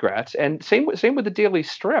 no regrets. And same with the Daily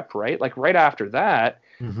Strip, right? Like right after that,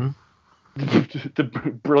 the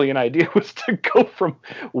brilliant idea was to go from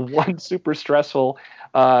one super stressful,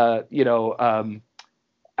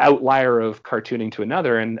 outlier of cartooning to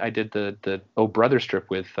another, and I did the Oh Brother strip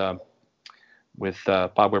with Bob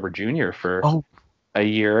Weber Jr. for a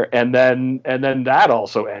year, and then that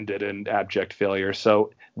also ended in abject failure.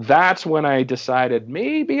 So that's when I decided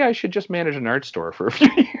maybe I should just manage an art store for a few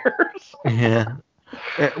years. Yeah.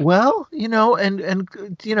 Well, you know, and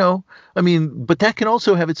you know, I mean, but that can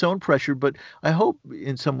also have its own pressure. But I hope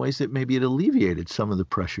in some ways that maybe it alleviated some of the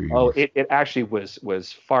pressure you were. It actually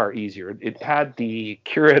was far easier. It had the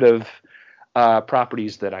curative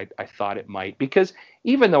properties that I thought it might, because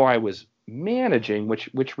even though I was managing,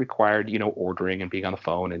 which required, you know, ordering and being on the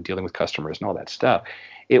phone and dealing with customers and all that stuff,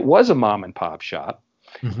 it was a mom and pop shop.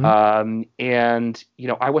 And you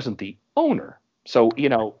know, I wasn't the owner, so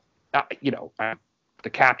I'm the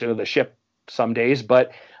captain of the ship some days,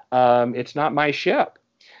 but it's not my ship.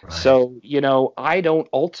 Right. So, you know, I don't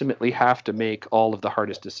ultimately have to make all of the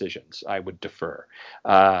hardest decisions. I would defer,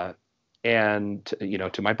 and you know,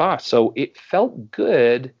 to my boss. So it felt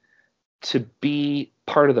good to be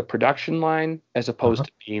part of the production line as opposed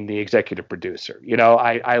to being the executive producer. You know,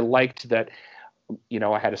 I liked that, you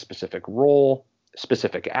know, I had a specific role,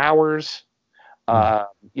 specific hours.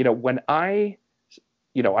 You know, when I'm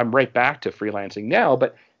right back to freelancing now,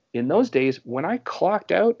 but in those days when I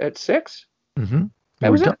clocked out at 6,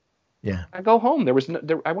 that was it. Yeah. I go home. I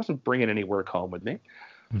wasn't bringing any work home with me.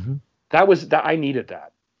 That I needed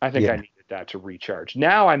that. I think I needed that to recharge.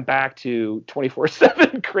 Now I'm back to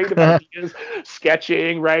 24/7 creative ideas,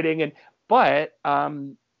 sketching, writing, but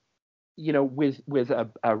you know, with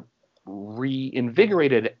a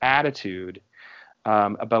reinvigorated attitude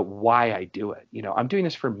about why I do it. You know, I'm doing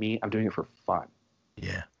this for me. I'm doing it for fun.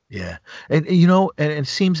 Yeah. Yeah. And you know, and it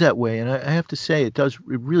seems that way. And I have to say, it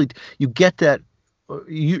really, you get that.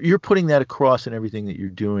 You're putting that across in everything that you're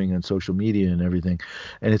doing on social media and everything,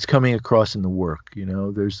 and it's coming across in the work. You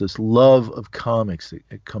know, there's this love of comics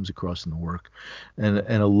that comes across in the work, and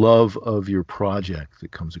a love of your project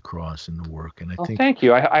that comes across in the work. And I think, thank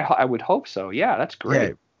you. I would hope so. Yeah, that's great.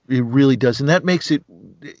 Yeah, it really does, and that makes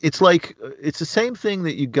it's like it's the same thing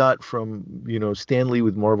that you got from, you know, Stan Lee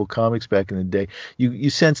with Marvel Comics back in the day. You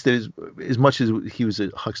sense that as much as he was a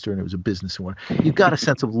huckster and it was a business and whatnot, you got a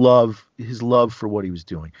sense of his love for what he was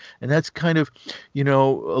doing, and that's kind of, you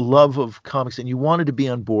know, a love of comics, and you wanted to be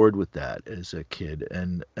on board with that as a kid,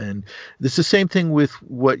 and it's the same thing with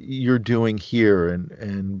what you're doing here,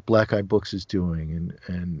 and Black Eye Books is doing,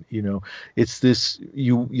 and you know, it's this,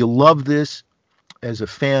 you love this. As a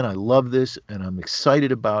fan, I love this, and I'm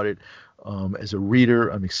excited about it. As a reader,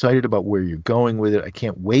 I'm excited about where you're going with it. I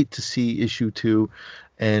can't wait to see issue 2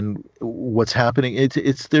 and what's happening.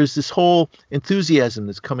 There's this whole enthusiasm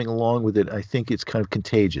that's coming along with it. I think it's kind of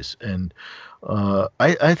contagious, and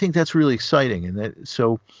I think that's really exciting. And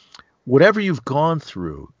so whatever you've gone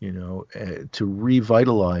through, you know, to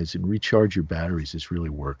revitalize and recharge your batteries has really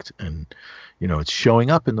worked. And, you know, it's showing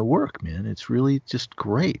up in the work, man. It's really just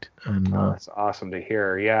great. And that's awesome to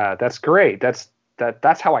hear. Yeah, that's great. That's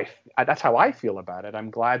how I feel about it. I'm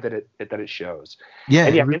glad that it shows. Yeah.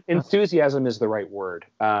 And yeah, enthusiasm is the right word.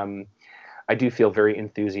 I do feel very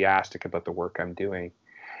enthusiastic about the work I'm doing.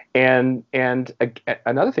 And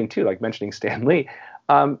another thing too, like mentioning Stan Lee,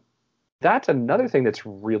 that's another thing that's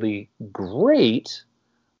really great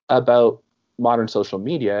about modern social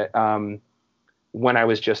media. When I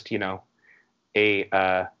was just, you know,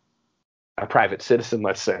 a private citizen,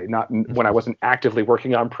 let's say, not when I wasn't actively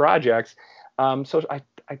working on projects. So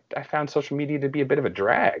I found social media to be a bit of a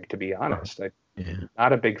drag, to be honest. I'm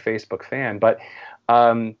not a big Facebook fan, but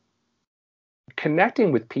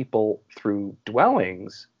connecting with people through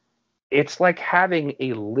Dwellings, it's like having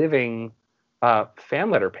a living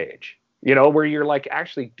fan letter page, you know, where you're like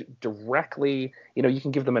actually directly, you know, you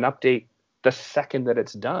can give them an update the second that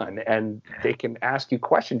it's done, and they can ask you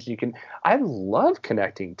questions. I love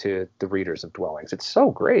connecting to the readers of Dwellings. It's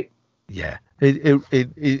so great. Yeah,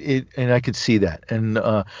 and I could see that, and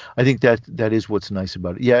I think that is what's nice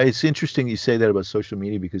about it. Yeah, it's interesting you say that about social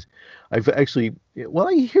media because I've actually, well,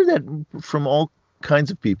 I hear that from all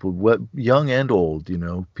kinds of people, what young and old.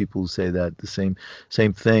 People say that the same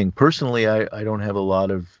thing. Personally, I don't have a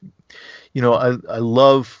lot of, I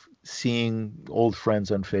love seeing old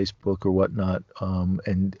friends on Facebook or whatnot,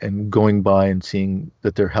 and going by and seeing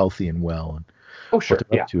that they're healthy and well and Oh, what sure.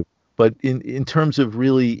 they're up Yeah. to. But in terms of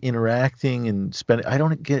really interacting and spending, I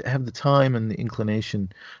don't have the time and the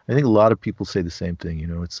inclination. I think a lot of people say the same thing.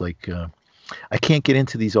 It's like I can't get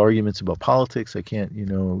into these arguments about politics. I can't,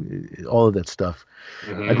 all of that stuff.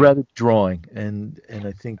 I'd Hmm. rather be drawing, and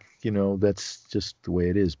I think that's just the way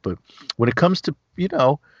it is. But when it comes to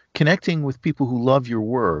connecting with people who love your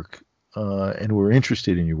work and who are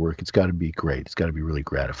interested in your work, it's got to be great. It's got to be really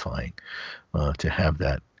gratifying to have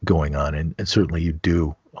that going on, and certainly you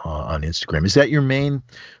do on Instagram. Is that your main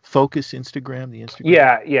focus, Instagram, the Instagram?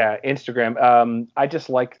 Yeah, yeah. Instagram. I just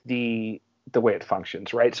like the way it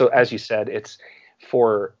functions, right? So as you said, it's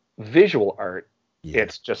for visual art. Yeah.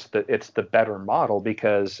 It's the better model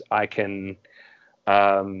because I can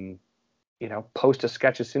post a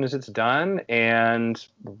sketch as soon as it's done, and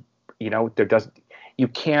there does you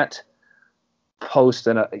can't post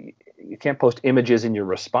you can't post images in your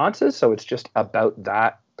responses, so it's just about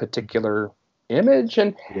that particular image,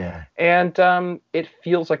 and Yeah. it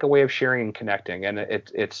feels like a way of sharing and connecting, and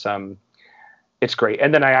it's great.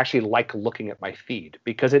 And then I actually like looking at my feed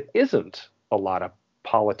because it isn't a lot of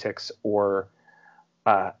politics or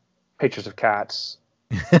uh, pictures of cats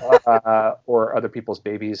or other people's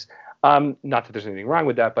babies. Not that there's anything wrong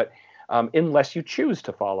with that, but unless you choose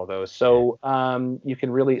to follow those. So you can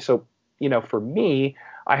really, so, for me,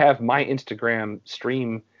 I have my Instagram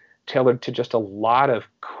stream tailored to just a lot of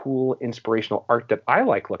cool, inspirational art that I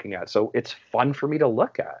like looking at. So it's fun for me to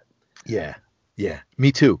look at. Yeah, yeah,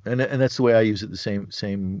 me too. And that's the way I use it. The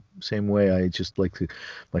same way. I just like to.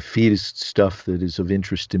 My feed is stuff that is of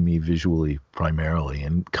interest to me visually primarily,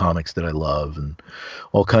 and comics that I love, and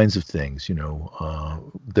all kinds of things.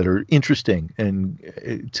 That are interesting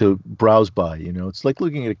and to browse by. It's like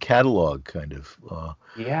looking at a catalog kind of.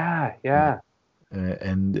 Yeah, You know, yeah.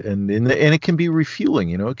 and it can be refueling.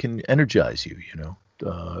 It can energize you.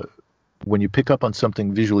 When you pick up on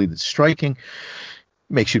something visually that's striking,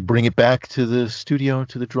 makes you bring it back to the studio,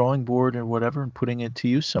 to the drawing board or whatever, and putting it to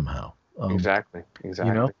use somehow. Exactly, You know.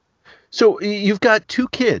 exactly. So you've got two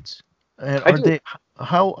kids, and I are do. they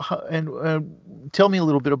how and tell me a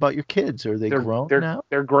little bit about your kids. Are they They're grown they're now?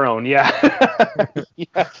 they're grown. Yeah.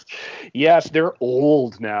 Yes. Yes, they're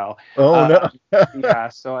old now. Oh no. Yeah,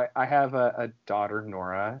 so I have a daughter,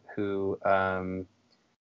 Nora, who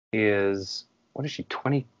is, what is she,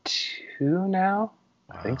 22 now?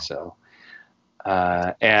 I think Wow. so.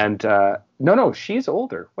 That's And no, she's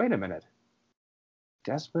older. Wait a minute.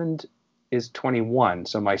 Desmond is 21.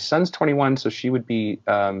 So my son's 21, so she would be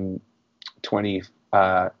 23.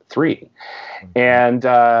 wonderful. And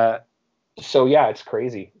so yeah, it's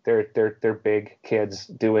crazy. They're big kids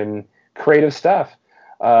doing creative stuff.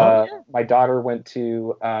 Oh yeah. My daughter went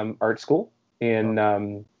to art school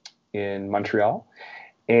Oh, in Montreal,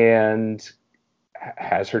 and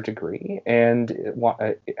has her degree, and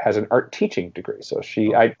has an art teaching degree. So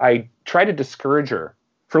oh. I try to discourage her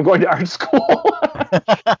from going to art school.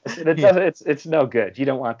 I said, it Yeah. doesn't. It's no good. You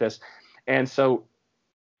don't want this. And so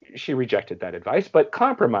she rejected that advice, but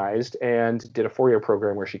compromised and did a 4-year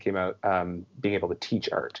program where she came out being able to teach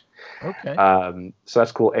art. Okay. So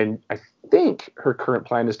that's cool. And I think her current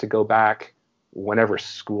plan is to go back whenever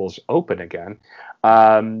schools open again,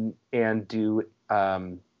 and do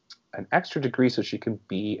an extra degree so she can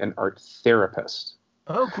be an art therapist,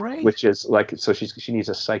 Oh great. which is like, so she needs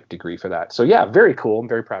a psych degree for that. So yeah, very cool. I'm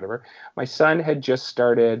very proud of her. My son had just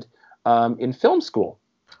started in film school.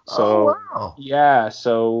 Oh So wow. yeah,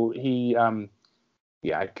 so he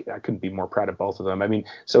yeah, I couldn't be more proud of both of them. I mean,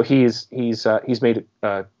 so he's made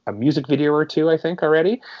a music video or two, I think,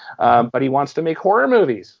 already, Uh-huh. but he wants to make horror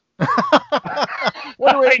movies.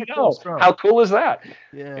 What a way to I get know. things from. How cool is that?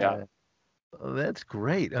 Yeah. Yeah. Oh, that's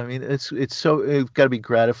great. I mean, it's got to be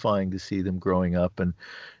gratifying to see them growing up and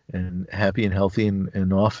happy and healthy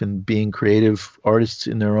and often being creative artists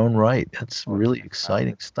in their own right. That's Oh, it's really fantastic.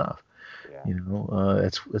 exciting stuff. Yeah.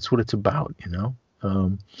 That's what it's about.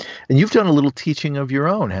 And you've done a little teaching of your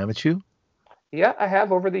own, haven't you? Yeah, I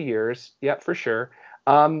have over the years. Yeah, for sure.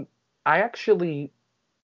 Um, I actually,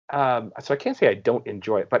 so I can't say I don't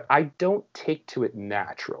enjoy it, but I don't take to it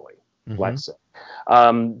naturally, Hmm. let's say.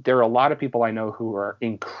 There are a lot of people I know who are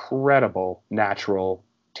incredible natural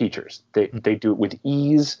teachers. They do it with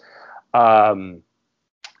ease. Um,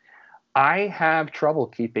 I have trouble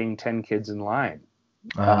keeping 10 kids in line.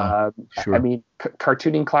 Ah, Uh, I sure. mean,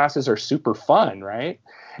 cartooning classes are super fun, right?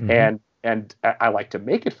 Hmm. And I like to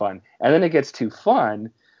make it fun, and then it gets too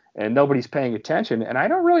fun, and nobody's paying attention, and I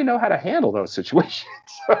don't really know how to handle those situations.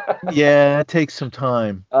 Yeah, it takes some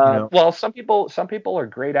time, Well, some people are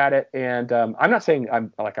great at it, and I'm not saying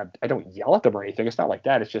I don't yell at them or anything. It's not like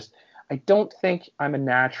that. It's just I don't think I'm a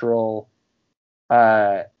natural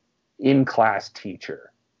uh, in class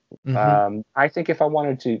teacher. Hmm. I think if I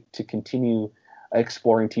wanted to continue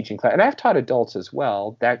exploring teaching class, and I've taught adults as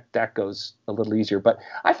well, that goes a little easier. But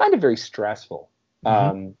I find it very stressful.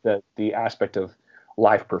 Hmm. The aspect of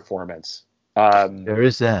live performance. Um, There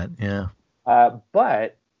is that. Yeah.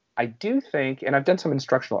 but I do think, and I've done some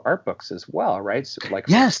instructional art books as well, right? So, like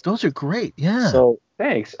for Yes, those are great. Yeah. so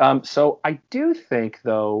thanks. So I do think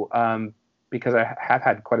though, because I have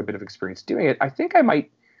had quite a bit of experience doing it, I think I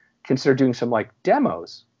might consider doing some like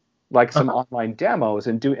demos, like some Uh-huh. online demos,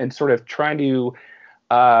 and sort of trying to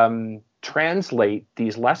translate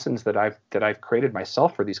these lessons that I've created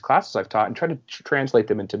myself for these classes I've taught, and try to translate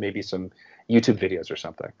them into maybe some YouTube videos or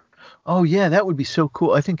something. Oh yeah, that would be so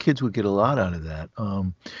cool. I think kids would get a lot out of that.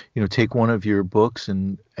 Take one of your books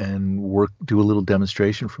and do a little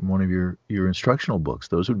demonstration from one of your instructional books.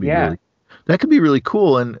 Those would be Yeah, really, that could be really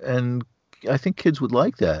cool, and I think kids would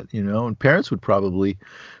like that, and parents would probably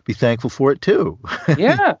be thankful for it too.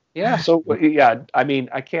 yeah, yeah. So yeah, I mean,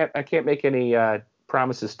 I can't make any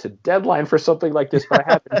promises to deadline for something like this, but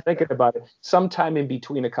I have been thinking about it. Sometime in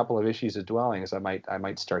between a couple of issues of dwellings, I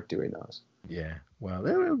might start doing those. Yeah. Wow.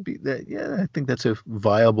 That would be that. Yeah, I think that's a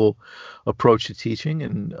viable approach to teaching,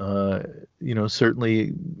 and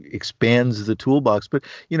certainly expands the toolbox. But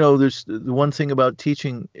there's the one thing about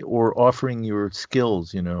teaching or offering your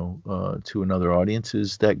skills, to another audience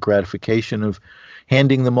is that gratification of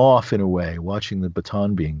handing them off in a way, watching the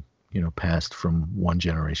baton being passed from one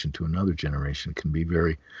generation to another generation can be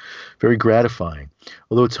very, very gratifying.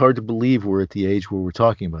 Although it's hard to believe we're at the age where we're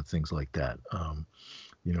talking about things like that.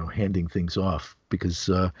 Handing things off because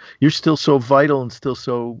you're still so vital and still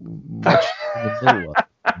so much in the middle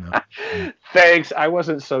of it. Thanks. I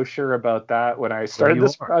wasn't so sure about that when I Well, started you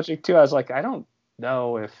this are. project too. I was like, I don't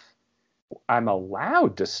know if I'm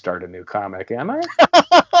allowed to start a new comic, am I?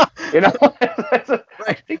 You know, I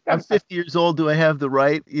Right. think I'm I'm 50 years old. Do I have the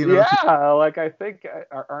right, to? yeah, like I think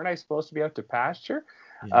aren't I supposed to be out to pasture?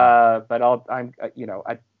 Yeah. But I'm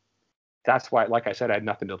that's why, like I said, I had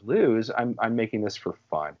nothing to lose. I'm making this for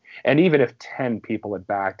fun, and even if 10 people had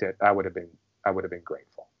backed it, I would have been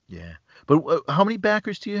grateful. Yeah. But how many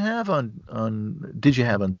backers do you have did you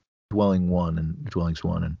have on Dwelling One and Dwellings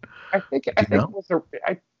One? And I do you think it know? was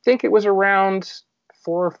I think it was around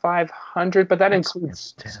 400 or 500, but That's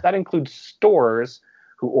fantastic. that includes stores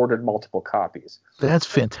who ordered multiple copies. That's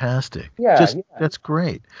fantastic. Yeah, Just yeah. that's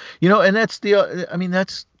great. And I mean,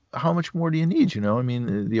 that's how much more do you need? I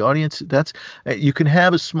mean, the audience, you can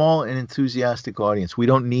have a small and enthusiastic audience. We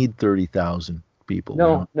don't need 30,000 people. We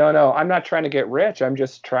No, don't. no, no. I'm not trying to get rich. I'm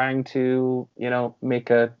just trying to, make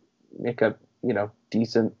a,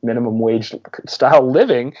 decent minimum wage style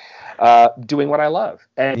living, doing what I love.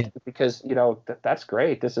 Yeah. And because, that's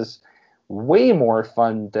great. This is way more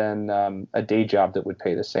fun than a day job that would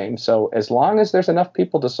pay the same. So as long as there's enough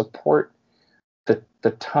people to support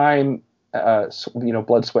the time,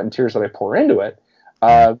 blood, sweat, and tears that I pour into it,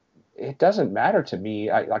 Yeah. it doesn't matter to me.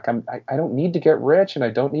 I don't need to get rich, and I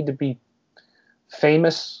don't need to be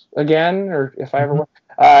famous again, or if I ever Hmm. want.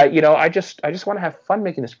 I just want to have fun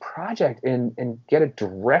making this project and get it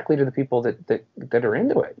directly to the people that are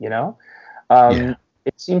into it. Yeah.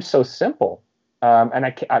 It seems so simple,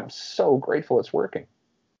 and I'm so grateful it's working.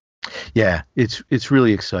 Yeah. It's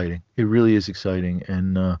really exciting. It really is exciting.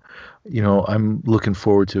 And, I'm looking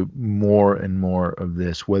forward to more and more of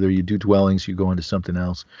this. Whether you do Dwellings, you go into something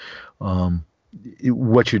else. Um,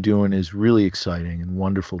 what you're doing is really exciting and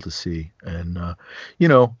wonderful to see. And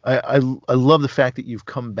I love the fact that you've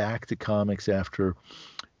come back to comics after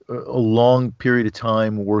a long period of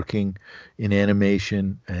time working in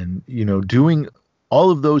animation and doing all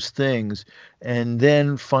of those things and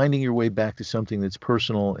then finding your way back to something that's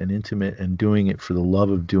personal and intimate and doing it for the love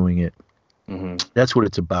of doing it. Hmm. That's what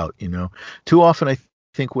it's about. Too often I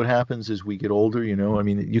think what happens as we get older, I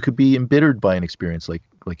mean, you could be embittered by an experience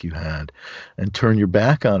like you had and turn your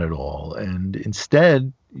back on it all. And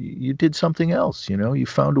instead you did something else, you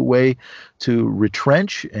found a way to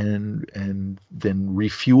retrench and then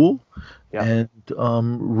refuel Yeah, and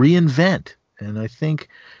reinvent. And I think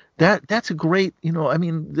that's a great, I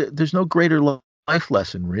mean, there's no greater life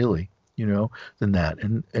lesson really, than that.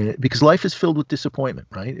 And because life is filled with disappointment,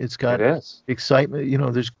 right? It's got It is.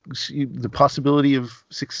 excitement, there's the possibility of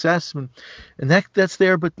success, and that's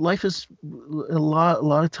there. But life is a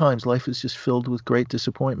lot of times life is just filled with great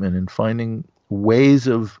disappointment, and finding ways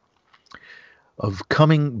of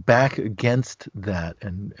coming back against that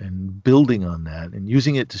and building on that and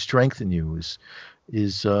using it to strengthen you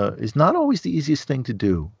is not always the easiest thing to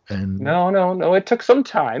do. And no, it took some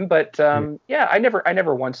time, but I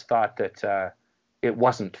never once thought that it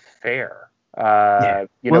wasn't fair. You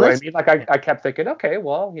know what I mean? Like I kept thinking, okay,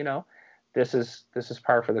 well, this is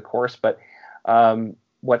par for the course. But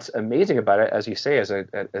what's amazing about it, as you say, as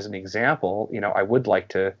an example, I would like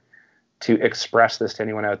to express this to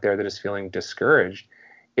anyone out there that is feeling discouraged,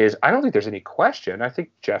 is I don't think there's any question. I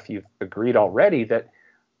think, Jeff, you've agreed already that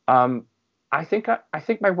I think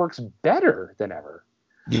my work's better than ever.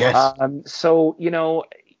 Yes. So,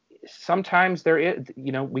 sometimes there is,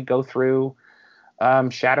 we go through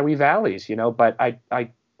shadowy valleys, but I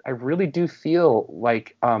really do feel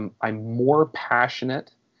like I'm more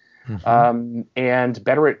passionate and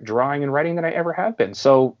better at drawing and writing than I ever have been.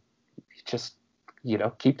 So just,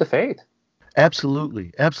 keep the faith.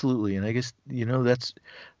 Absolutely. And I guess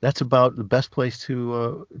that's about the best place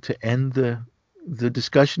to end the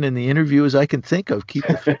discussion and the interview as I can think of. Keep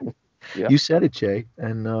the faith. Yeah. You said it, Jay,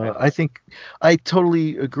 and I think I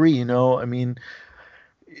totally agree. I mean,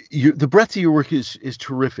 the breadth of your work is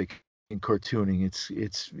terrific in cartooning.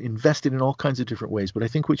 It's invested in all kinds of different ways, but I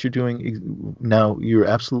think what you're doing now, you're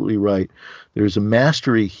absolutely right. There's a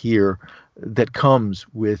mastery here that comes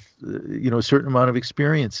with a certain amount of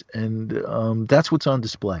experience, and that's what's on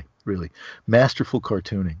display, really. Masterful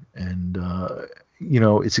cartooning, and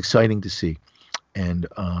it's exciting to see. And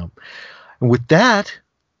with that,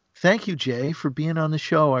 thank you, Jay, for being on the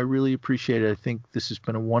show. I really appreciate it. I think this has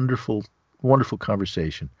been a wonderful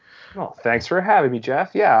conversation. Well, thanks for having me,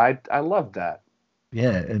 Jeff. Yeah, I loved that.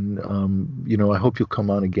 Yeah, and I hope you'll come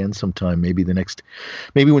on again sometime. Maybe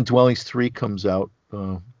when Dwellings 3 comes out,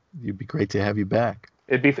 it'd be great to have you back.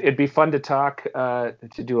 It'd be fun to talk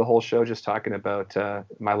to do a whole show just talking about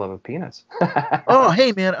my love of peanuts. Oh,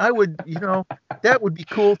 hey man, I would that would be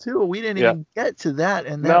cool too. We didn't even get to that,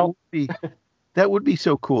 and that would be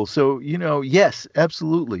so cool. So yes,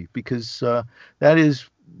 absolutely, because that is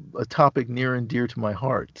a topic near and dear to my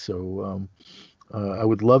heart. So I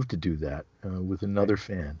would love to do that with another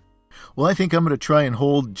fan. Well, I think I'm going to try and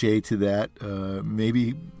hold Jay to that.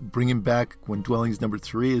 Maybe bring him back when Dwellings number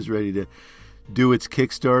 3 is ready to do its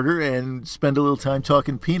Kickstarter, and spend a little time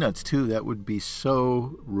talking peanuts too. That would be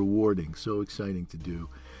so rewarding, so exciting to do.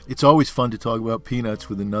 It's always fun to talk about peanuts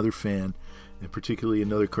with another fan, and particularly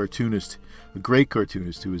another cartoonist, a great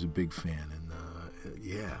cartoonist who is a big fan. And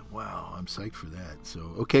wow, I'm psyched for that. So,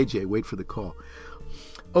 okay, Jay, wait for the call.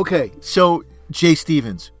 Okay, so Jay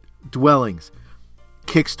Stevens, Dwellings,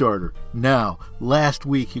 Kickstarter. Now, last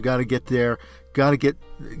week, you got to get there. Got to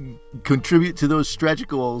contribute to those stretch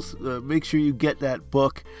goals. Make sure you get that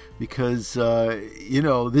book, because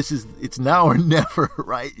it's now or never,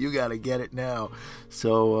 right? You got to get it now.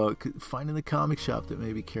 So finding the comic shop that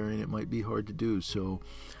may be carrying it might be hard to do. So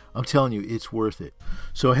I'm telling you, it's worth it.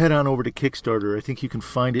 So head on over to Kickstarter. I think you can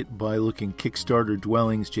find it by looking Kickstarter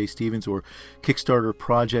Dwellings, Jay Stevens, or Kickstarter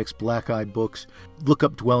Projects, Black Eye Books. Look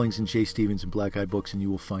up Dwellings and Jay Stevens and Black Eye Books, and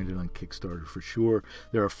you will find it on Kickstarter for sure.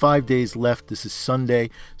 There are 5 days left. This is Sunday,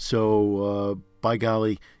 so by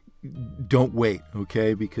golly, don't wait,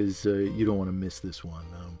 okay? Because you don't want to miss this one.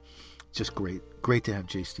 Just great to have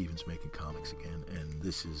Jay Stevens making comics again, and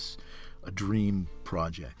this is a dream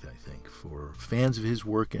project, I think, for fans of his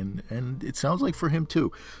work, and it sounds like for him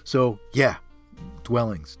too. So yeah,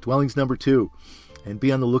 Dwellings number 2, and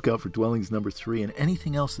be on the lookout for Dwellings number 3 and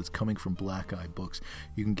anything else that's coming from Black Eye Books.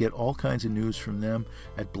 You can get all kinds of news from them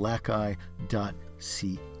at blackeye.ca.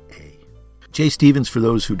 Jay Stevens, for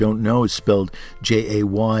those who don't know, is spelled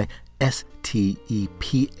Jaystepens.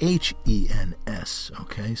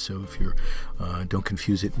 Okay, so if you're don't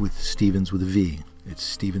confuse it with Stevens with a V. It's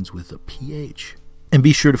Stevens with a PH. And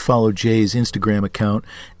be sure to follow Jay's Instagram account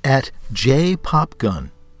at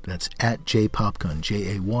JPopgun. That's at JPopgun,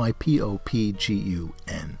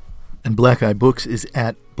 JAYPOPGUN. And Black Eye Books is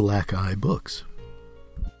at Black Eye Books.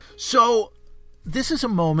 So this is a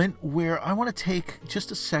moment where I want to take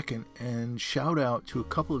just a second and shout out to a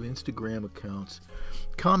couple of Instagram accounts,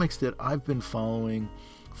 comics that I've been following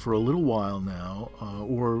for a little while now,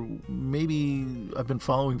 or maybe I've been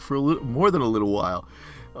following for a little more than a little while,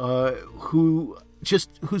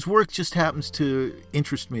 whose work just happens to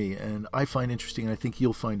interest me, and I find interesting, and I think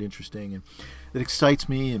you'll find interesting, and it excites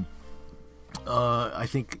me, and I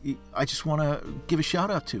think I just want to give a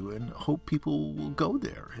shout out to and hope people will go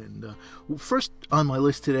there. And first on my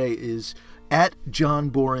list today is at John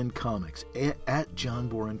Boren Comics. At John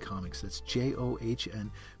Boren Comics. That's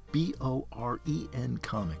JOHNBOREN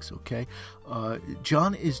Comics, okay?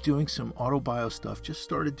 John is doing some autobio stuff, just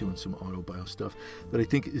started doing some autobio stuff that I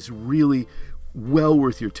think is really well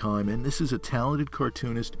worth your time. And this is a talented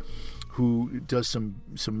cartoonist who does some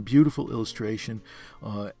beautiful illustration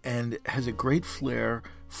and has a great flair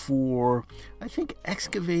for, I think,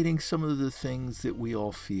 excavating some of the things that we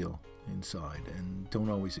all feel inside and don't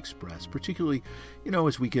always express, particularly,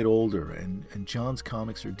 as we get older. And John's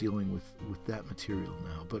comics are dealing with that material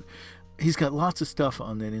now. But he's got lots of stuff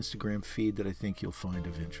on that Instagram feed that I think you'll find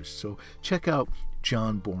of interest. So check out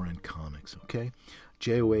John Boren Comics, okay?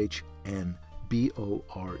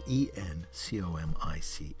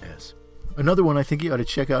 JOHNBORENCOMICS. Another one I think you ought to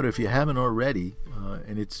check out if you haven't already,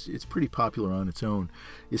 and it's pretty popular on its own,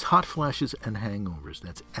 is Hot Flashes and Hangovers.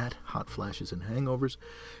 That's at Hot Flashes and Hangovers.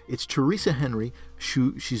 It's Teresa Henry.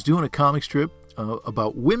 She's doing a comic strip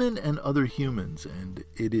about women and other humans, and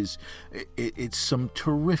it's some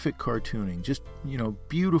terrific cartooning. Just,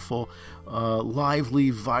 beautiful, lively,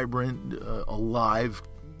 vibrant, alive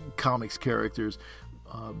comics characters.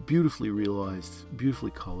 Beautifully realized,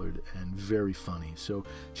 beautifully colored, and very funny. So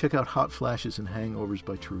check out Hot Flashes and Hangovers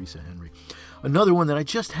by Teresa Henry. Another one that I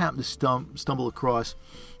just happened to stumble across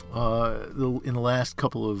in the last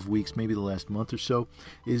couple of weeks, maybe the last month or so,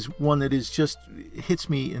 is one that hits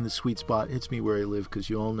me in the sweet spot, hits me where I live, because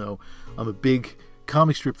you all know I'm a big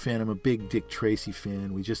comic strip fan. I'm a big Dick Tracy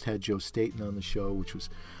fan. We just had Joe Staten on the show, which was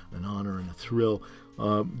an honor and a thrill.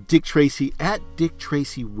 Dick Tracy at Dick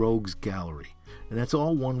Tracy Rogues Gallery. And that's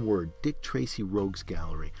all one word, Dick Tracy Rogues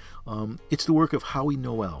Gallery. It's the work of Howie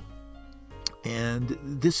Noel. And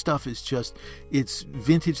this stuff is it's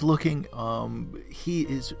vintage looking.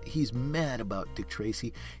 He's mad about Dick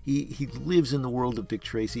Tracy. He lives in the world of Dick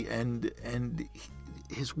Tracy, and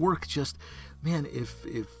his work if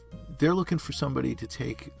they're looking for somebody to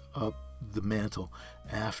take up the mantle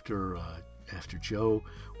after Joe,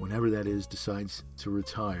 whenever that is, decides to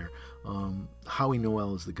retire, Howie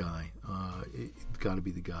Noel is the guy. Got to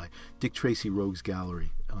be the guy. Dick Tracy Rogues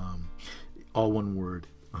Gallery, all one word.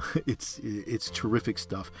 It's terrific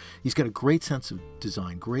stuff. He's got a great sense of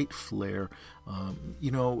design, great flair.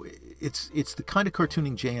 It's the kind of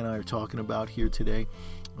cartooning Jay and I are talking about here today.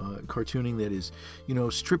 Cartooning that is,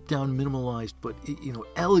 stripped down, minimalized, but,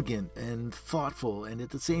 elegant and thoughtful. And at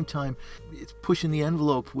the same time, it's pushing the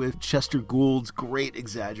envelope with Chester Gould's great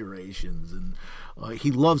exaggerations. And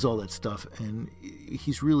he loves all that stuff. And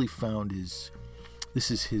he's really found this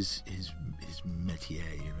is his métier,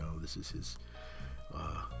 this is his,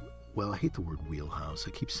 I hate the word wheelhouse.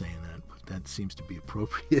 I keep saying that, but that seems to be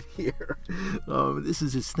appropriate here. This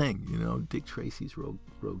is his thing, Dick Tracy's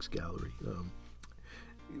Rogues Gallery.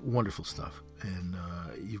 Wonderful stuff. And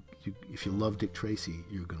if you love Dick Tracy,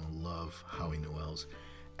 you're going to love Howie Noel's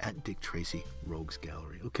at Dick Tracy Rogues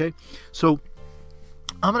Gallery. Okay? So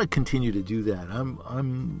I'm going to continue to do that.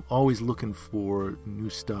 I'm always looking for new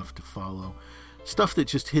stuff to follow. Stuff that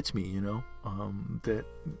just hits me, that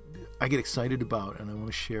I get excited about and I want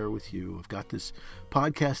to share with you. I've got this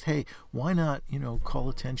podcast. Hey, why not,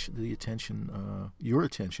 call your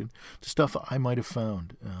attention to stuff I might have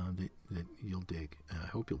found that you'll dig. I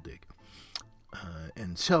hope you'll dig.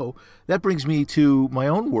 And so that brings me to my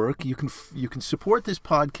own work. You can support this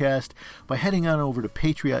podcast by heading on over to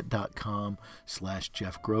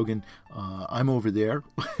patreon.com/Jeff Grogan. I'm over there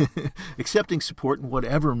accepting support in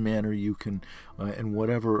whatever manner you can, and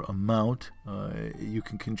whatever amount you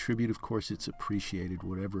can contribute. Of course, it's appreciated,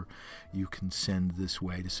 whatever you can send this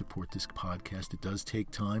way to support this podcast. It does take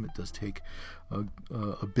time. It does take a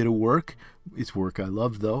bit of work. It's work I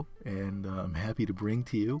love, though, and I'm happy to bring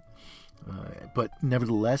to you. But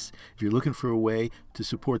nevertheless, if you're looking for a way to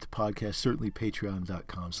support the podcast, certainly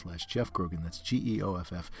patreon.com/Jeff Grogan, that's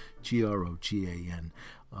GEOFFGROGAN,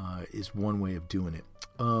 is one way of doing it.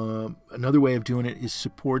 Another way of doing it is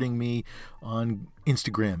supporting me on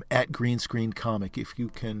Instagram at Green Screen Comic. If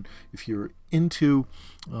you're into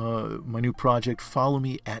my new project, follow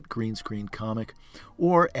me at Green Screen Comic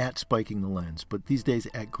or at Spiking the Lens. But these days,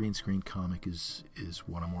 at Green Screen Comic is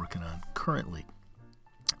what I'm working on currently.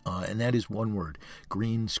 And that is one word,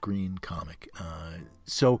 Green Screen Comic.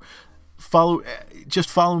 So follow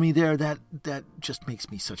me there. That just makes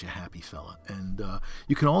me such a happy fella. And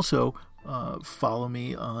you can also follow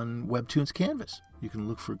me on Webtoons Canvas. You can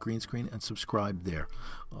look for Green Screen and subscribe there.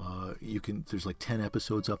 There's like 10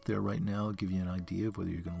 episodes up there right now. I'll give you an idea of whether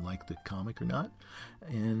you're going to like the comic or not.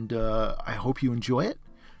 And I hope you enjoy it.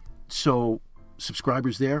 So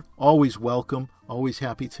subscribers there, always welcome, always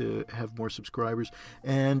happy to have more subscribers.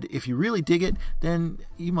 And if you really dig it, then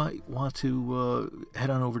you might want to head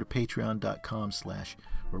on over to patreon.com/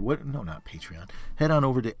 or what? No, not Patreon. Head on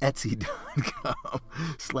over to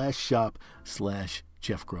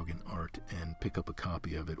etsy.com/shop/Jeff Grogan Art and pick up a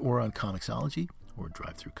copy of it, or on Comixology or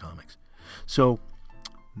Drive Through Comics. So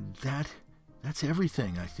that's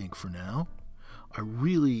everything, I think, for now. I'm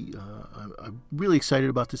really excited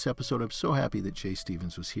about this episode. I'm so happy that Jay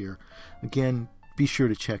Stevens was here. Again, be sure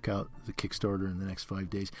to check out the Kickstarter in the next 5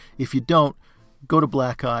 days. If you don't, go to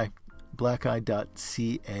blackeye.ca,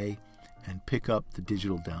 and pick up the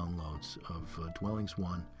digital downloads of Dwellings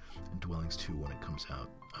 1 and Dwellings 2 when it comes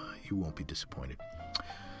out. You won't be disappointed.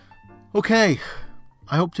 Okay,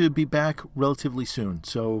 I hope to be back relatively soon,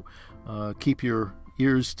 so keep your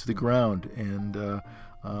ears to the ground, and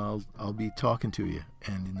I'll be talking to you.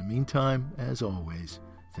 And in the meantime, as always,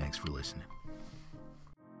 thanks for listening.